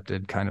be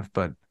accepted kind of,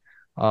 but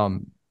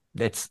um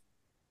it's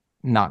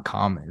not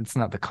common. It's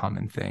not the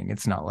common thing.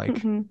 It's not like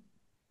Mhm.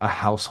 a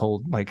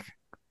household like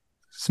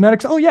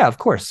somatic. Oh yeah, of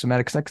course,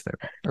 somatic sex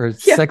therapy or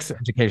Yeah. sex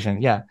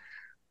education. Yeah.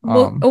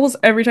 Well, almost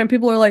every time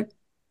people are like,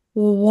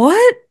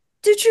 "What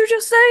did you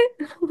just say?"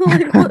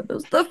 Like, what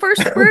was the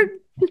first word?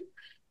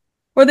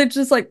 Or they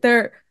just like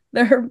their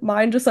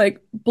mind just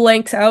like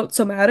blanks out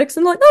somatics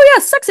and like, "Oh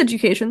yeah, sex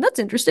education. That's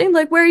interesting.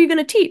 Like, where are you going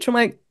to teach?" I'm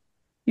like,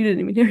 "You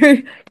didn't even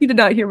hear. You did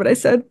not hear what I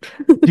said."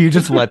 Do you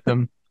just let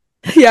them?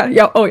 Yeah,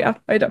 yeah. Oh yeah,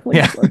 I definitely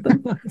Yeah. just let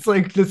them. It's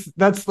like this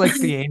that's like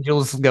the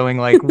angels going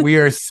like we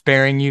are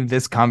sparing you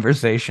this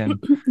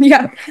conversation.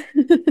 Yeah.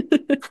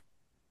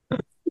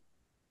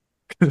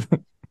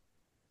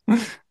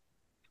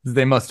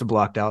 They must have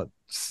blocked out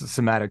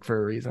somatic for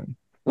a reason.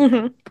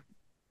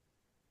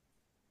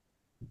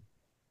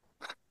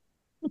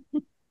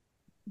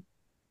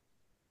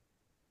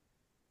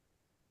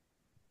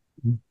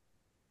 Hmm.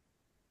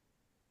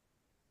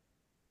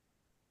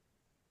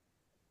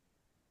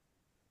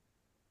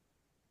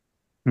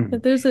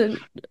 Hmm. There's a.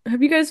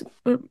 Have you guys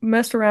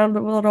messed around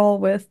at all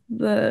with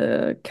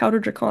the Cauda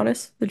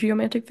Draconis, the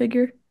geomantic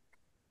figure?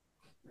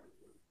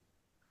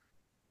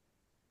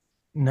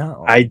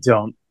 No. I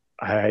don't.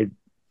 I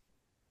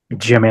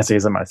Geomancy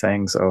isn't my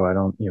thing, so I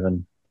don't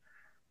even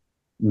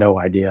no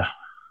idea.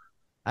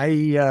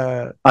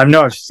 I I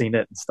know I've seen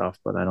it and stuff,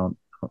 but I don't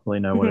really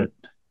know what Hmm. it.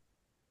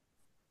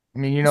 I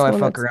mean, you know It's the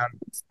one that's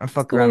I it's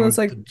fuck the one around that's with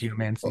like the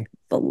geomancy.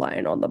 the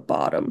line on the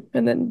bottom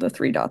and then the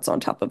three dots on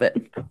top of it,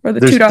 or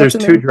the two dots There's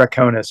and two then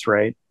Draconis,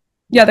 right?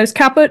 yeah, there's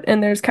Caput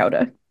and there's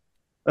Cauda.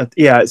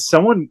 Yeah,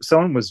 someone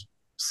was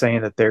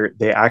saying that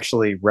they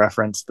actually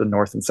reference the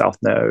North and South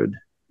Node,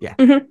 Yeah.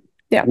 Hmm.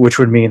 Yeah. which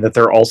would mean that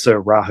they're also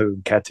Rahu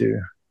and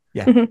Ketu,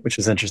 Yeah. Hmm. which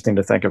is interesting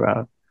to think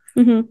about.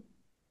 Hmm.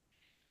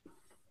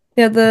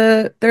 Yeah,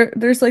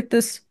 there's like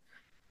this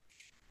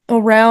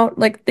around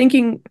like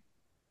thinking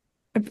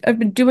I've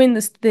been doing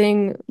this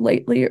thing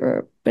lately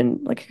or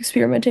been like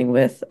experimenting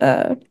with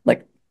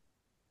like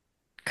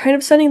kind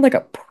of sending like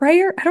a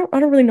prayer. I don't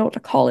really know what to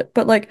call it,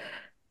 but like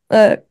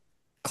uh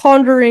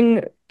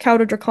conjuring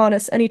Cauda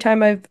Draconis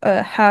anytime I've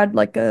had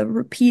like a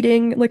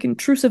repeating like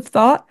intrusive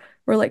thought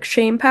or like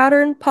shame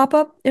pattern pop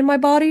up in my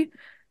body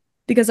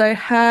because I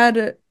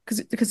had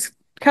because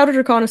Cauda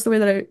Draconis the way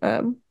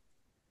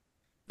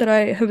that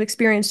I have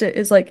experienced it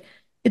is like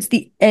it's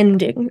the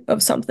ending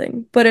of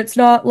something, but it's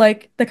not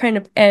like the kind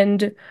of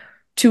end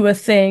to a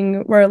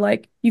thing where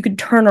like you could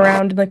turn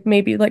around and like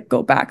maybe like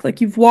go back.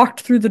 Like you've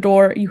walked through the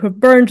door, you have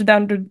burned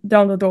down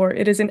the door.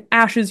 It is in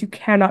ashes. You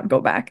cannot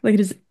go back. Like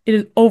it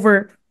is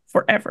over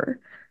forever.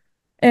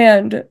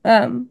 And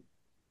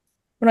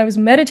when I was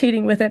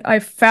meditating with it, I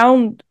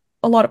found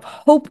a lot of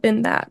hope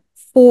in that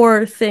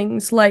for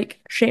things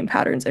like shame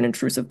patterns and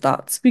intrusive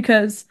thoughts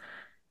because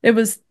it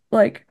was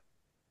like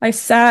I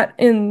sat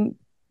in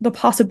the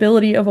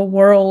possibility of a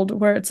world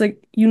where it's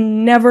like you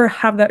never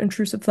have that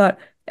intrusive thought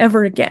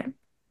ever again.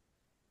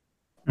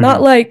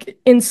 Not Mm-hmm. like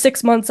in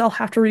 6 months I'll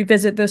have to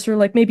revisit this, or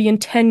like maybe in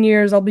 10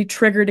 years I'll be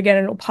triggered again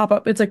and it'll pop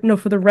up. It's like, no,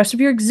 for the rest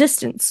of your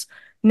existence,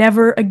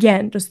 never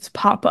again does this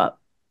pop up.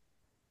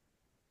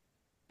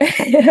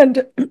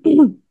 And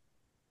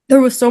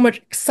there was so much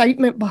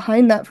excitement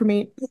behind that for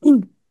me.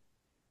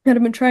 And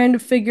I've been trying to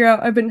figure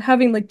out, I've been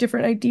having like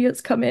different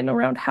ideas come in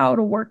around how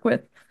to work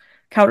with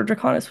Counter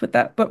Draconis with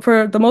that. But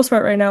for the most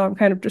part right now, I'm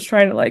kind of just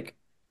trying to like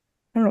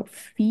I don't know,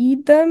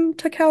 feed them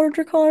to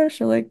Counter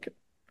Draconish or like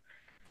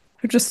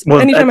or just Well,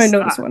 anytime I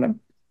notice one, I'm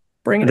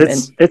bringing them in.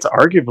 it's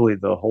arguably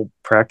the whole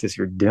practice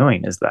you're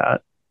doing is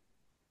that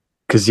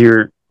because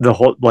you're the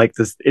whole like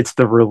this. It's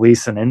the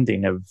release and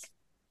ending of.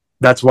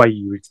 That's why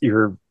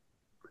you're.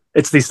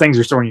 It's these things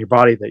you're storing in your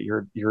body that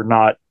you're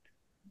not.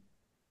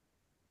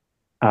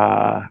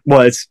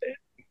 Well, it's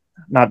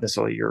not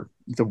necessarily your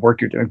the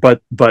work you're doing,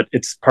 but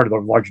it's part of the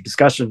larger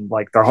discussion.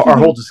 Like our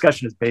whole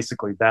discussion is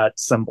basically that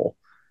symbol,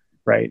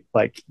 right?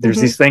 Like there's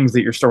Hmm. these things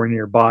that you're storing in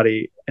your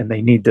body, and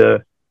they need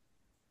to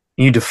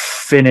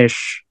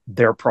finish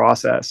their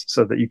process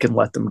so that you can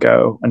let them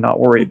go and not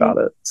worry Hmm. about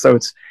it. So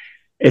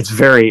it's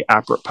very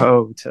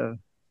apropos to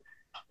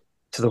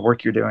the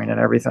work you're doing and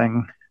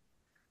everything,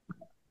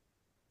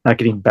 not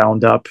getting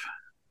bound up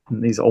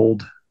in these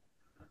old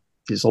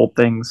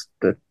things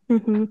that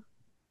Hmm.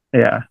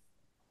 yeah.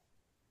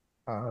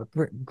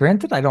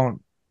 Granted, I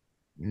don't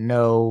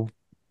know.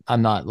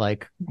 I'm not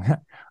like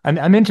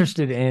I'm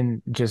interested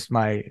in just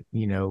my,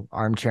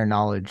 armchair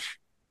knowledge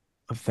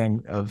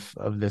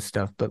of this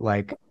stuff, but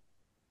like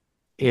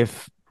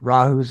if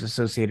Rahu is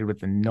associated with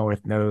the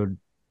north node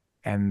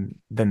and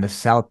then the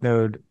south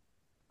node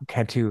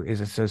Ketu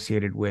is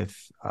associated with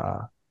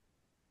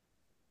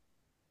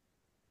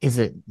is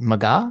it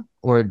Maga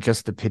or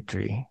just the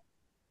Pitri?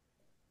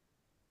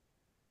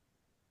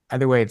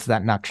 Either way, it's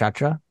that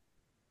nakshatra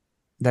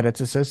that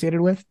it's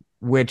associated with,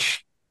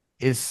 which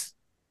is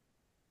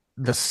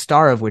the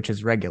star of which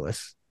is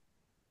Regulus.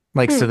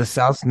 Like, Hmm. so the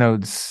south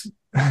nodes,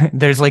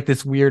 there's like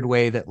this weird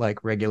way that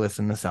like Regulus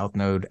and the south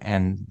node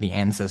and the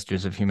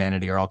ancestors of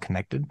humanity are all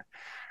connected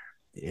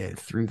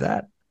through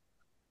that.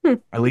 Hmm.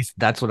 At least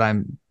that's what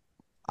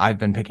I've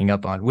been picking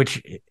up on,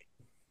 which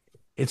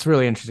it's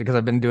really interesting because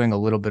I've been doing a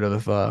little bit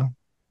of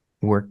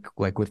work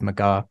like with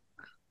Maga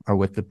or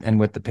with the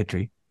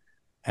Pitri,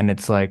 and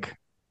it's like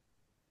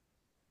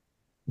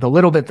the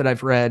little bit that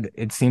I've read,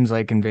 it seems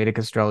like in Vedic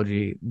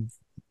astrology,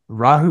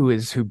 Rahu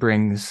is who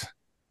brings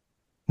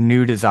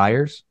new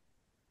desires.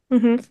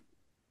 Hmm.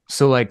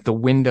 So like the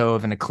window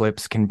of an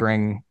eclipse can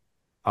bring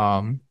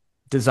um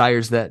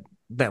desires that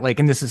like,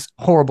 and this is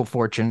horrible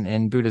fortune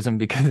in Buddhism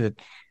because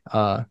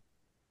uh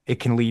it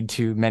can lead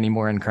to many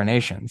more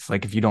incarnations.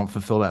 Like if you don't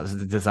fulfill that as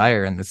a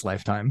desire in this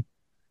lifetime,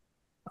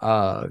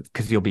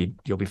 because you'll be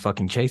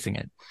fucking chasing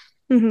it.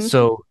 Hmm.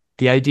 So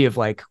the idea of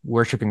like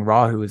worshiping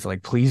Rahu is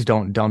like, please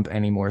don't dump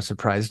any more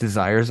surprise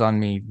desires on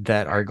me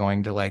that are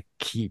going to like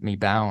keep me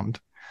bound.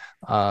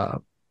 Uh,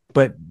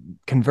 but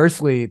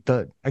conversely,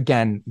 the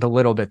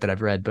little bit that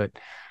I've read, but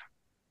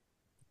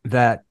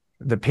that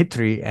the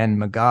Pitri and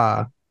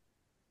Maga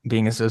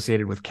being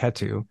associated with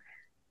Ketu,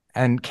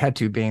 and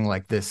Ketu being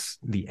like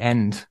the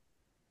end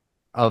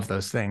of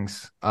those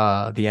things,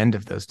 the end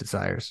of those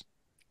desires.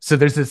 So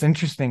there's this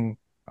interesting.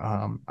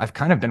 I've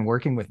kind of been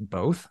working with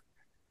both,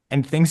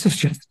 and things have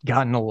just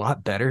gotten a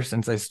lot better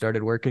since I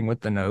started working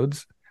with the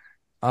nodes.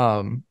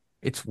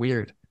 It's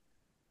weird.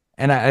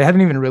 And I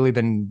haven't even really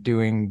been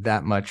doing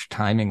that much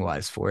timing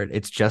wise for it.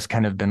 It's just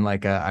kind of been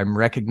like I'm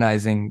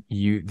recognizing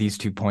these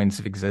 2 points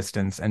of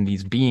existence and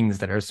these beings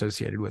that are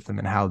associated with them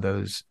and how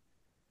those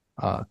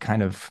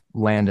kind of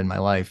land in my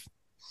life.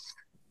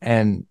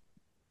 And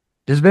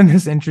there's been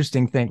this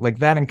interesting thing like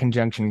that in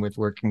conjunction with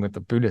working with the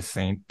Buddhist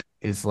saint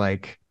is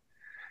like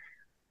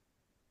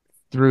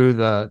through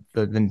the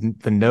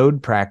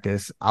node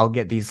practice, I'll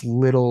get these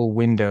little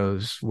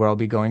windows where I'll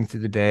be going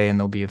through the day and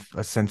there'll be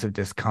a sense of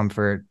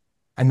discomfort.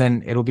 And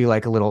then it'll be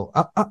like a little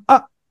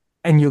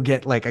and I'll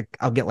get like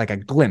a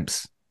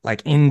glimpse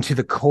like into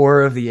the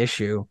core of the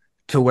issue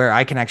to where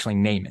I can actually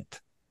name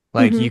it.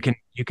 Like Hmm. you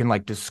can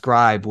like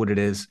describe what it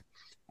is.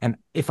 And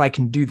if I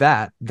can do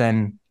that,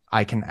 then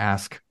I can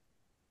ask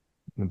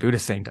the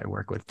Buddhist saint I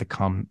work with to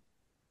come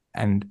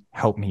and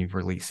help me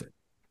release it.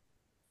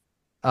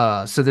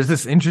 So there's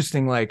this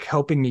interesting like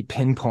helping me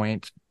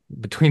pinpoint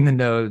between the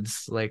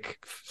nodes, like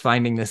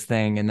finding this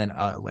thing and then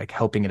like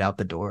helping it out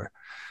the door.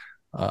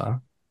 Uh,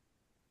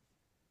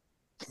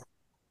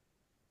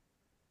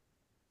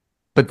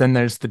 but then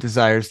there's the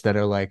desires that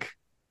are like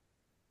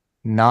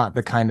not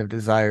the kind of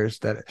desires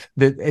that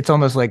it's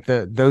almost like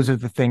those are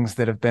the things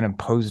that have been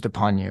imposed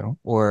upon you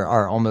or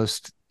are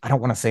almost, I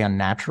don't want to say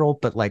unnatural,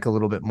 but like a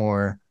little bit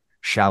more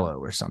shallow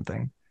or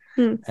something.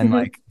 And Hmm.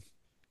 like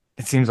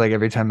it seems like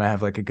every time I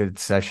have like a good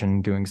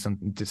session doing some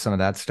of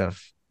that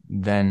stuff,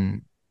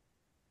 then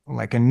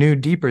like a new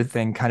deeper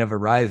thing kind of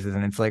arises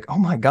and it's like, oh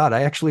my god,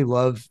 I actually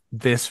love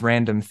this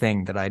random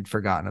thing that I'd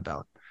forgotten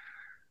about.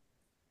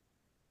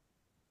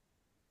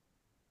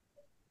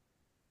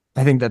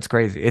 I think that's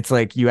crazy. It's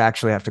like you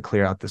actually have to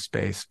clear out the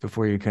space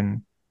before you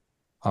can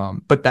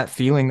but that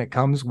feeling that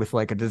comes with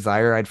like a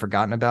desire I'd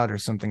forgotten about or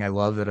something I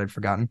love that I'd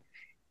forgotten,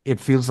 it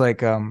feels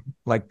like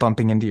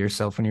bumping into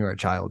yourself when you were a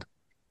child.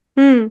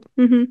 Hmm.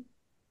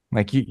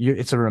 Like you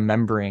it's a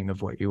remembering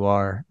of what you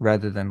are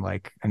rather than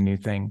like a new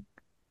thing.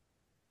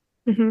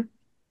 Hmm.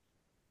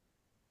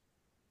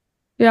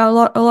 Yeah, a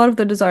lot of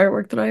the desire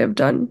work that I have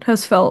done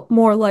has felt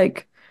more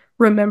like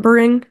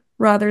remembering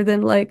rather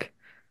than like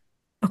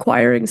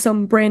acquiring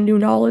some brand new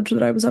knowledge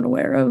that I was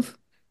unaware of.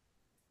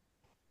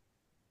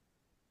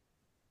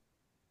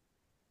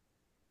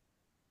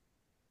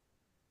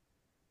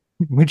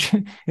 Which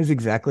is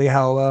exactly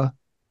how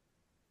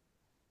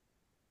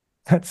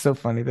that's so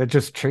funny. That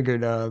just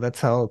triggered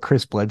that's how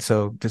Chris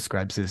Bledsoe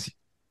describes his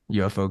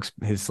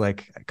his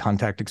like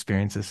contact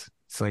experiences.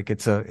 It's like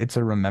it's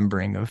a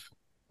remembering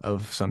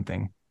of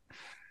something.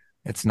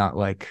 It's not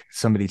like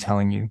somebody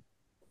telling you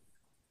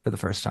for the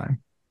first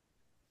time.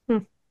 Hmm,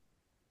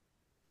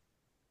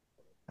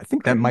 I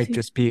think that might crazy.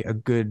 just be a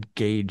good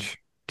gauge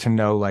to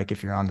know like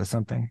if you're onto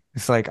something.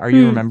 It's like, are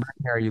you Hmm. remembering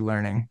or are you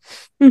learning?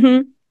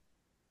 Hmm.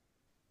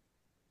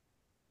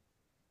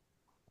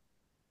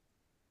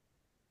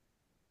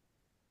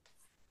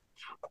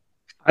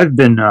 I've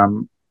been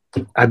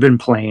I've been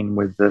playing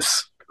with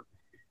this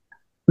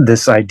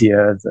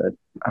idea that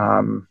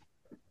um,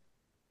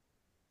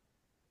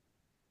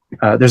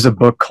 there's a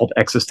book called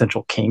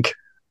Existential Kink.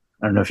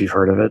 I don't know if you've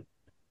heard of it.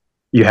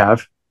 You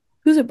have?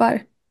 Who's it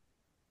by?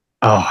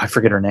 Oh, I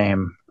forget her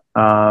name.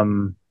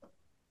 Um,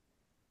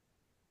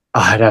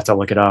 I'd have to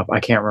look it up. I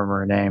can't remember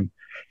her name.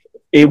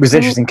 It was Oh,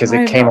 interesting because I it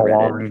have came not read it.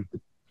 along.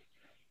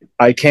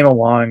 I came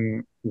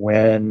along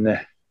when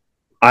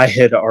I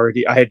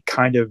had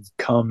kind of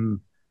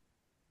come.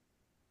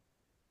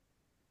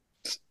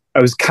 I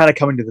was kind of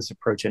coming to this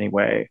approach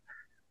anyway,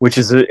 which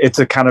is it's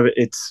a kind of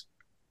it's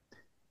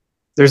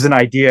there's an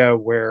idea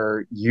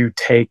where you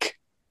take,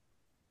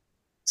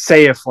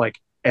 say, if like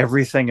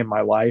everything in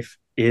my life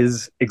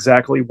is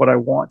exactly what I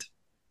want,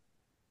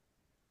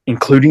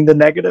 including the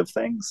negative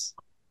things.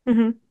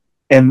 Hmm.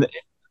 And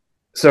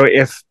so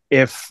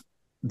if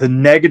the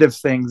negative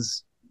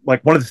things,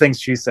 like one of the things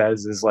she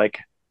says is like,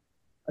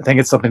 I think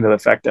it's something to the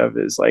effect of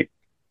is like,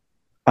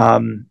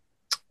 um,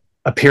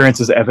 appearance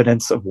is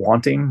evidence of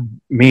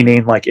wanting,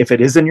 meaning like if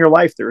it is in your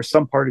life, there is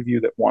some part of you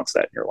that wants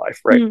that in your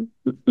life, right?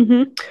 Hmm.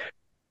 Hmm.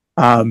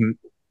 Um,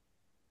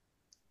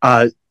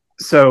 uh,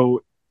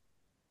 so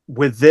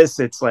with this,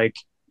 it's like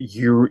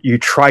you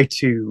try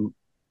to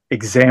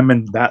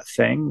examine that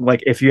thing.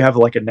 Like if you have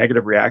like a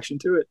negative reaction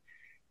to it,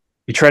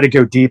 you try to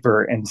go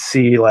deeper and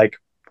see like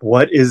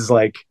what is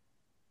like.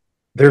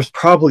 There's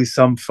probably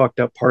some fucked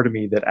up part of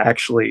me that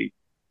actually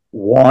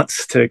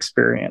wants to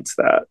experience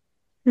that.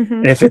 And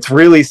Hmm. if it's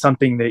really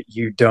something that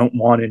you don't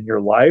want in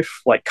your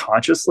life, like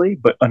consciously,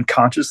 but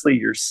unconsciously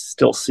you're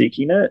still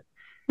seeking it,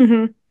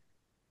 Hmm.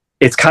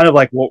 it's kind of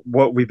like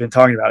what we've been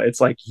talking about.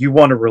 It's like you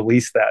want to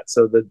release that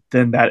so that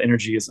then that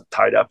energy isn't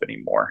tied up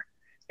anymore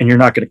and you're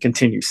not going to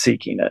continue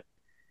seeking it.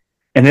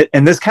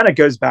 And this kind of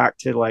goes back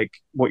to like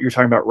what you're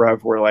talking about,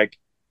 Rev, where like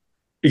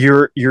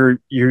you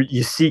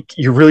seek,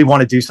 you really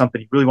want to do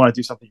something, you really want to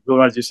do something, you really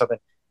want to do something,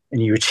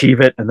 and you achieve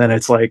it, and then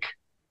it's like,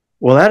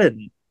 well, that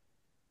didn't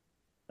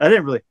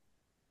really,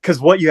 because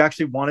what you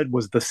actually wanted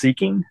was the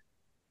seeking.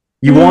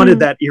 You wanted Hmm.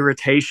 that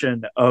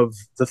irritation of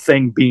the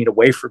thing being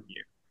away from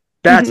you.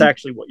 That's Hmm.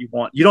 actually what you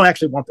want. You don't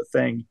actually want the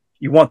thing.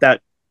 You want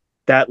that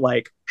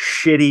like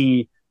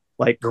shitty,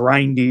 like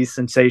grindy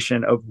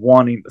sensation of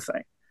wanting the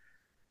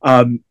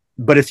thing.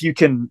 But if you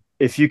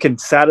can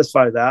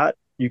satisfy that,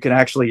 you can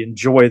actually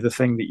enjoy the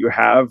thing that you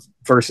have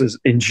versus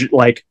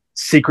like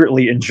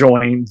secretly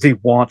enjoying the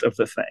want of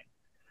the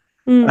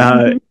thing.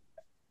 Uh, Hmm.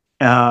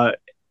 uh,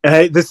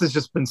 this has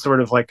just been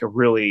sort of like a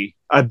really.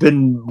 I've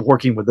been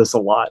working with this a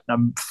lot, and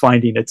I'm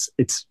finding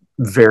it's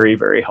very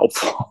very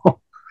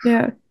helpful.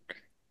 Yeah. It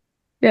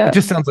Yeah.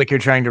 just sounds like you're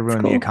trying to It's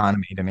ruin the cool.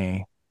 economy to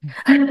me.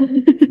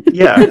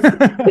 Yeah.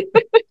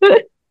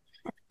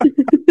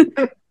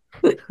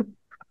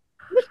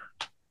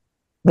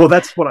 Well,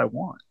 that's what I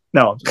want.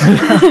 No, I'm just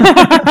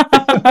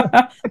kidding.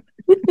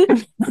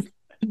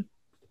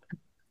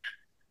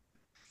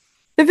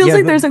 It feels Yeah,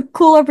 like there's a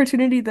cool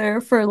opportunity there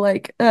for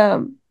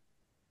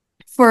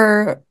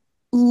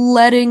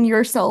letting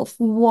yourself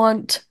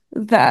want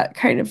that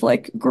kind of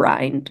like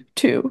grind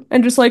too,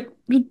 and just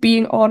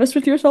being honest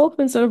with yourself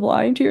instead of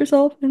lying to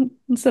yourself, and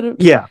instead of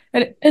Yeah,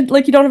 and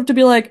like you don't have to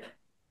be like,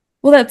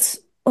 well,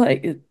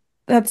 like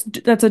that's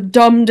a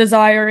dumb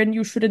desire, and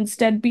you should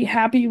instead be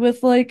happy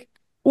with like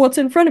what's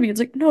in front of you. It's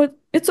like, no,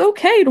 it's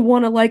okay to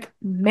want to like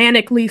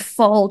manically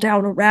fall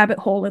down a rabbit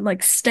hole and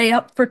like stay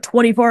up for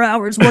 24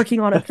 hours working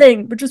on a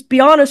thing, but just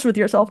be honest with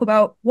yourself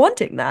about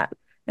wanting that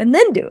and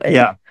then do it.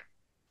 yeah,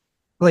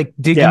 like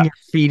digging yeah, your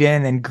feet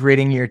in and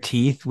gritting your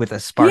teeth with a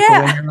sparkle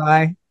in Yeah. your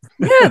eye.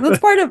 Yeah, that's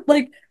part of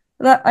like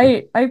that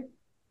I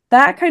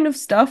that kind of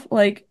stuff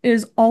like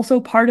is also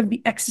part of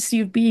the ecstasy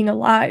of being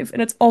alive,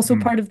 and it's also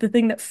Mm. part of the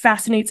thing that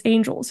fascinates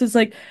angels is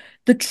like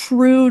the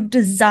true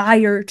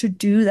desire to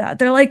do that.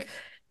 They're like,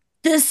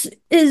 this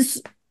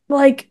is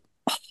like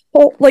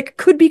like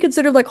could be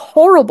considered like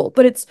horrible,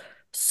 but it's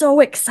so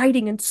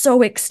exciting and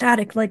so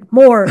ecstatic, like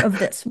more of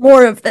this,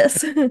 more of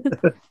this.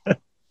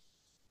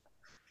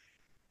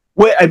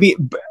 well, I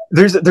mean,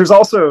 there's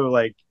also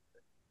like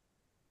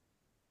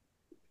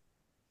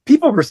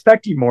people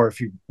respect you more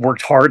if you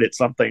worked hard at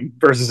something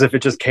versus if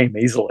it just came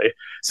easily.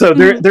 So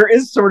Mhm. there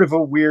is sort of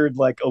a weird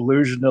like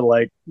illusion to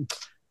like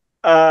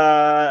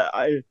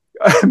I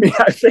I mean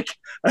I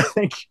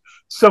think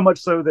So much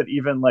so that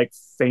even like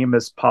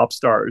famous pop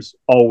stars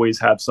always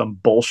have some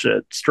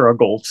bullshit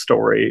struggle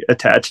story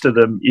attached to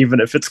them, even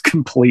if it's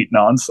complete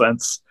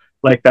nonsense.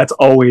 Like that's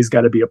always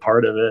got to be a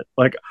part of it.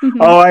 Like, Hmm.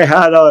 oh, I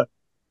had a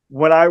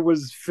when I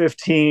was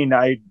 15,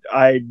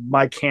 I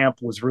my camp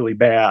was really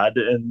bad,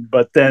 and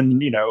but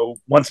then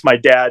once my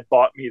dad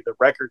bought me the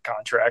record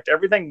contract,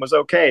 everything was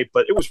okay.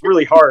 But it was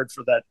really hard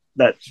for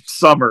that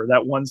summer,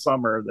 that one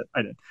summer that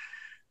I did.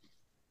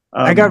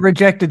 I got Um,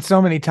 rejected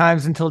so many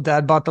times until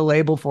dad bought the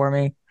label for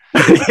me.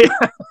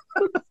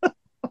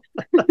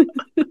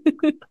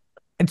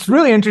 It's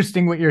really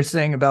interesting what you're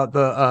saying about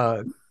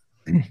the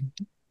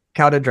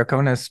Cauda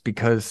Draconis,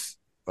 because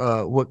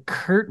what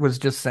Kurt was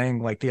just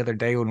saying like the other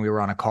day when we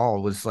were on a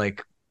call was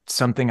like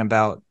something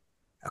about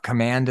a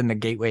command in the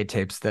gateway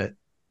tapes that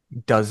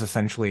does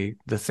essentially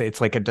this.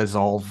 It's like a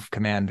dissolve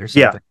command or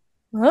yeah. something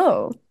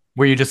Oh,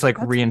 where you just like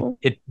that's cool.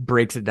 it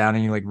breaks it down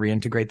and you like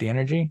reintegrate the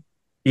energy.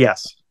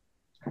 Yes.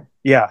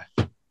 Yeah.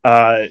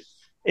 Uh,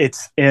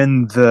 it's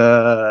in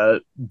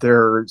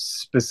they're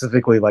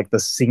specifically like the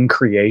scene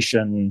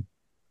creation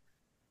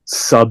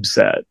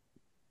subset.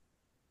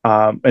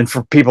 And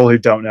for people who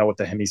don't know what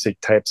the hemisync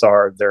types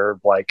are, they're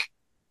like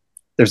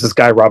there's this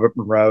guy Robert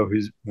Monroe who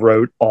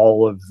wrote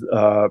all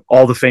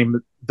the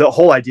fame, the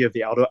whole idea of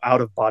the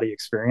out of body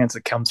experience.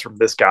 It comes from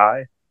this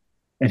guy,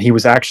 and he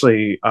was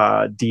actually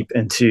deep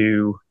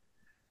into.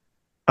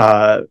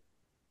 Uh,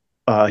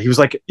 he was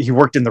like he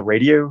worked in the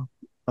radio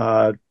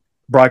uh,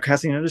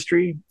 broadcasting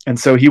industry, and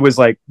so he was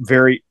like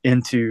very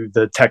into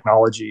the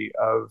technology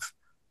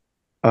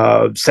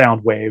of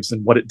sound waves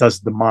and what it does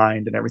to the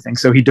mind and everything.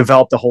 So he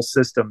developed a whole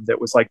system that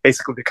was like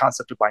basically the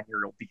concept of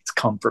binaural beats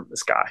come from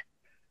this guy.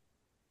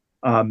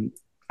 Um,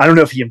 I don't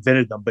know if he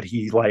invented them, but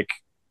he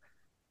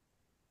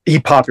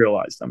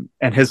popularized them,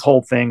 and his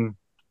whole thing,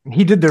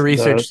 He did the the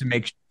research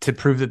to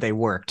prove that they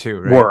work too,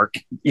 right? work,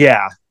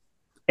 yeah.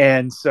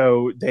 And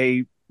so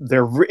they're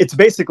it's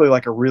basically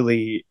like a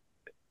really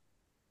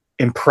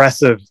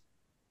impressive,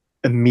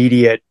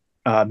 immediate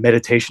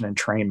meditation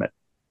entrainment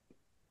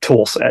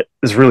tool set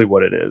is really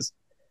what it is.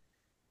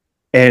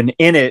 And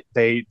in it,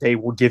 they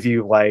will give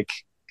you like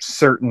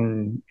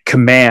certain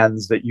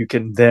commands that you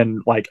can then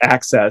like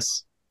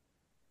access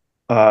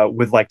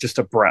with like just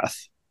a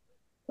breath.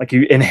 Like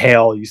you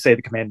inhale, you say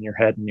the command in your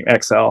head, and you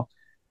exhale.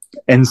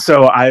 And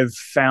so I've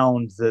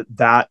found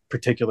that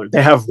particular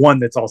they have one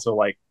that's also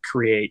like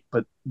create,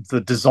 but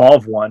the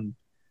dissolve one,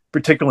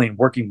 particularly in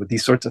working with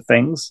these sorts of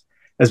things,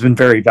 has been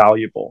very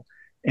valuable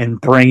in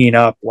bringing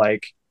up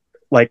like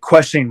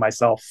questioning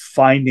myself,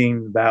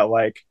 finding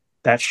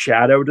that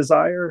shadow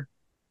desire,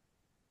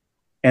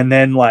 and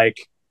then like,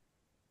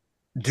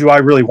 do I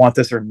really want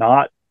this or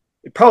not?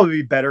 It'd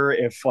probably be better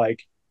if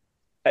like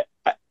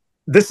I,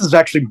 this is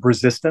actually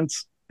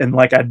resistance, and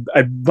like I'd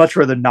much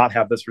rather not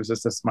have this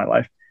resistance in my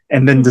life,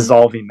 and then Hmm.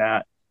 dissolving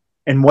that.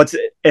 And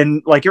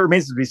like it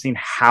remains to be seen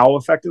how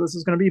effective this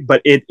is going to be,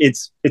 but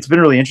it's been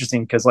really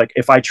interesting because like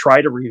if I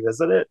try to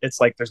revisit it, it's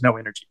like there's no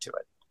energy to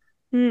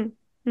it.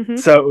 Mm-hmm.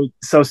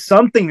 So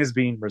something is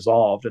being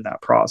resolved in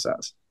that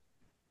process.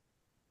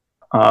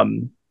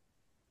 Um,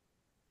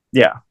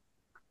 yeah,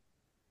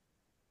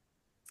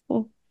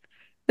 Cool.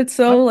 It's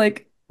so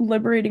like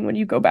liberating when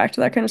you go back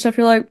to that kind of stuff.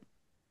 You're like,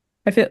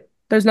 I feel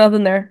there's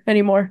nothing there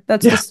anymore.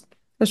 yeah.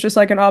 That's just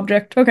like an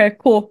object. Okay,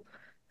 cool.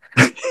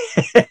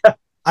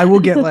 I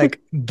will get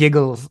like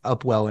giggles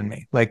up well in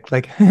me, like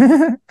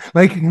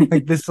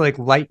this like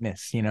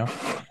lightness, you know.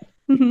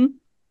 Hmm.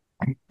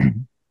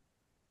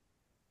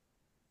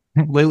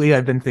 Lately,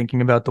 I've been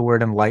thinking about the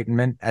word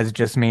enlightenment as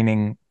just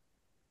meaning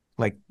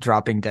like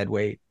dropping dead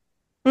weight.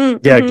 Yeah,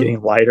 Mm-hmm.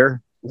 getting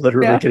lighter,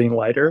 literally Yeah. getting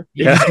lighter.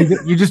 Yeah.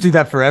 You just do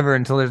that forever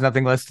until there's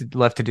nothing left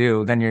to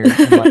do. Then you're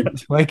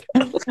enlightened. Like,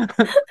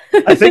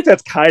 I think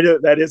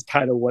that is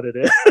kind of what it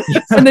is.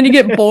 And then you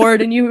get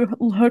bored and you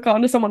hook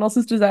onto someone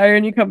else's desire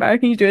and you come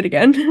back and you do it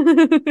again.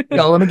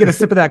 yo, let me get a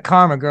sip of that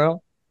karma,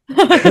 girl.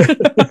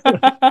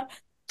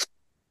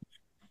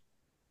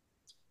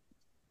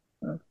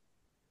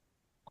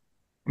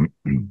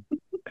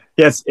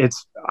 Yes,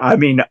 it's I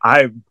mean,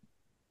 I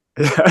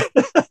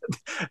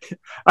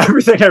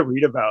everything I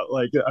read about,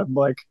 like I'm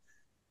like,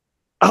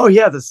 oh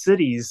yeah, the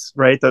cities,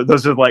 right?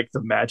 Those are like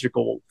the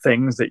magical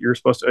things that you're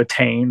supposed to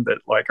attain that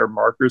like are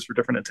markers for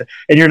different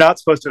and you're not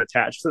supposed to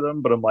attach to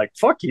them, but I'm like,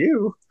 fuck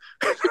you.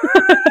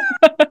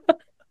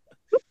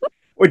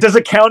 Or does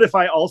it count if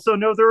I also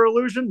know they're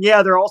illusion?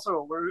 Yeah, they're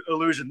also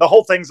illusion. The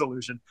whole thing's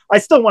illusion. I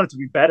still want it to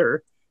be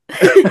better.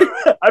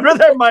 I'd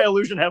rather have my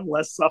illusion have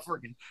less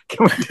suffering.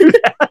 Can we do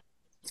that?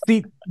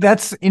 See,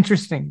 that's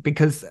interesting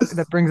because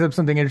that brings up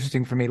something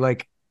interesting for me.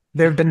 Like,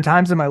 there have been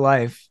times in my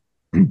life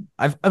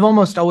I've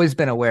almost always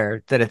been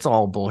aware that it's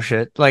all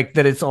bullshit. Like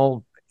that it's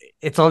all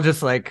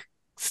just like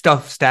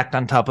stuff stacked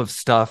on top of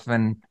stuff,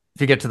 and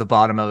if you get to the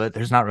bottom of it,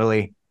 there's not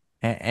really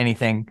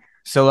anything.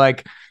 So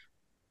like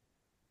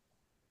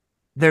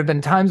there have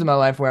been times in my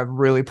life where I've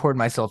really poured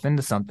myself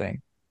into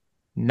something,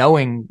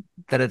 knowing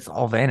that it's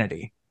all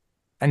vanity.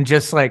 And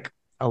just like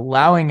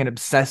allowing an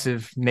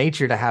obsessive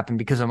nature to happen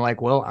because I'm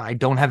like, well, I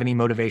don't have any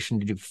motivation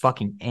to do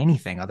fucking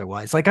anything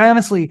otherwise. Like I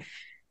honestly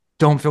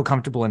don't feel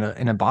comfortable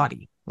in a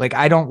body. Like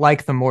I don't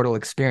like the mortal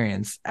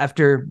experience.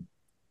 After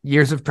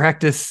years of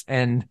practice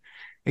and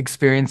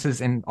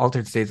experiences in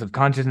altered states of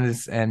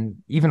consciousness,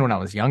 and even when I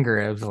was younger,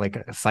 I was like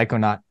a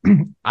psychonaut.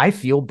 I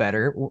feel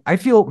better. I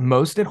feel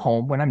most at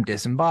home when I'm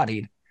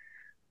disembodied.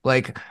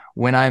 Like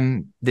when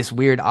I'm this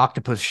weird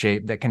octopus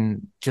shape that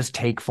can just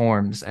take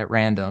forms at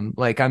random.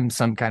 Like I'm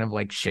some kind of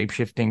like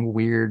shape-shifting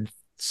weird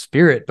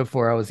spirit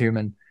before I was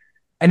human.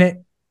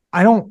 And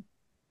I don't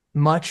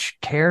much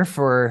care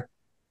for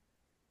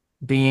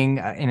being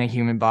in a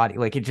human body.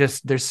 Like it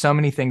just, there's so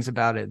many things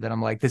about it that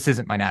I'm like, this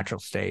isn't my natural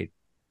state.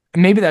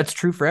 And maybe that's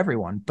true for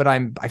everyone, but I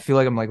feel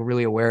like I'm like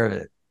really aware of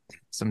it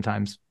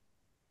sometimes.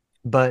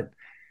 But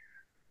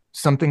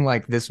something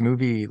like this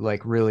movie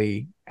like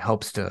really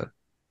helps to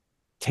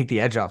take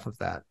the edge off of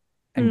that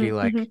and be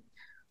like,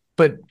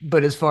 Mm-hmm.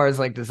 but as far as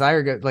like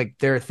desire goes, like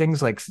there are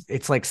things like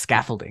it's like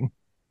scaffolding.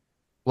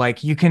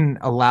 Like you can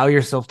allow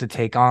yourself to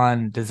take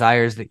on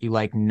desires that you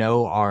like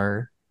know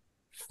are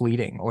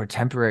fleeting or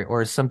temporary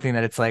or something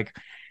that it's like,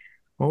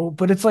 oh,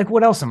 but it's like,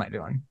 what else am I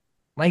doing?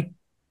 Like,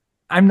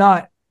 I'm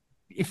not,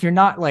 if you're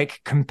not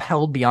like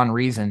compelled beyond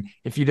reason,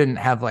 if you didn't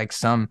have like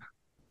some,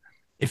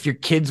 if your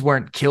kids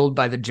weren't killed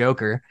by the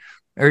Joker,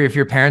 or if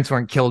your parents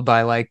weren't killed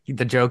by like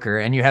the Joker,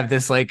 and you have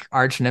this like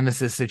arch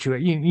nemesis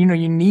situation, you know,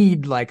 you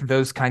need like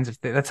those kinds of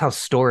things. That's how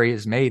story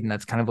is made, and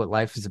that's kind of what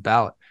life is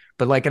about.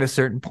 But like at a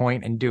certain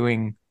point in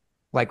doing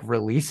like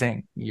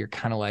releasing, you're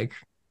kind of like,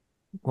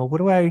 well, what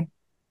do I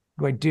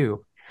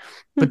do?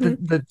 But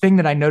Mm-hmm. the thing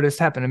that I noticed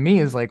happened to me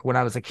is like when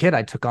I was a kid,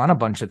 I took on a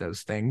bunch of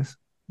those things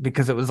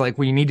because it was like,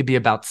 well, you need to be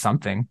about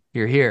something.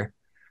 You're here.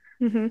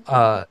 Mm-hmm.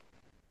 Uh,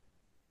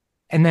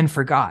 and then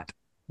forgot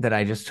that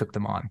I just took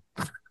them on.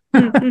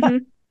 Mm-hmm.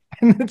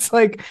 And it's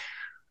like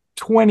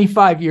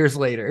 25 years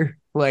later,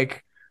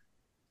 like,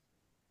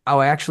 oh,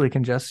 I actually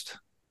can just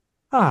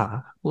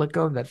let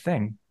go of that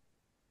thing.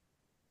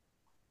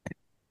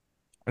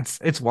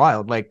 It's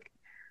wild. Like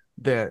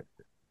the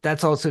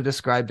that's also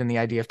described in the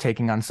idea of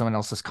taking on someone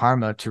else's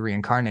karma to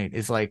reincarnate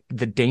is like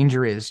the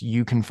danger is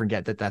you can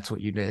forget that that's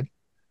what you did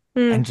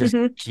and just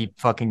Mm-hmm. keep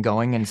fucking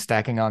going and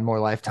stacking on more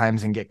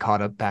lifetimes and get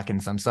caught up back in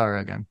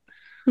samsara again.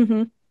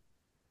 Mm-hmm.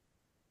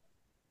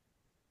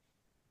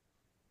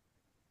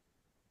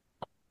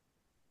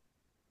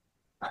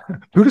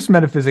 Buddhist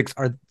metaphysics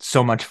are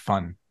so much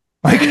fun.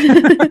 Like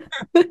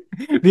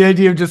the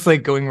idea of just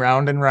like going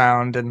round and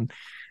round and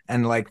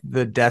like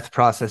the death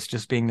process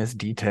just being this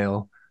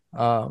detail.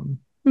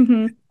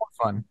 Mm-hmm.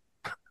 Fun.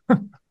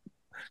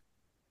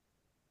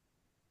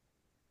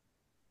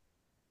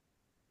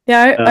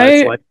 Yeah,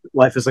 It's like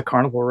life is a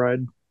carnival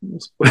ride.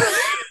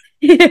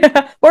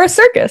 yeah, or a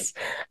circus.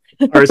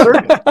 Or a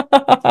circus.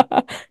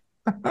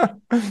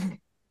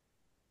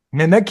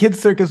 Man, that kid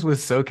circus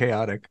was so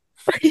chaotic.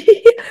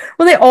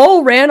 When they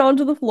all ran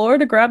onto the floor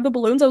to grab the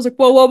balloons, I was like,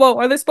 whoa, whoa, whoa,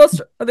 are they supposed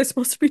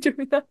to be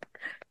doing that?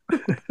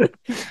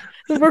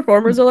 The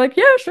performers are like,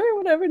 yeah, sure,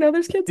 whatever. Now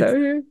there's kids It's out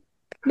here. it's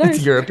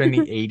Nice. Europe in the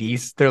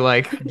 80s. They're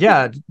like,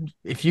 yeah,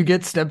 if you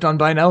get stepped on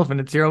by an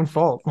elephant, it's your own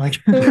fault. Like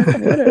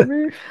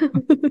Whatever.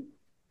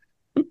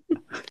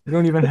 we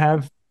don't even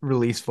have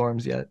release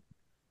forms yet.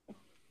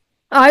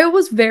 I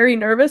was very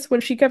nervous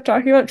when she kept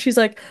talking about, she's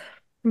like,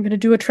 I'm gonna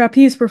do a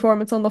trapeze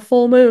performance on the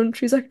full moon.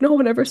 She's like, no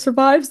one ever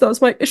survives those.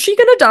 I'm like, is she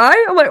gonna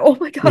die? I'm like, oh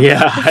my God.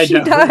 Yeah, If I she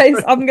know. dies,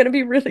 I'm gonna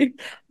be really,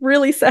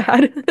 really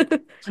sad.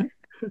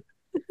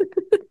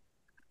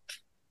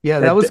 Yeah,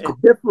 that It, was it cool.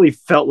 definitely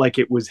felt like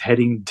it was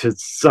heading to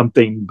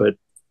something, but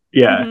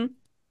yeah. Hmm.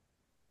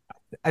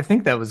 I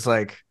think that was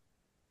like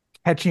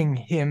catching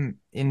him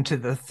into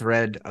the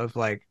thread of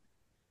like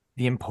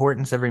the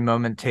importance every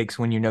moment takes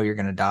when you know you're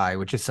going to die,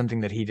 which is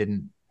something that he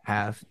didn't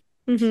have.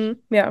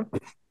 Yeah.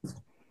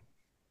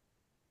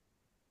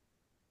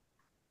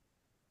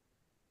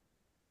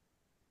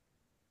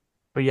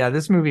 But yeah,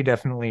 this movie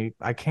definitely,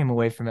 I came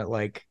away from it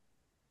like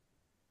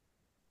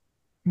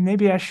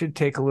maybe I should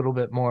take a little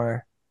bit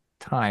more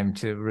time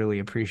to really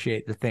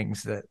appreciate the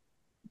things that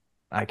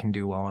I can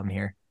do while I'm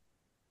here.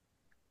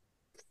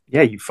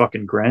 Yeah, you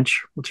fucking Grinch.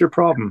 What's your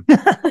problem?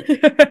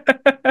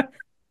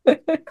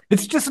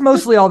 It's just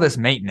mostly all this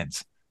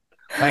maintenance.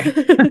 Like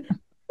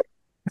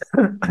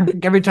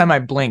every time I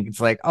blink, it's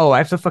like, oh, I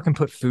have to fucking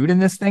put food in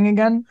this thing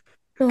again.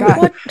 You're like, God.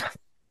 what?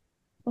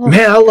 Oh.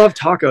 Man, I love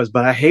tacos,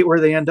 but I hate where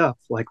they end up.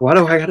 Like, why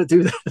do I got to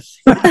do this?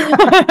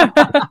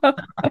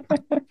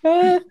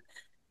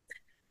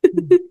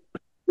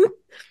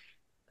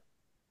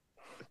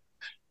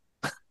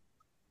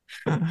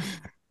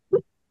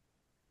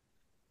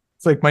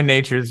 It's like my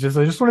nature is just,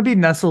 I just want to be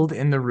nestled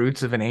in the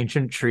roots of an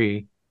ancient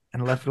tree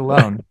and left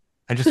alone.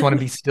 I just want to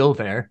be still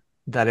there.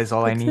 That is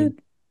all I That's need. it.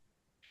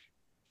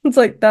 It's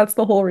like that's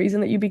the whole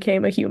reason that you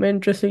became a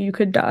human, just so you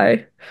could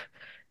die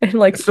and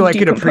like So I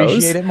could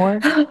appreciate decompose.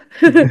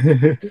 it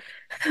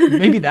more.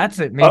 Maybe that's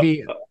it. uh,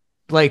 Maybe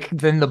like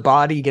then the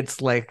body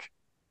gets like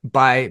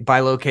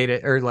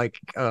bilocated or like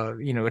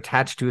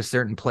attached to a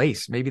certain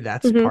place. Maybe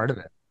that's Hmm. part of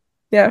it.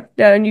 Yeah,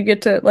 yeah, and you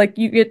get to like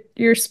you get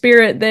your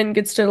spirit then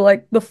gets to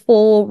like the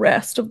full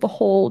rest of the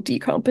whole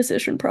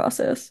decomposition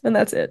process, and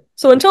that's it.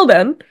 So until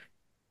then,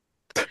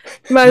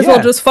 you might as well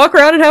Yeah. just fuck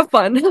around and have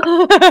fun.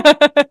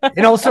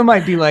 It also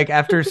might be like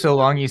after so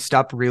long you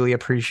stop really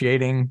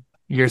appreciating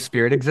your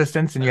spirit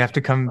existence and you have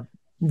to come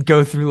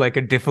go through like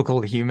a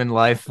difficult human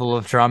life full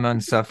of trauma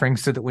and suffering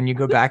so that when you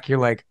go back you're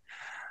like,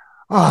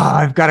 oh,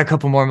 I've got a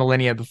couple more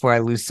millennia before I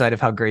lose sight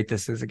of how great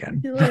this is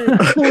again. You're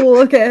like, cool,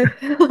 okay.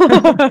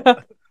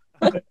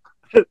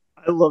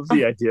 I love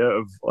the idea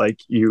of like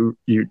you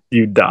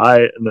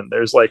die and then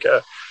there's like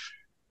a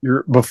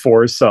you're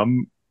before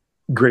some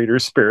greater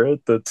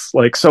spirit that's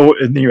like so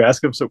and then you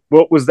ask them, so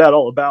what was that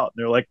all about?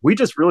 And they're like, we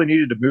just really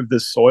needed to move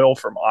this soil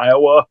from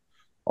Iowa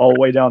all the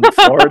way down to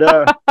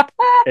Florida,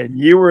 and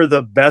you were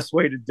the best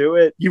way to do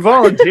it. You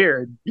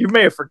volunteered. You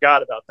may have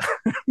forgot about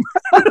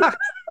that.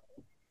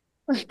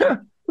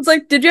 It's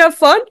like, did you have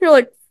fun? You're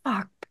like,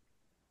 fuck,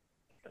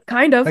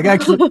 kind of. Like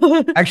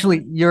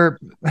actually your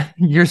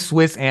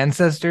Swiss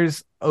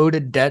ancestors owed a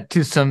debt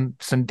to some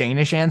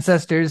Danish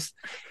ancestors.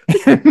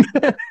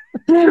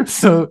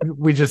 So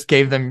we just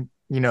gave them,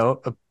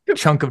 a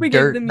chunk of We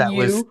gave dirt them that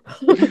was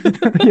you.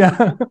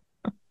 yeah.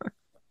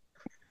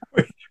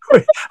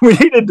 We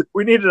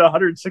needed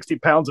 160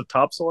 pounds of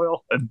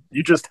topsoil, and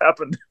you just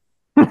happened.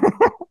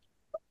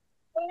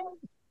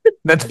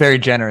 That's very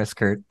generous,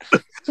 Kurt.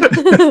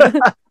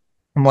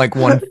 I'm like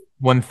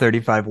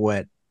 135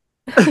 wet.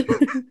 You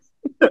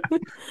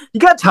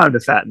got time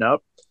to fatten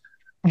up.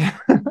 That's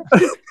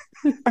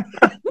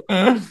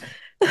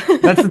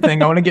the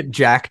thing. I want to get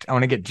jacked. I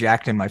want to get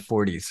jacked in my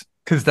 40s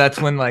because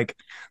that's when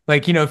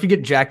if you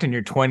get jacked in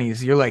your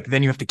 20s, you're like,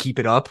 then you have to keep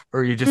it up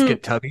or you just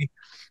get tubby.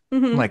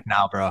 I'm like,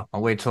 nah, bro.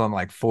 I'll wait till I'm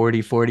like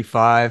 40,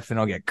 45, then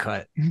I'll get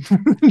cut.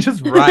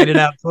 Just ride it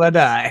out till I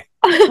die.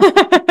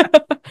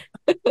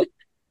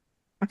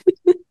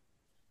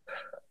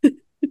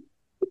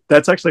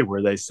 That's actually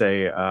where they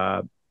say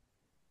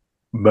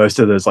most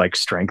of those like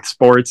strength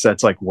sports.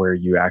 That's like where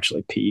you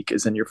actually peak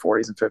is in your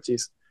 40s and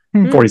 50s,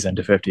 40s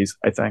into 50s,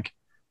 I think.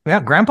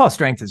 Yeah, grandpa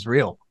strength is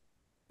real.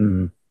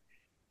 Mm.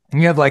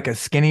 And you have like a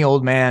skinny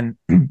old man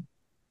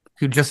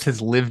who just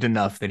has lived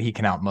enough that he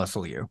can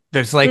outmuscle you.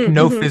 There's like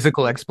no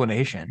physical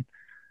explanation.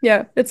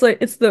 Yeah, it's like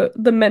it's the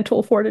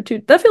mental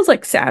fortitude. That feels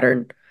like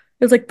Saturn.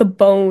 It's like the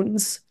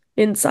bones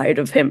inside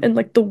of him and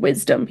like the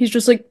wisdom. He's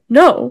just like,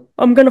 no,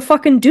 I'm gonna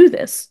fucking do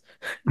this.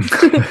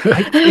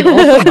 It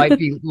also might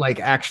be like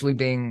actually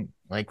being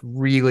like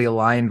really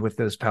aligned with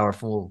those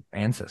powerful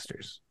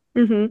ancestors.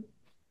 Like,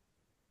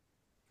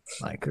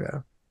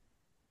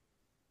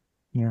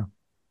 yeah.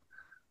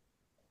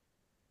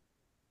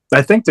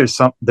 I think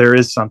there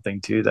is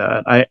something to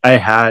that. I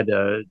had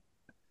a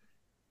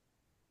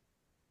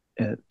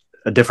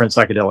different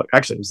psychedelic.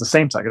 Actually, it was the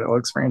same psychedelic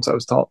experience I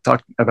was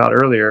talking about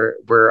earlier,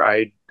 where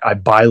I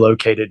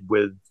bilocated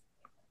with.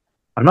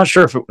 I'm not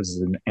sure if it was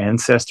an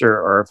ancestor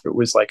or if it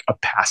was like a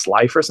past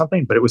life or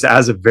something, but it was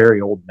as a very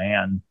old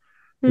man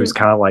who was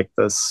kind of like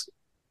this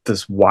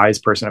wise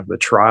person of the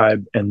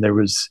tribe, and there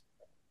was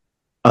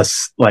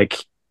us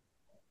like,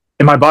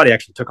 and my body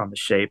actually took on the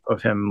shape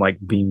of him, like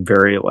being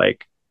very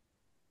like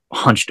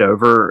hunched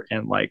over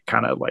and like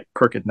kind of like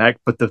crooked neck,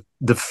 but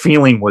the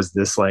feeling was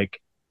this like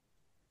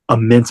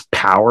immense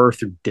power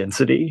through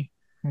density,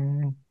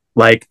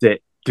 like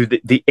that through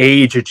the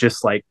age it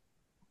just like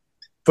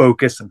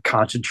focused and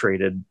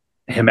concentrated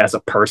him as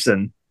a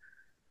person,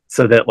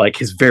 so that like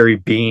his very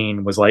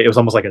being was like, it was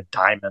almost like a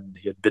diamond.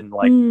 He had been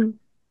like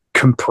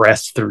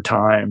compressed through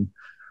time.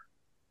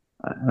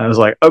 And I was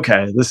like,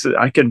 okay, this is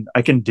I can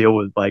deal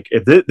with like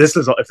if this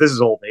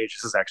is old age,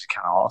 this is actually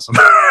kind of awesome.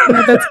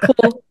 Yeah, that's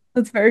cool.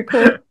 That's very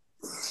cool.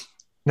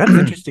 That's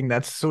interesting.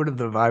 That's sort of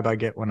the vibe I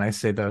get when I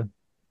say the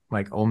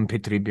like Om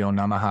Pitri Bio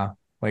Namaha,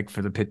 like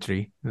for the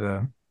Pitri,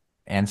 the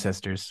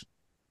ancestors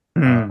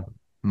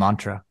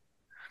mantra.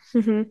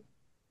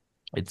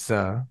 It's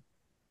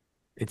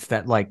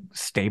that like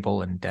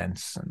stable and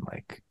dense and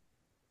like,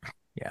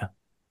 yeah,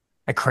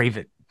 I crave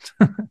it.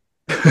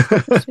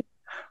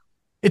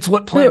 It's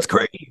what plants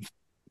crave.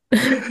 Do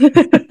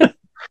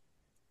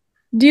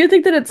you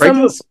think that it's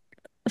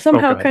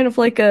somehow kind of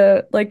like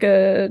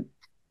a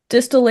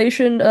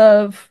distillation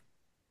of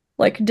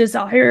like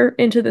desire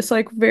into this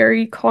like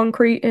very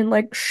concrete and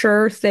like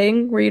sure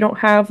thing where you don't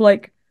have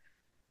like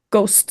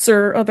ghosts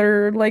or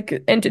other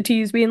like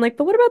entities being like,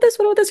 but what about this?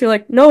 What about this? You're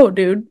like, no,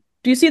 dude.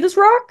 Do you see this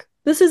rock?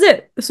 This is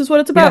it. This is what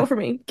it's about for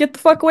me. Get the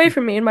fuck away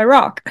from me and my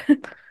rock.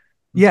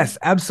 Yes,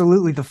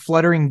 absolutely. The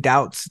fluttering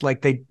doubts,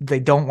 like they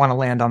don't want to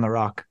land on the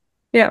rock.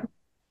 Yeah.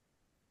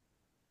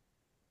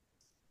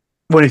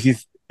 Well, if you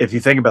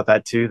think about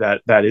that too,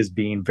 that is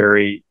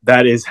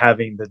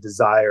having the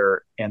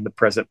desire and the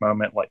present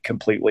moment like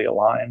completely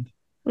aligned.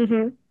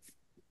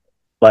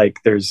 Like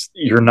there's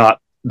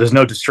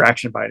no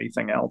distraction by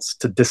anything else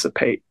to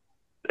dissipate.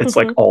 It's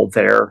like all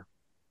there,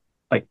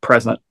 like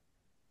present.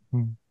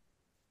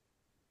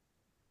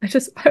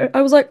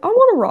 I was like, I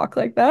want to rock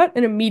like that,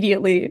 and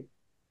immediately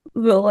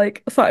the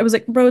like thought, I was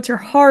like, bro, it's your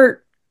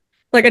heart.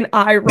 Like an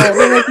eye roll.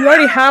 They're like, you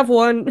already have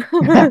one.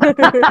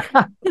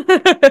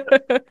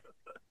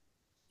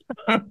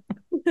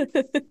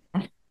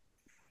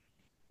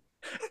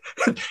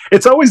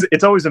 It's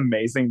always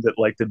amazing that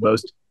like the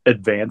most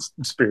advanced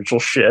spiritual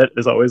shit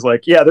is always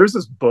like, yeah, there's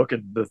this book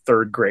in the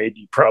third grade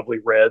you probably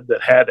read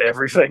that had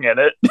everything in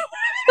it.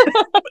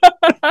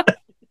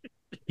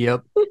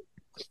 Yep.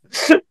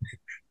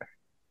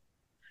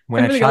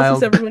 When a Everything else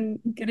is child everyone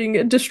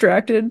getting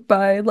distracted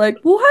by like,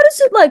 well, how does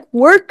it like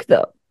work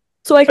though?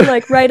 So I can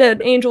like write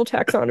an angel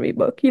taxonomy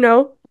book, you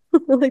know?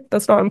 Like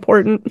that's not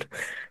important.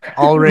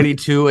 already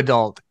too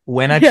adult,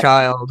 when a Yeah.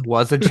 child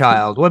was a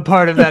child, what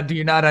part of that do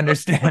you not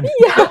understand?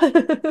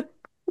 Yeah.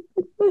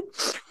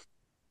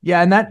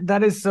 Yeah, and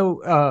that is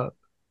so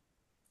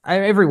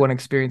everyone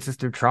experiences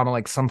through trauma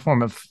like some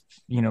form of,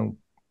 you know,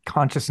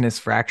 consciousness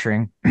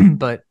fracturing,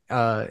 but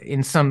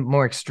in some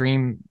more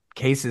extreme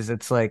cases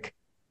it's like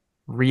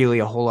really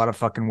a whole lot of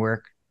fucking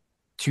work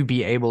to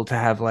be able to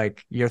have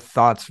like your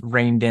thoughts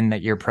reined in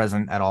that you're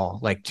present at all,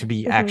 like to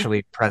be hmm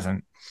actually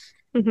present,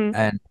 hmm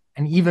and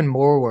even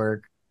more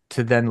work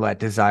to then let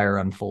desire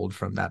unfold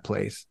from that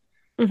place.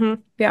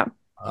 Yeah.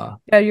 uh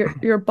Yeah,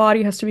 your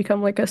body has to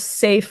become like a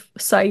safe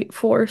site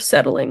for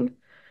settling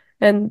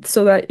and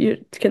so that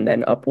you can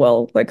then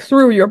upwell like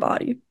through your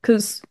body.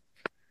 Because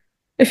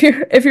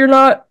if you're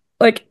not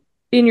like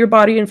in your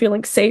body and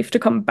feeling safe to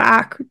come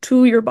back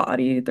to your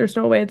body, there's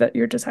no way that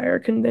your desire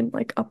can then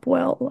like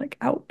upwell like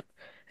out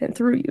and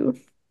through you.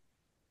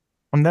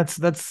 and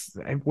that's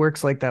it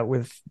works like that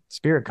with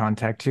spirit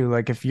contact too.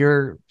 Like if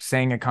you're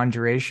saying a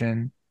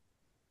conjuration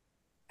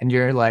and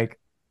you're like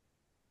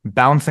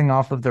bouncing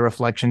off of the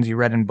reflections you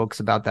read in books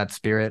about that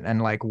spirit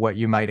and like what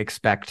you might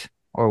expect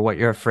or what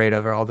you're afraid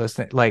of or all those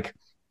things, like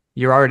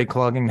you're already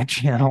clogging the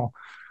channel.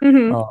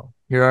 hmm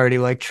You're already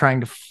like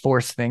trying to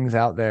force things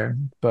out there.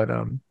 But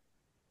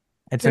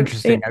it's And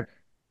interesting.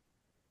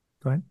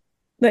 Go ahead.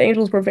 the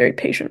angels were very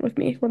patient with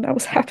me when that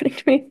was happening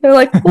to me. They're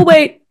like, "We'll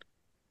wait.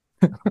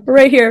 We're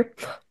right here.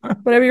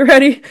 Whenever you're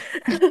ready."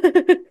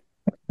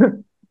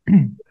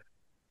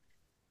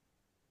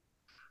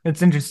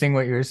 It's interesting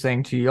what you were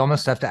saying too. You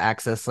almost have to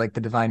access like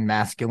the divine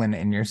masculine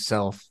in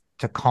yourself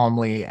to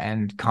calmly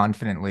and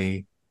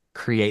confidently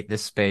create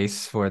this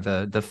space for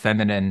the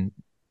feminine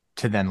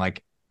to then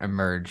like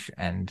emerge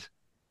and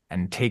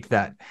take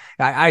that.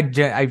 I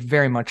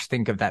very much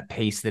think of that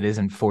pace that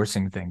isn't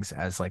forcing things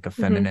as like a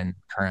hmm feminine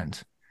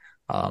current.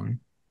 Um,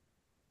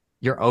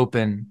 you're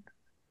open,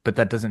 but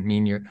that doesn't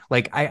mean you're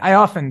like I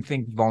often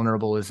think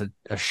vulnerable is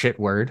a shit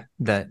word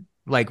that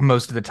like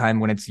most of the time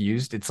when it's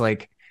used, it's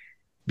like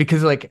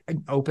because like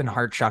an open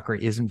heart chakra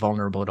isn't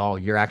vulnerable at all.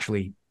 You're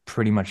actually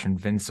pretty much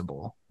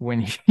invincible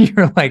when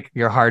you're like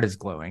your heart is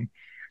glowing.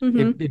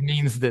 hmm It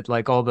means that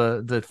like all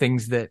the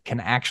things that can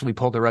actually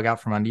pull the rug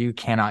out from under you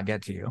cannot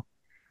get to you.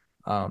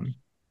 Um,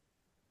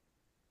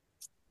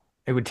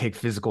 it would take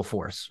physical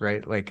force,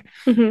 right? Like,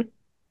 hmm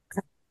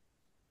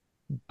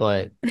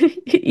but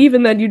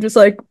Even then, you just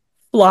like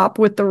flop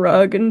with the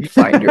rug and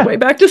find your way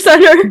back to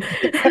center.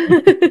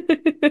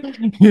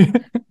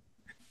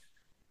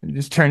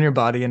 just turn your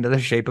body into the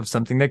shape of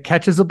something that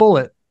catches a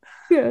bullet.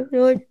 Yeah,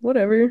 you're like,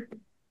 whatever.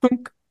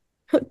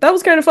 That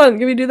was kind of fun.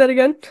 Can we do that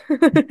again?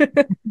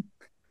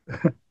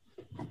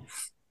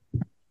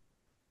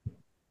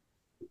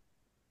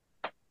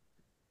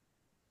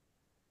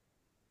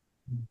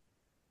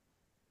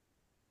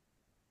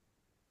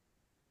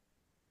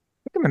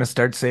 I'm gonna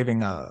start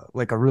saving a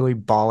like a really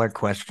baller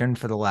question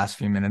for the last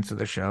few minutes of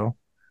the show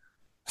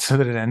so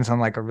that it ends on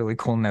like a really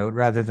cool note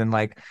rather than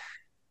like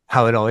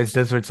how it always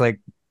does, where it's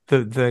like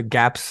the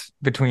gaps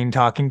between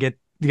talking get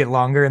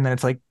longer, and then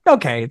it's like,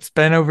 okay, it's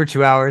been over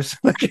 2 hours.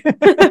 Like,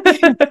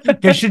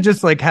 I should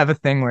just like have a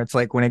thing where it's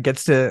like when it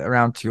gets to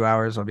around 2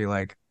 hours, I'll be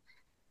like,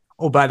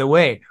 oh, by the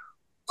way,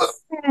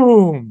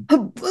 boom.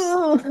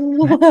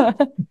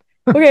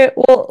 Okay,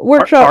 well, Are,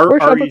 workshop, are,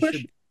 workshop are a you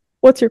question. should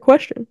What's your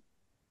question?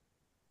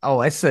 Oh,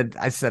 I said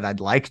I'd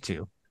like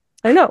to.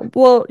 I know.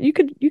 Well, you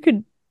could,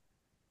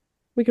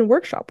 we can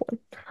workshop one.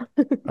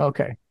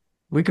 Okay,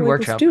 we could Like, let's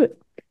workshop. do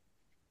it.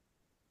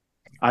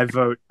 I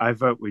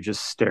vote we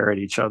just stare at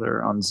each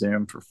other on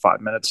Zoom for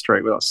 5 minutes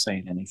straight without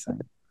saying anything.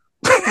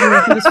 And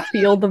we can just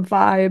feel the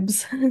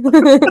vibes.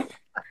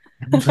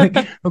 It's like,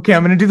 okay,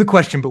 I'm gonna do the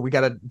question, but we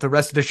gotta the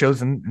rest of the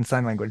show's in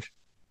sign language.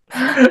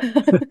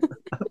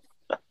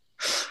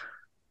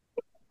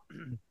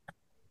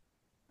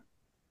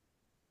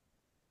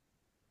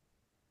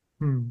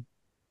 Hmm.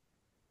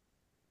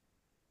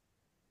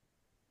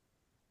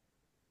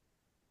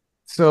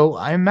 So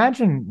I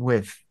imagine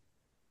with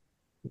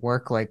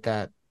work like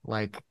that,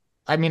 like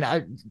I mean,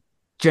 I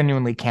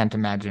genuinely can't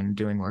imagine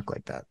doing work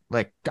like that.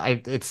 Like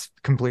it's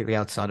completely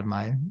outside of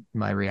my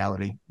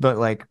reality, but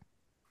like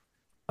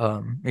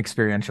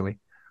experientially.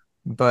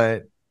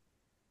 But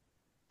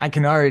I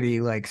can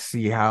already like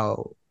see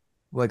how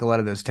like a lot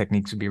of those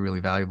techniques would be really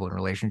valuable in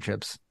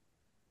relationships.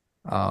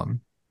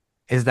 Um,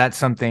 is that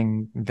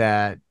something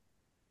that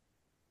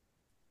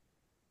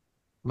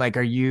like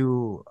are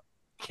you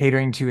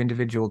catering to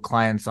individual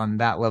clients on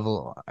that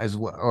level as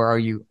well, or are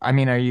you? I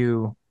mean, are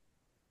you?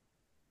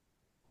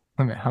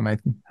 How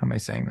am I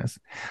saying this?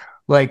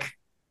 Like,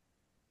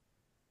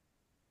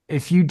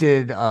 if you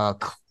did a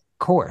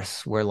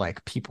course where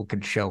like people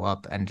could show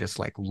up and just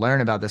like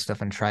learn about this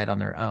stuff and try it on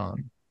their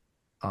own,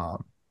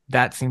 um,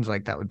 that seems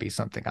like that would be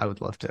something I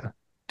would love to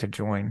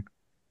join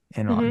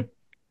in Hmm.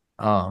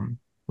 on.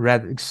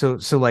 Rather, so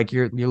like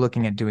you're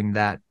looking at doing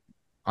that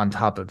on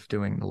top of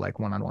doing the like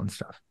one-on-one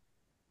stuff.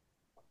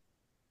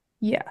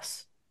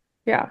 Yes.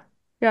 Yeah.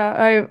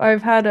 Yeah.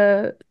 I've had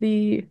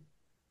the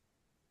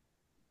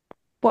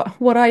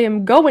what I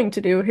am going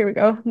to do, here we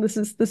go. This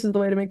is the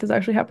way to make this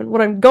actually happen.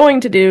 What I'm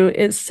going to do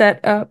is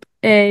set up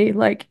a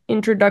like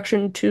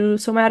introduction to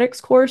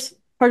somatics course.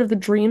 Part of the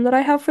dream that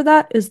I have for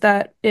that is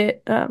that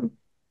it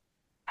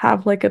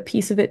have like a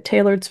piece of it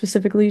tailored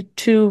specifically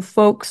to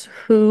folks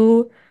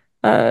who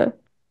uh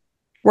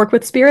work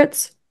with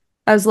spirits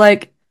as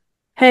like,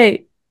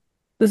 hey,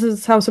 this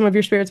is how some of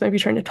your spirits might be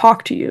trying to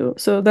talk to you.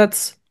 So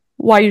that's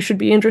why you should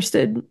be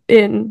interested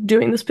in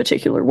doing this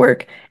particular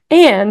work.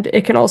 And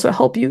it can also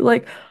help you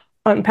like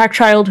unpack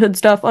childhood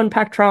stuff,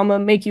 unpack trauma,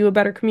 make you a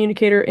better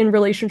communicator in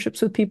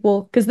relationships with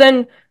people. Because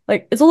then,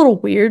 like, it's a little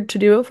weird to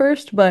do at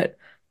first, but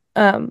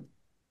um,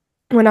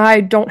 when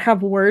I don't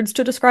have words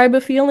to describe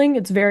a feeling,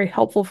 it's very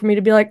helpful for me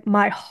to be like,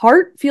 my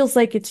heart feels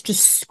like it's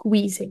just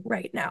squeezing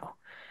right now.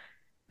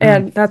 Mm,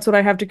 And that's what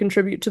I have to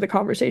contribute to the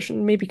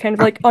conversation. Maybe kind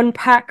of like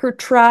unpack or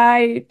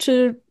try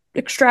to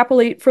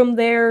extrapolate from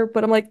there.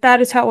 But I'm like,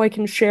 that is how I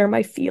can share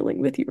my feeling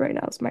with you right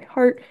now. Is my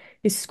heart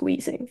is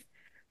squeezing.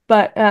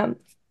 But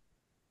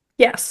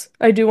yes,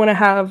 I do want to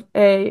have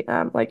a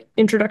like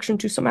introduction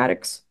to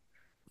somatics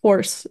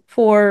course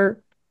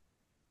for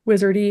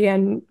wizardy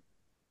and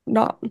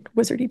not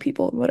wizardy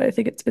people. But I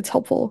think it's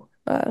helpful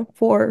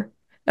for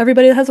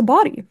everybody that has a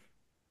body.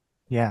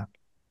 yeah.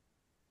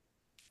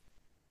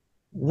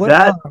 What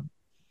That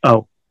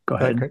oh, go go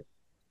ahead, ahead. Craig.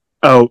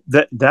 Oh,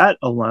 that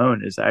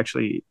alone is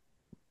actually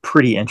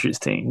pretty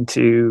interesting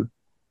to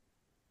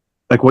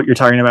like what you're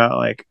talking about.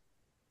 Like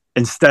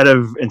instead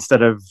of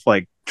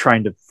like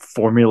trying to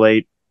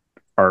formulate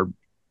or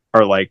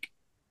like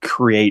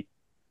create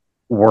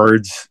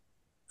words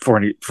for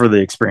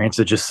the experience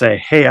to just say,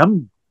 "Hey,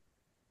 I'm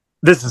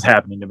this is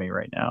happening to me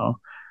right now."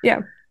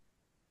 Yeah.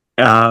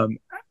 Um,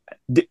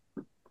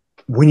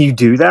 when you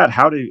do that,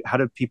 how do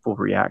people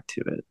react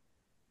to it?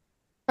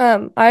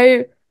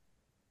 I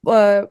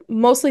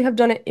mostly have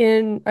done it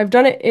in I've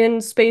done it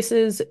in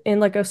spaces in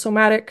like a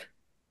somatic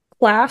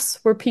class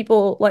where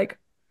people like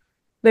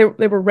they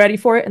were ready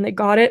for it and they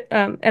got it.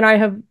 And I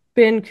have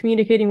been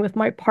communicating with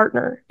my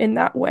partner in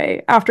that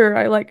way after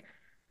I like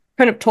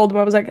kind of told them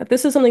I was like,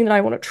 this is something that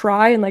I want to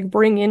try and like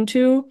bring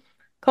into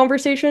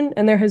conversation.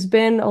 And there has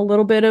been a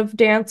little bit of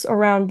dance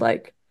around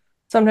like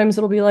sometimes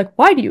it'll be like,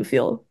 why do you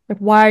feel like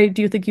why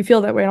do you think you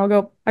feel that way? And I'll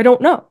go, I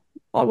don't know.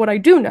 What I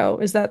do know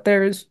is that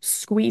there's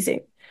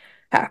squeezing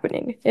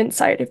happening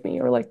inside of me,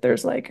 or like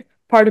there's like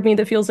part of me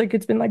that feels like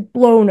it's been like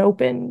blown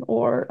open,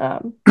 or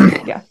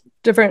yeah,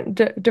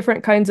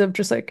 different kinds of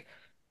just like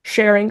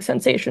sharing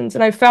sensations.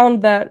 And I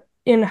found that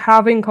in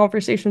having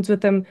conversations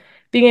with them,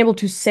 being able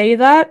to say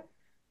that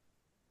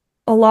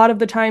a lot of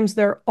the times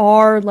there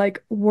are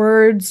like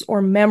words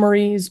or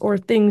memories or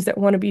things that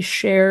want to be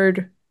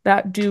shared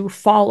that do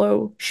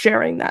follow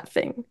sharing that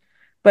thing.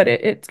 But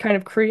it kind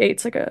of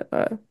creates like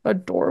a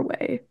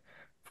doorway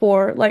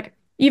for like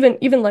even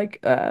like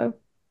for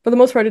the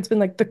most part it's been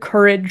like the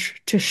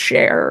courage to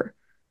share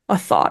a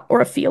thought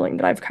or a feeling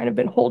that I've kind of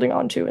been holding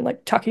on to and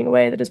like tucking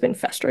away that has been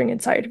festering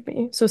inside of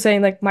me. So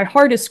saying like my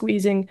heart is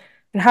squeezing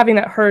and having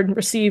that heard and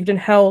received and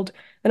held,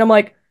 and I'm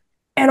like,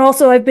 and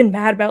also I've been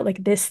mad about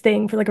like this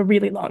thing for like a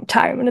really long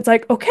time. And it's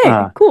like, okay,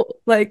 Uh, cool.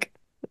 Like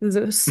there's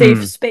a safe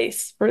mm,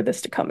 space for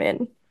this to come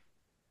in.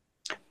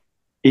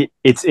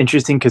 it's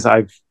interesting because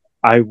I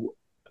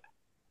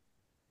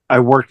I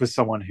worked with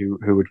someone who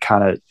would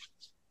kind of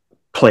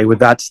play with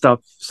that stuff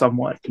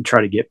somewhat and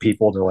try to get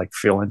people to like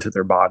feel into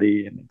their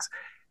body, and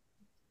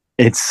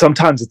it's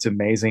sometimes it's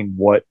amazing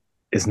what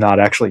is not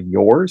actually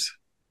yours.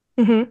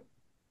 Mm-hmm.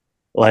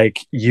 Like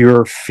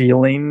you're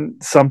feeling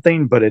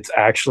something, but it's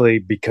actually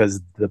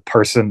because the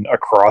person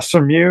across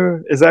from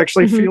you is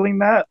actually Mm-hmm. feeling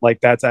that. Like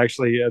that's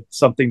actually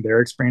something they're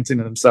experiencing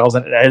in themselves,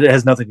 and it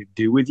has nothing to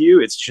do with you.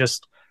 It's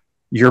just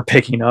you're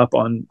picking up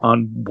on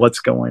what's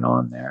going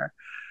on there.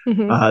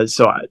 Mm-hmm.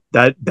 So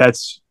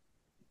that's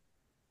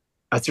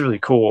really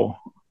cool.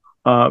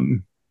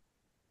 Um,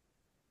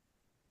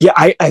 yeah,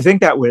 I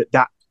think that would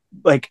that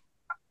like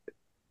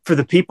for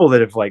the people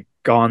that have like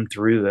gone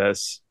through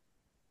this,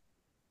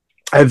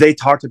 have they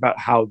talked about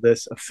how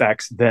this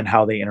affects then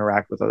how they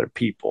interact with other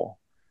people?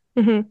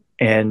 Mm-hmm.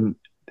 And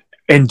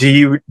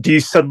do you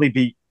suddenly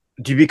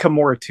do you become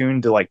more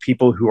attuned to like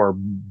people who are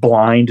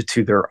blind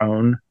to their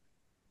own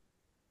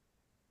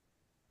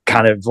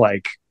kind of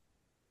like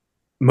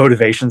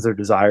motivations or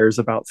desires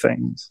about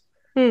things?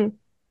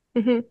 Mm-hmm.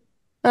 Mm-hmm.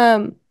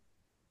 Um,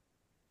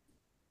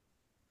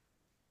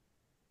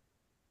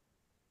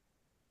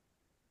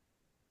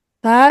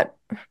 that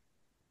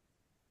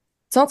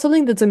it's not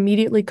something that's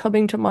immediately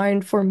coming to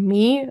mind for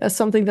me as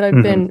something that I've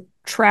Hmm. been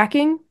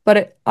tracking,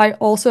 but I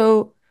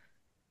also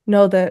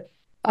know that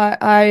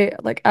I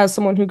like as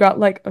someone who got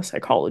like a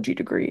psychology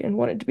degree and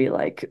wanted to be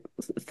like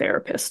a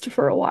therapist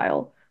for a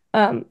while,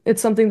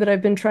 it's something that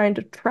I've been trying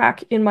to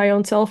track in my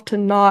own self to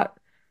not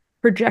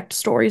project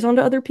stories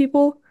onto other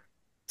people.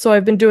 So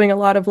I've been doing a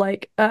lot of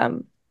like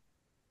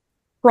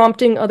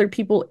prompting other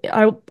people.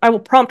 I will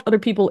prompt other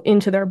people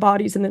into their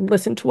bodies and then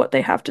listen to what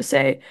they have to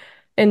say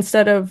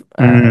instead of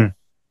Mm.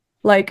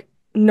 like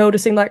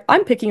noticing like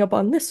I'm picking up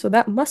on this, so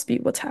that must be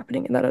what's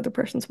happening in that other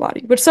person's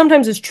body, which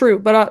sometimes is true,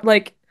 but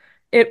like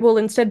it will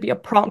instead be a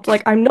prompt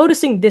like I'm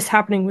noticing this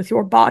happening with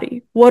your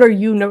body. What are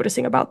you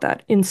noticing about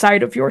that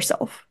inside of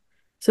yourself?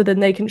 So then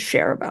they can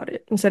share about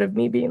it instead of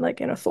me being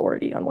like an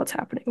authority on what's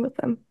happening with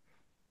them.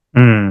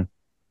 Mm.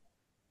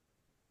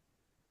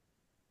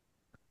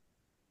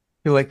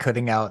 Feel like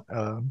cutting out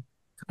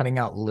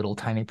little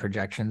tiny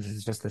projections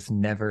is just this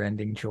never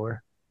ending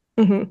chore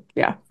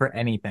Yeah. for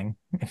anything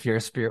if you're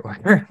a spirit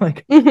worker.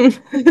 Like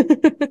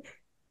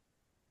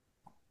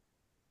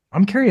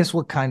I'm curious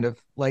what kind of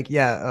like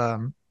yeah,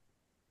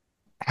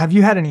 have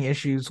you had any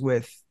issues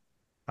with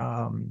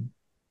um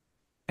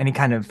any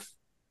kind of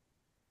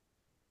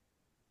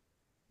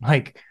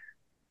like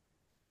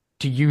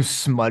do you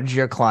smudge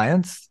your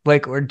clients?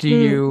 Like or do Mm.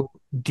 you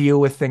deal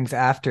with things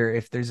after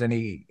if there's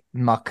any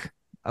muck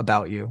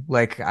about you?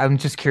 Like I'm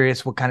just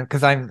curious what kind of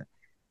because I'm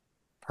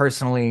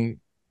personally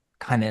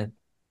kind of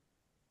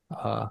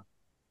uh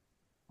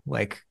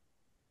like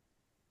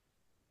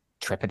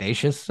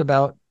trepidatious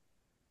about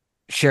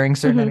sharing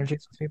certain Hmm.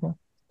 energies with people.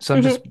 So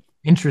I'm just Hmm.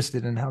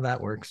 interested in how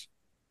that works.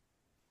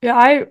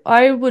 Yeah,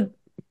 I would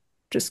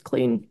just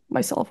clean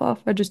myself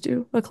off. I just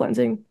do a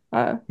cleansing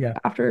Yeah.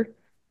 after.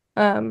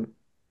 Um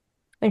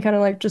and kind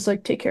of like just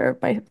like take care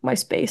of my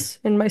space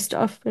and my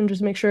stuff and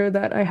just make sure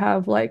that I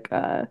have like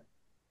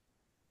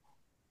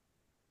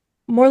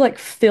more like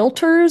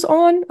filters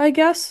on, I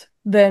guess,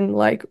 than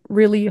like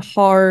really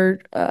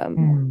hard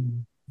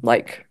Hmm.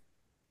 like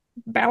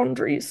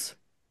boundaries.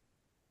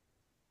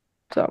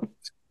 So,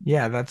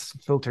 Yeah, that's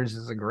filters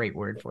is a great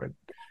word for it.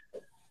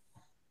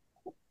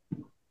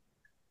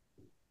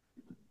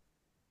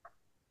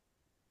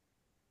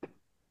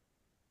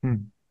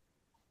 Hmm.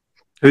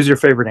 Who's your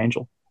favorite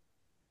angel?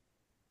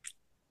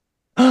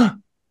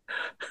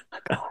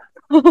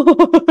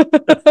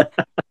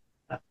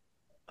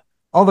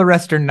 All the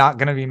rest are not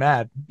going to be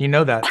mad. You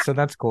know that, so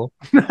that's cool.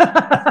 yeah,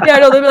 I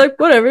know they'd be like,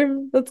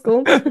 whatever, that's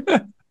cool.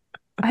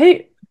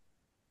 I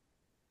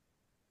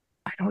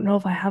I don't know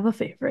if I have a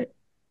favorite.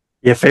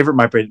 Yeah, favorite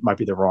might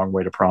be the wrong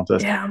way to prompt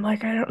this. Yeah, I'm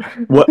like, I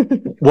What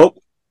don't. what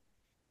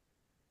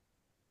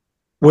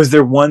was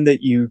there one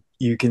that you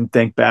can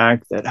think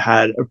back that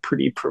had a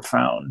pretty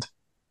profound,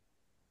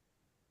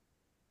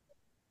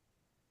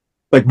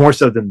 like more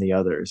so than the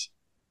others?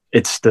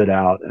 It stood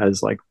out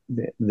as like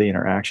the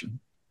interaction.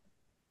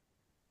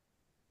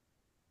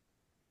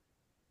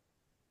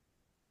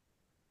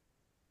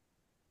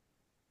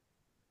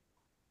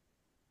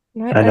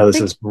 I I know this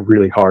think is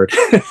really hard.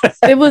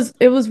 it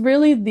was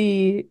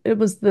really it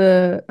was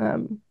the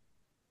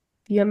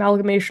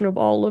amalgamation of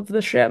all of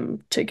the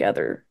Shem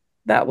together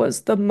that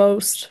was the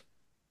most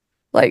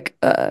like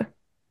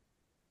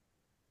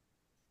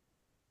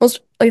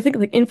most I think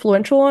like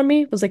influential on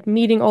me was like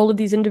meeting all of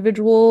these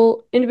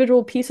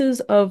individual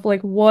pieces of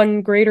like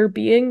one greater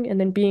being and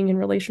then being in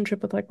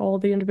relationship with like all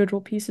the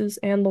individual pieces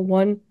and the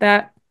one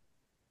that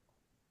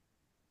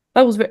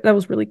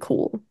was really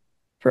cool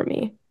for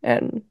me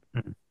and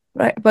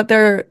right but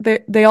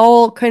they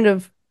all kind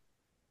of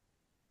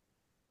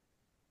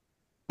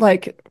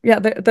like yeah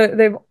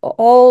they've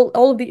all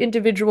of the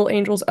individual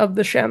angels of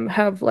the Shem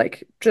have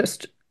like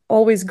just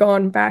always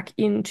gone back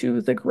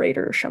into the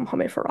greater Shem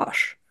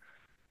HaMephorash.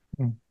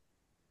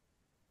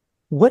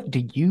 What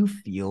do you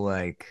feel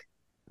like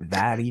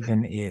that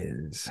even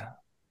is?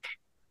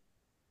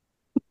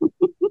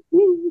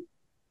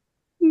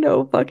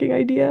 No fucking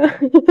idea.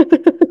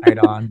 Right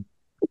on.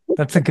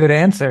 That's a good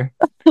answer.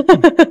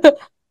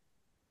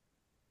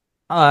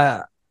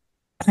 Uh,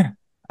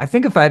 I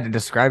think if I had to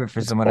describe it for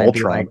It's someone, I'd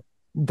be like, Voltron.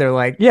 they're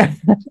like, yeah,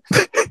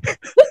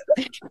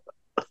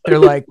 they're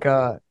like,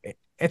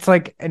 it's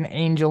like an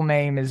angel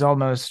name is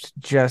almost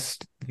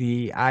just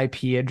the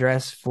IP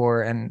address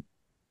for an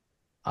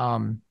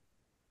um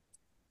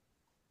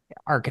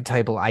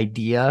archetypal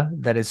idea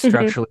that is Mhm.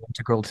 structurally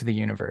integral to the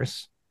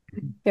universe,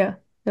 Yeah.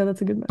 Yeah,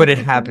 that's a good but it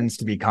metaphor for it. happens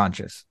to be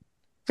conscious.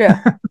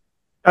 Yeah.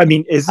 I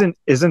mean, isn't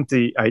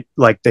the I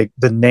like the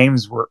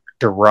names were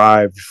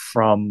derived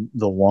from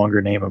the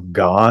longer name of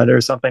God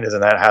or something?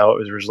 Isn't that how it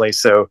was originally?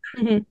 So,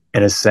 Hmm.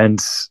 in a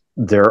sense,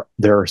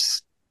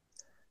 there's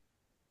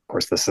of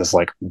course this is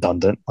like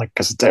redundant, like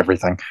because it's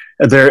everything.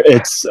 They're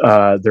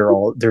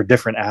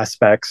different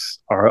aspects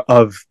are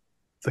of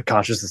the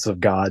consciousness of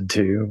God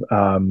too.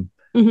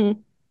 Hmm.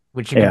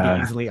 Which can be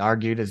Yeah. easily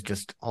argued as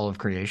just all of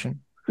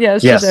creation. Yeah,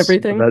 it's just Yes.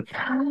 everything. That.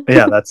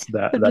 Yeah. That's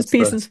that. They're just That's the.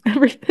 pieces of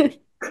everything.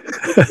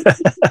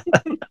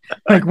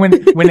 Like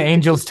when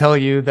angels tell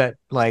you that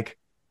like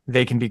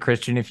they can be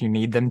Christian if you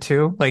need them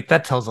to. Like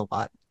that tells a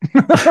lot.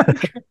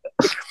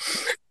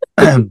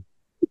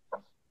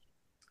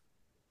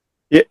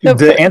 It, No,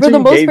 the for answer the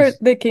you most gave. part,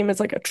 they came as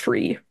like a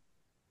tree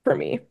for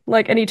me.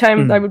 Like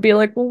anytime I Mm, would be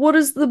like, well, what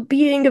does the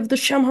being of the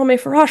Shamhame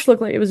Farash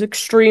look like? It was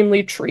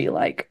extremely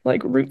tree-like,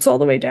 like roots all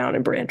the way down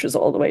and branches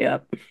all the way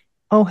up.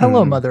 Oh,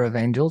 hello, mm, Mother of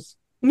Angels.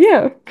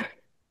 Yeah.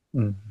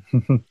 mm.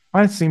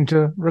 I seem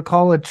to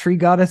recall a tree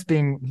goddess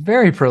being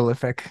very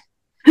prolific.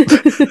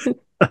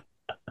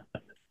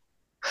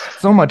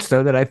 So much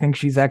so that I think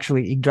she's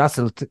actually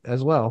Yggdrasil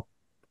as well.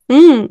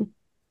 Mm.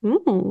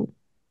 Mm.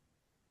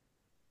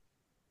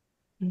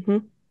 Hmm.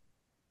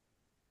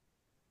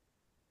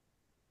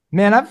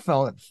 Man, I've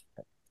felt.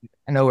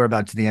 I know we're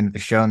about to the end of the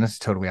show, and this is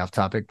totally off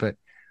topic, but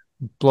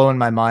blowing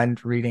my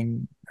mind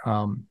reading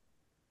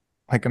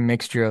like a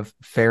mixture of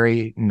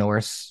fairy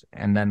Norse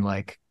and then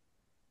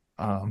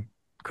um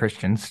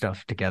Christian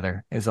stuff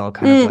together is all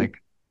kind of Mm.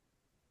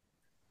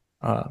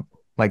 uh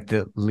like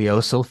the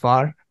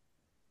Leosilfar,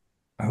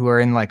 who are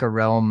in like a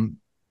realm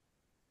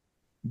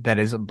that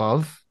is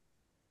above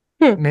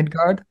Hmm.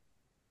 Midgard.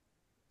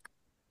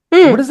 What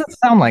Mm. does that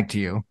sound like to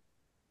you?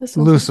 This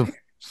sounds Lucif like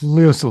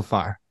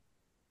Leosilfar.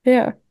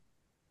 yeah.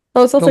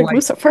 Oh, it sounds The like light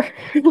Lucifer.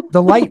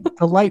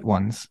 the light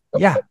ones.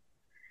 Yeah.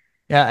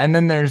 Yeah. And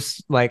then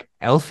there's like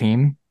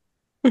Elfhame,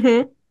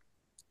 Hmm.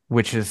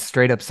 which is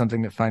straight up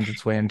something that finds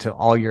its way into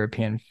all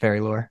European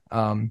fairy lore.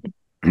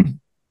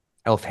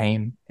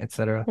 Elfhame,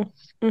 etc.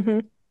 Hmm.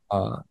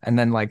 And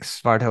then like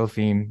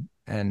Svartalfheim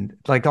and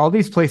like all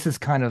these places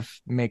kind of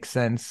make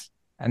sense.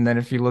 And then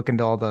if you look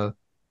into all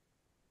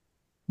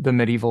the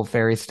medieval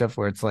fairy stuff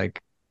where it's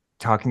like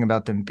talking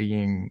about them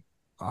being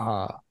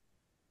uh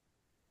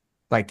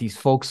like these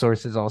folk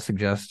sources all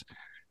suggest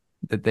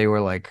that they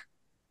were like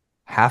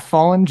half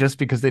fallen just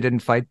because they didn't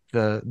fight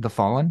the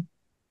fallen.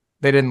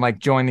 They didn't like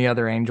join the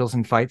other angels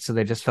and fight, so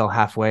they just fell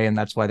halfway, and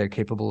that's why they're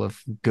capable of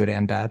good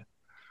and bad.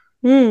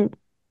 Mm.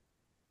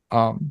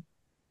 Um,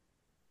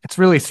 it's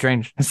really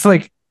strange. It's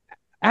like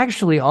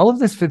actually all of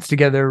this fits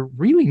together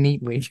really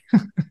neatly.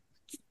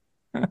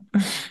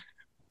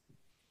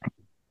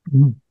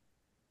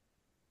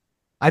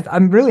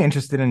 I'm really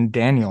interested in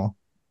Daniel,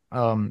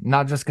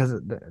 not just because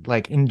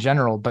like in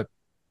general, but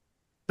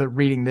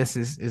reading this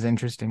is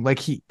interesting. Like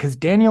because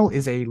Daniel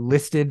is a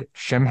listed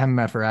Shemhem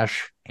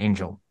Mephiresh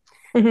angel,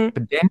 Hmm.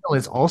 but Daniel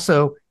is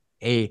also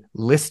a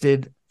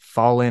listed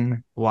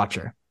fallen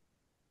watcher.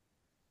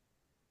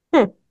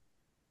 Hmm.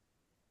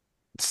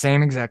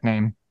 Same exact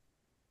name,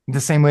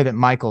 the same way that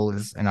Michael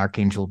is an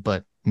archangel,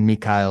 but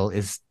Mikhail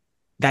is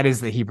that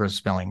is the Hebrew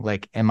spelling.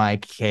 Like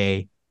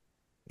Michael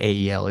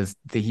is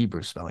the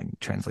Hebrew spelling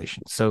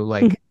translation. So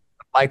like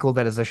Michael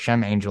that is a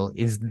Shem angel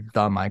is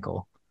the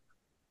Michael.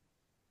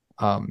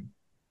 Um,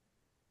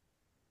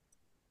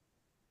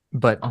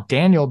 but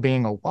Daniel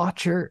being a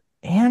watcher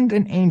and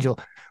an angel,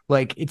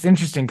 like it's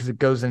interesting because it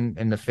goes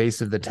in the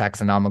face of the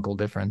taxonomical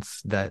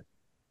difference that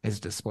is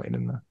displayed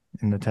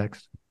in the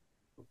text.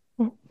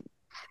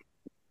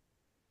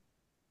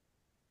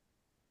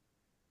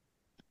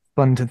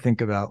 Fun to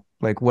think about,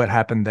 like what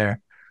happened there.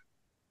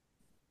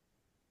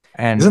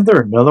 And Isn't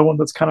there another one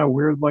that's kind of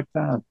weird like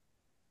that?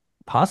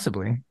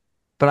 possibly,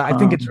 but I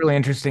think it's Um, really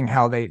interesting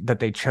how they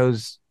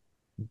chose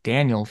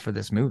Daniel for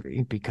this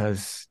movie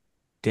because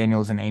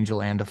Daniel's an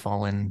angel and a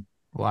fallen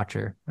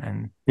watcher,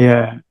 and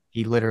yeah.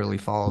 he literally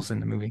falls in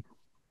the movie.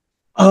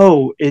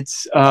 Oh,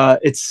 it's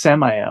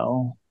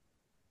Samael,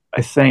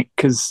 I think,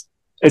 because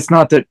it's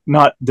not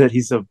that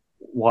he's a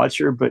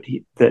watcher, but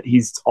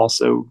he's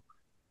also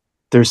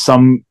there's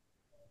some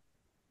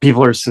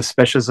people are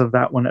suspicious of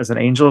that one as an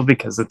angel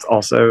because it's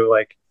also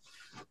like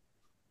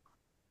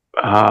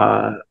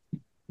uh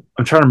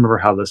I'm trying to remember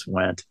how this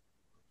went.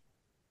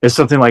 It's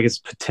something like it's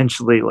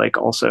potentially like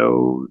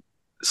also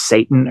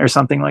Satan or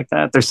something like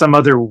that. There's some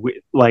other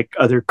like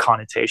other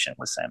connotation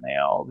with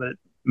Samael that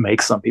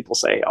makes some people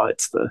say, "Oh,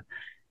 it's the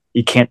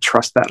you can't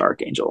trust that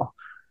archangel,"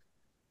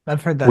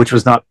 I've heard that which too.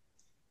 was not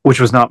which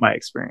was not my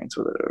experience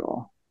with it at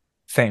all.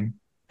 Same.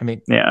 I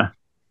mean, Yeah,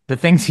 the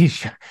things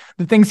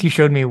the things he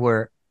showed me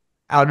were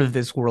out of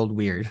this world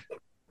weird,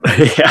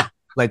 yeah,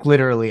 like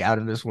literally out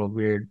of this world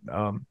weird.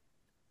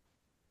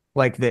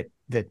 Like that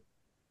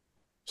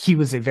he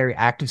was a very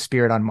active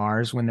spirit on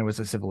Mars when there was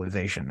a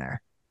civilization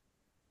there,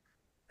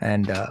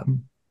 and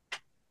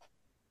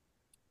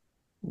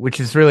which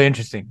is really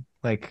interesting.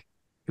 Like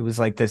it was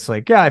like this,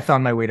 like yeah, I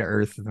found my way to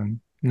Earth, and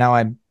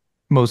now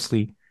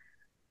mostly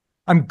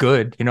I'm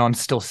good. You know, I'm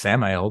still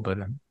Samael, but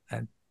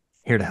I'm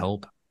here to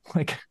help.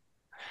 Like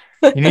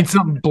you need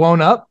something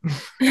blown up,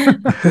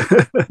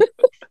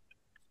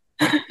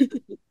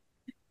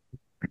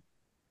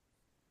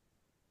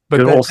 but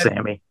good that old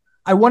Sammy.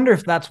 I wonder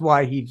if that's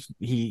why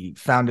he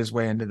found his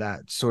way into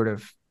that sort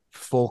of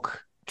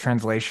folk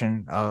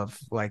translation of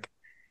like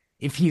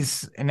if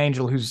he's an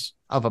angel who's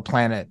of a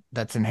planet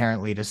that's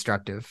inherently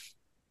destructive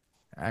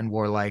and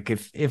warlike,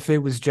 if it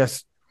was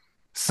just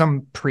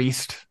some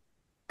priest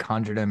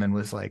conjured him and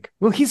was like,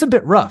 well, he's a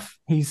bit rough.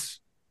 He's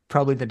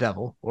probably the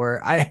devil,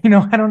 or I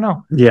don't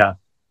know. Yeah,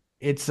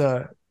 It's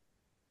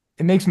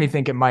it makes me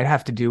think it might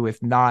have to do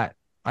with not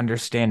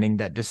understanding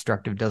that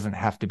destructive doesn't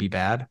have to be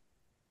bad.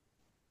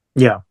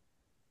 Yeah.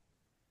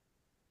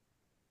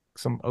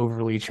 Some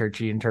overly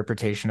churchy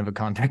interpretation of a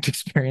contact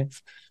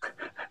experience.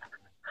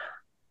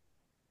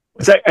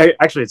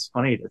 Actually, it's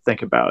funny to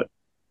think about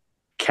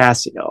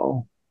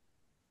Cassiel,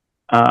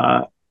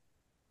 uh,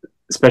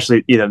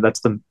 especially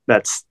that's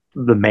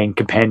the main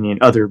companion,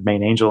 other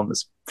main angel in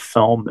this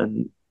film,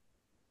 and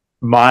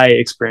my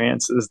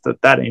experience is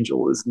that that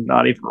angel is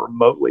not even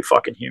remotely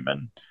fucking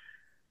human.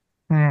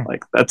 Hmm.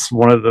 Like that's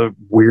one of the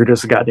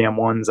weirdest goddamn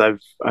ones I've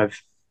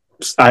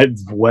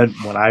when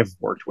I've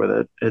worked with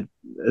it.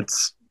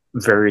 It's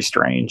very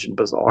strange and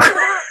bizarre.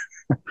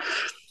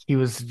 He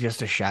was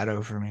just a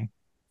shadow for me.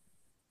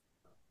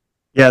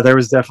 Yeah, there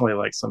was definitely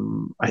like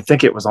some. I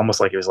think it was almost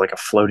like it was like a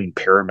floating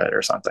pyramid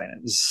or something.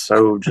 It was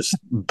so just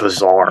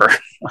bizarre.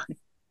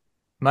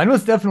 Mine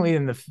was definitely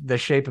in the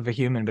shape of a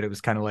human, but it was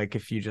kind of like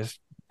if you just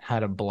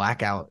had a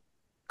blackout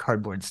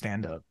cardboard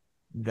stand up,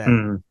 that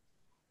Mm.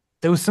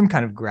 there was some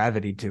kind of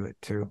gravity to it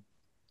too.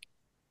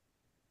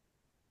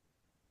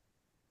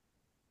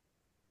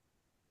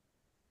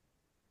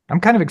 I'm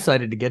kind of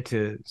excited to get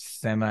to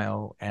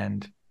Samael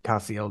and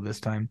Cassiel this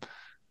time.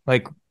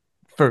 Like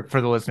for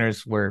the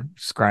listeners, we're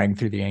scrying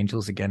through the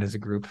angels again as a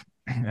group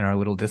in our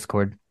little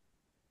Discord.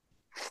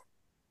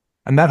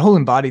 And that whole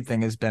embodied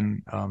thing has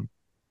been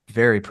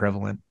very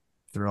prevalent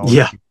through all of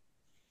Yeah, you.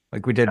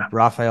 Like we did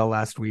Raphael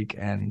last week,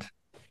 and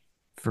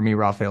for me,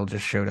 Raphael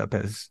just showed up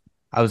as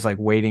I was like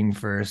waiting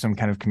for some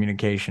kind of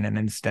communication, and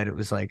instead it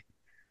was like,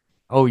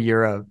 oh,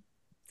 you're a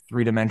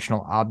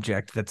three-dimensional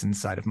object that's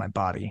inside of my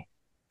body.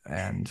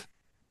 And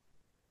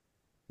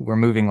we're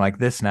moving like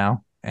this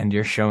now, and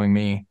you're showing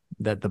me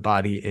that the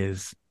body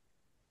is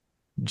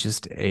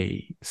just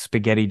a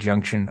spaghetti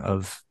junction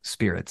of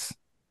spirits.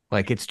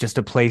 Like it's just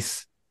a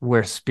place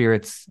where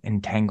spirits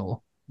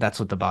entangle. That's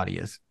what the body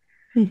is.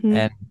 Mm-hmm.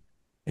 And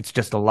it's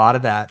just a lot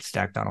of that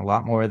stacked on a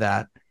lot more of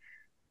that.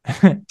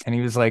 And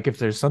he was like, if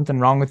there's something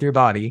wrong with your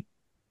body,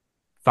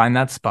 find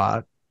that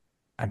spot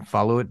and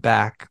follow it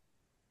back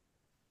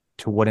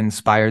to what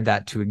inspired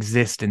that to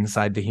exist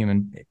inside the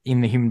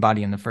human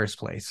body in the first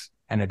place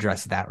and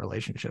address that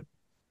relationship.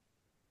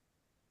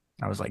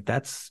 I was like,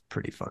 that's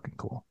pretty fucking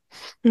cool.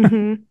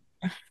 Mm-hmm.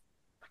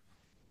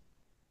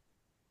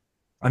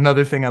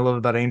 Another thing I love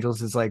about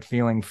angels is like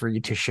feeling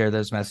free to share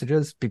those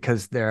messages,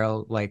 because there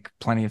are like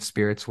plenty of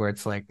spirits where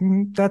it's like,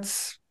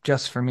 that's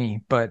just for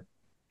me. But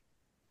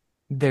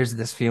there's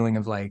this feeling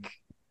of like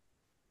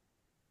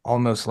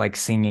almost like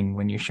singing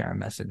when you share a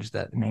message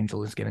that an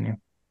angel has given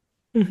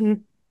you. Mm-hmm.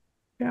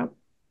 Yeah.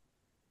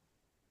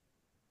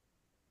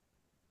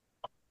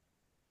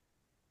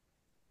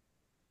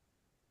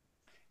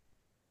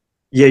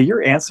 yeah.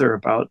 Your answer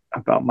about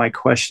my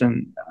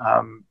question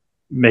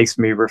makes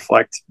me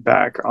reflect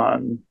back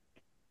on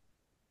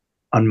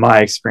my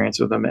experience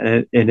with them,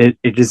 and it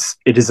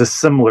is a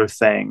similar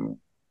thing.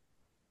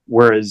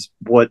 Whereas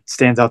what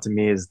stands out to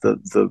me is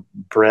the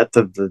breadth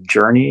of the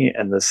journey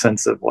and the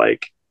sense of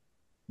like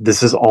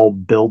this is all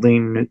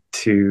building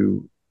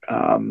to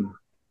um,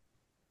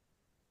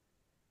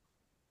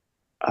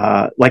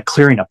 like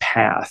clearing a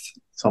path.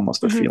 It's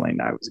almost a Mm-hmm.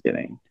 feeling I was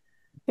getting.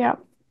 Yeah.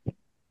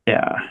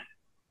 Yeah,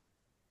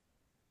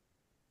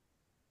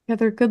 Yeah,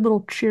 they're good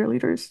little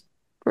cheerleaders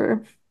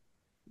for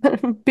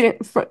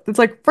it's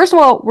like, first of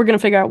all, we're gonna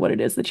figure out what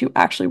it is that you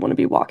actually want to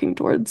be walking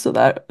towards so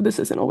that this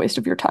isn't a waste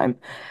of your time.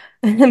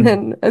 And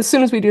then as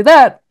soon as we do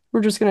that,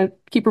 we're just gonna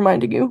keep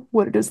reminding you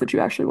what it is that you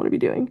actually want to be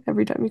doing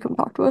every time you come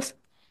talk to us.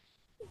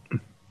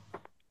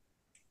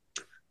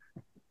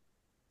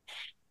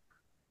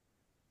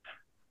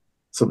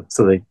 so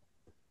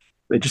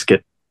they just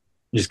get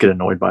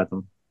annoyed by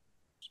them.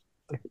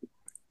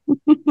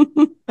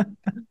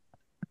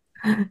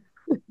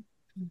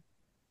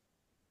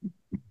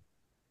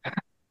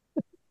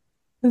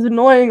 It's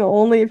annoying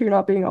only if you're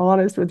not being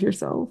honest with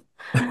yourself.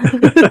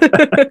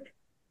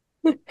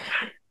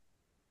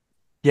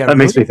 Yeah, That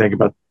makes me really. think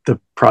about the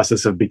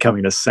process of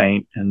becoming a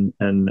saint and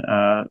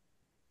the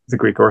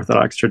Greek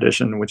Orthodox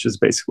tradition, which is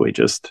basically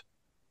just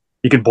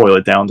you can boil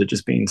it down to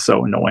just being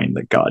so annoying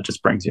that God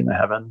just brings you into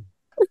heaven.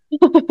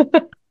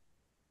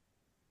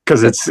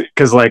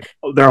 Because like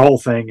their whole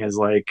thing is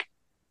like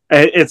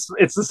it's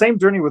the same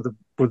journey with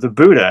the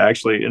Buddha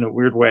actually in a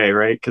weird way,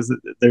 right? Because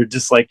they're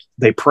just like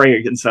they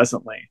pray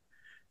incessantly,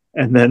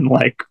 and then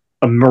like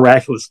a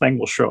miraculous thing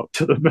will show up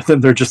to them, and then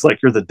they're just like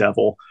you're the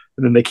devil,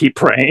 and then they keep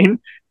praying.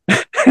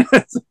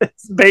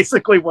 It's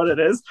basically what it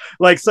is.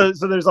 Like so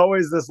there's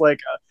always this like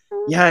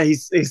yeah, he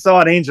saw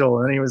an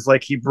angel and he was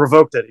like he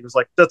revoked it. He was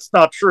like that's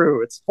not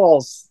true. It's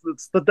false.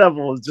 It's the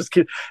devil. It's just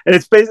kid. And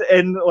it's basically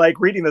and like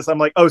reading this, I'm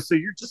like, oh, so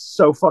you're just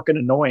so fucking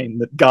annoying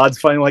that God's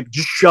finally like,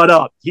 just shut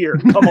up. Here,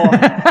 come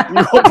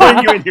on. We'll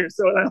bring you in here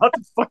so I don't have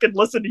to fucking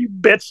listen to you,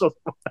 bitch.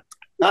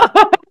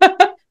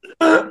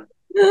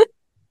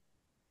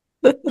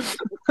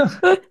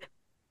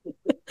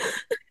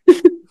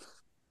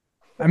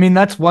 I mean,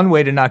 that's one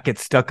way to not get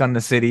stuck on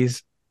the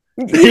cities.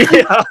 Yeah.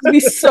 It'd be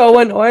so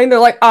annoying. They're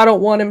like, I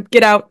don't want him.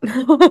 Get out.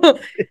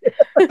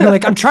 You're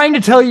like, I'm trying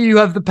to tell you you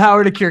have the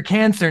power to cure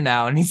cancer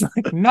now. And he's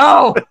like,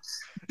 no,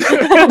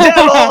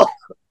 Devil,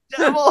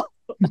 devil.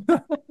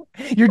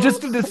 you're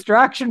just a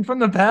distraction from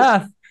the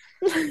path.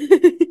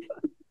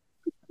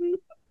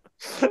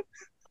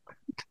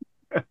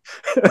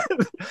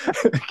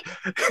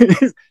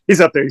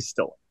 He's up there. He's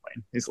still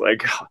playing. He's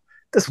like, oh,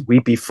 this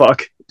weepy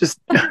fuck. Just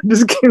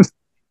keeps.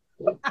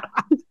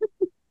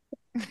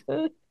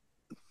 I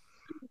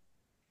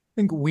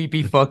think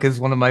weepy fuck is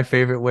one of my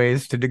favorite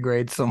ways to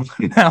degrade someone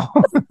now.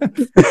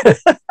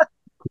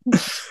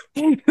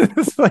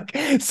 It's like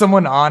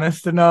someone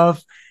honest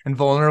enough and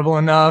vulnerable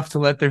enough to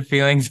let their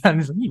feelings out.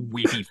 Like, you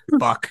weepy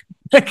fuck.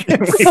 Like,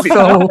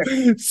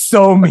 it's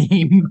so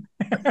mean.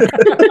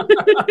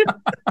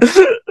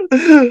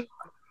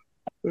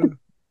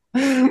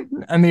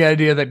 And the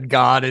idea that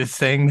God is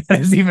saying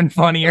that is even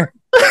funnier.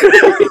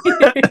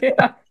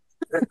 Yeah.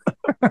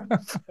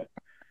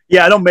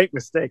 Yeah, I don't make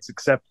mistakes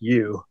except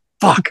you.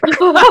 Fuck.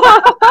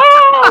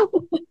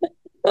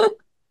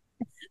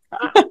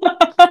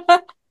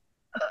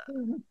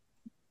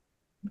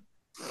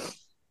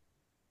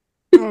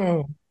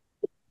 Oh.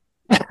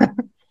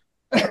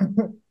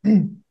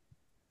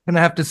 Gonna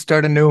have to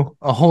start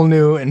a whole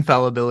new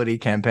infallibility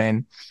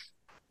campaign.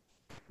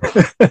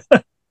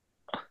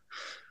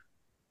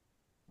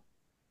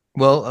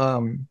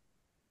 Well,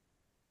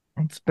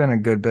 it's been a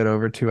good bit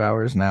over 2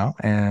 hours now,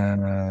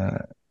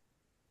 and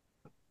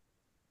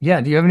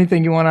yeah, do you have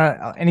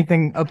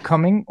anything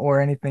upcoming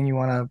or anything you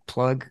want to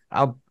plug?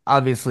 I'll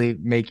obviously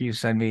make you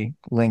send me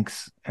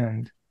links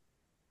and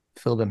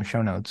fill them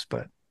show notes,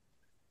 but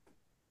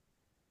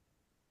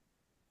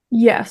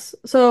Yes.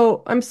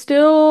 So I'm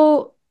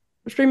still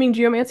streaming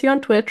Geomancy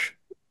on Twitch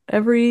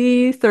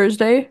every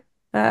Thursday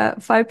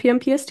at 5 p.m.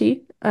 PST.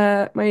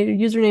 My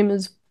username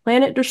is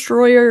Planet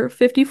Destroyer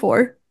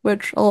 54,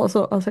 which I'll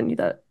send you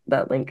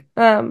that link.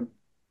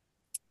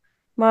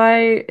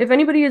 If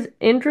anybody is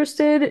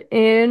interested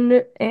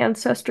in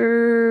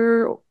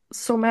ancestor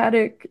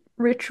somatic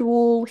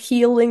ritual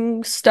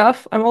healing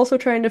stuff, I'm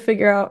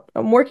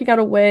working out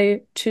a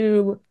way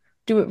to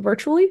do it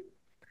virtually.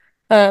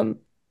 Um,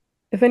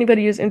 if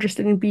anybody is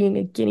interested in being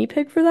a guinea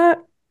pig for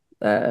that,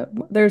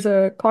 there's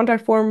a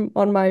contact form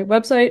on my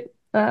website,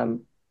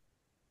 and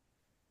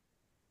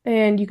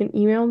you can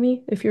email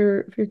me if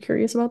you're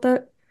curious about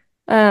that.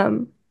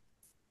 Um,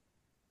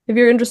 if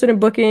you're interested in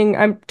booking,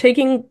 I'm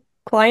booking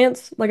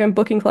clients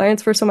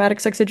for somatic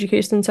sex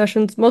education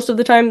sessions. Most of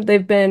the time,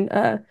 they've been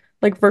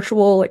like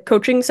virtual like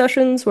coaching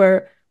sessions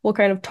where we'll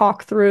kind of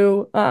talk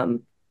through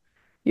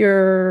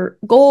your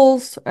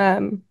goals,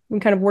 and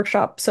kind of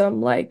workshop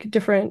some like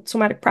different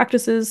somatic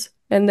practices,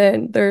 and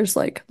then there's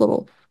like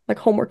little like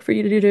homework for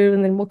you to do,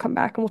 and then we'll come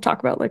back and we'll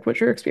talk about like what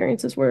your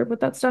experiences were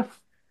with that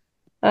stuff.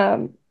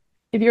 Um,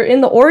 if you're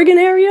in the Oregon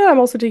area, I'm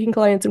also taking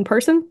clients in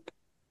person,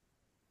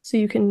 so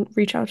you can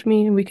reach out to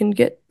me and we can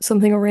get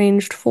something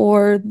arranged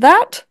for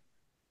that.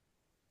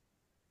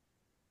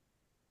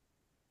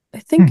 I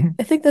think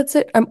that's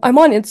it. I'm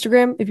on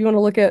Instagram if you want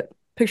to look at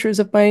pictures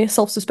of my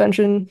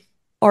self-suspension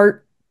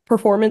art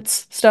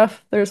performance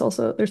stuff. There's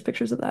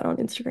pictures of that on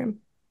Instagram,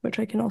 which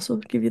I can also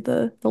give you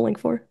the link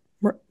for.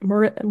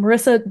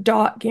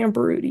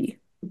 Marissa.Gamberutti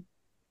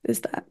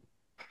is that.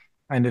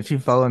 and if you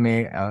follow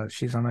me,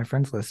 she's on my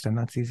friends list, and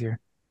that's easier.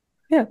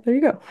 Yeah, there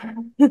you go.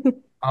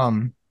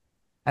 Um,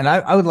 and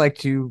I would like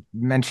to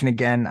mention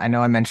again, I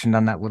know I mentioned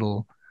on that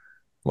little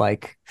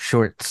like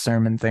short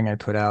sermon thing I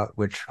put out,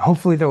 which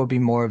hopefully there will be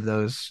more of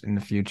those in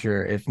the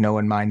future if no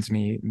one minds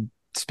me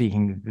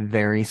speaking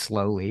very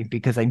slowly,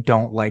 because I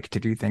don't like to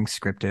do things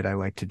scripted. I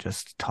like to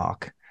just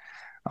talk.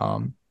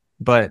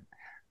 But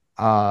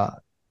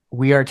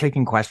we are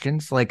taking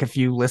questions. Like if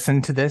you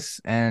listen to this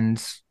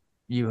and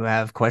you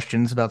have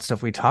questions about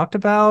stuff we talked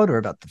about or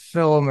about the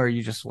film, or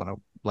you just want to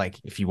like,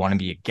 if you want to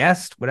be a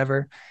guest,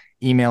 whatever,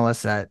 email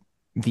us at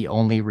the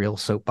only real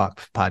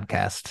soapbox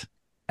podcast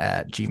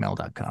at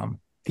gmail.com.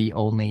 The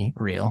only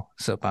real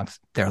soapbox.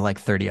 There are like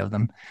 30 of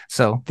them.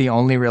 So the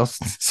only real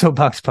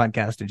soapbox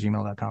podcast at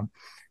gmail.com.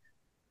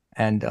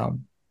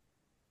 And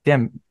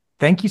damn,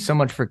 thank you so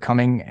much for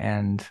coming.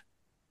 And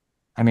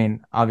I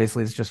mean,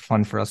 obviously it's just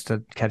fun for us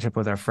to catch up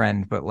with our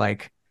friend, but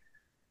like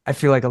I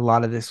feel like a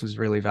lot of this was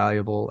really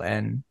valuable,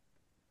 and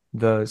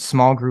the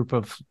small group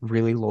of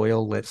really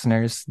loyal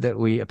listeners that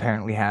we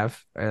apparently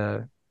have,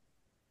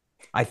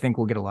 I think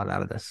we'll get a lot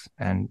out of this,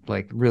 and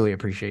like really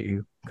appreciate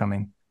you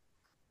coming.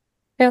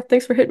 Yeah,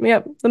 thanks for hitting me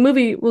up. The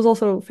movie was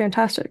also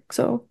fantastic,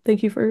 so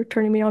thank you for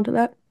turning me on to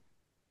that.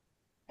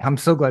 I'm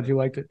so glad you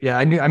liked it. Yeah,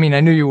 I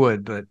knew you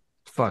would, but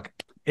fuck,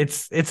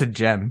 it's a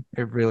gem.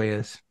 It really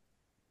is.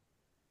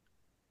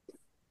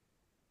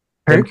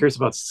 Yeah, I'm Kurt? curious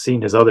about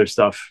seeing his other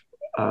stuff.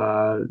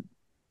 I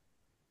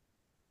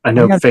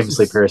know Yeah,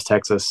 famously Paris,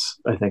 Texas,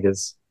 I think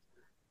is,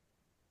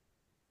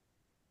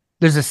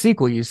 there's a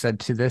sequel you said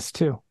to this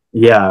too.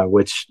 yeah,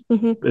 which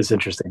Hmm. is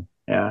interesting.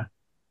 Yeah.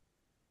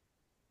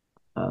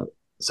 Uh,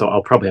 so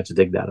I'll probably have to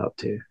dig that up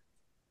too.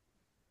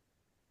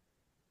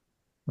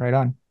 Right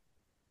on.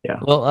 Yeah.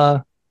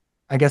 Well,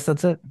 I guess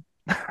that's it.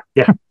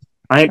 Yeah.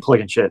 I ain't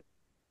clicking shit.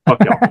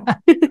 Fuck y'all.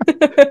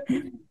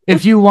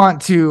 If you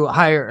want to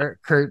hire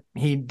Kurt,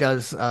 he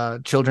does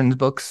children's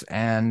books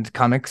and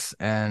comics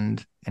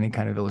and any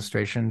kind of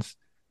illustrations.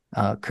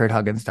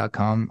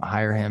 KurtHuggins.com.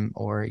 Hire him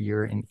or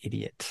you're an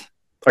idiot.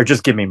 Or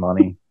just give me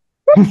money.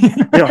 You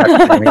don't have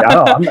to pay me. I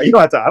don't. You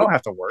don't have to. I don't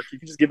have to work. You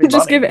can just give me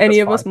Just money. give That's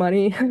any of fine. us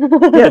money.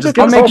 Yeah, just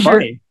give I'll us make all sure.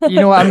 money. You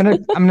know what? I'm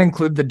gonna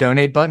include the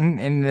donate button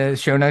in the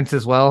show notes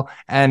as well.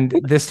 And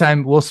this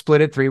time we'll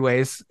split it 3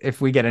 ways.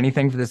 If we get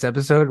anything for this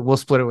episode, we'll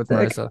split it with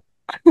Sick.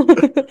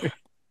 Marissa.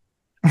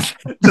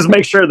 Just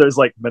make sure there's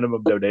like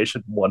minimum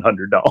donation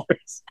 $100.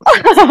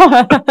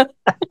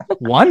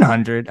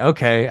 100.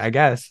 Okay, I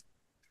guess.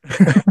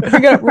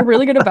 We're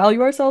really gonna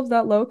value ourselves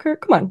that low, Kurt?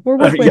 Come on, we're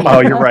worth way Oh,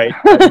 more. you're right.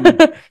 I mean,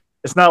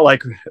 it's not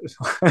like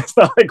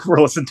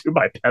we're listening to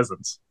by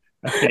peasants.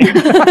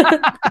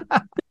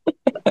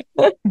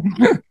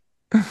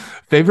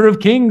 Favor of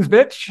kings,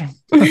 bitch.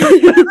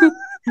 The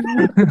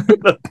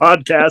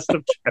podcast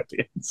of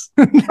champions.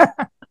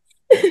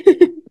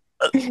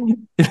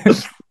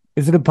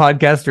 Is it a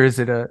podcast or is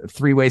it a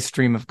 3-way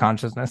stream of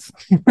consciousness?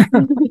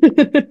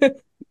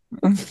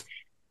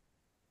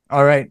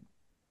 All right.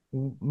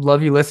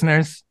 Love you,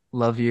 listeners.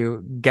 Love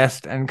you,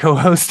 guest and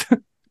co-host.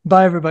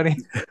 Bye, everybody.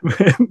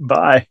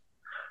 Bye.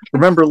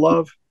 Remember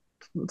love.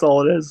 That's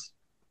all it is.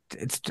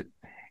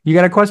 You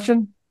got a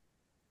question?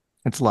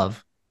 It's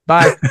love.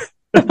 Bye.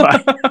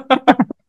 Bye.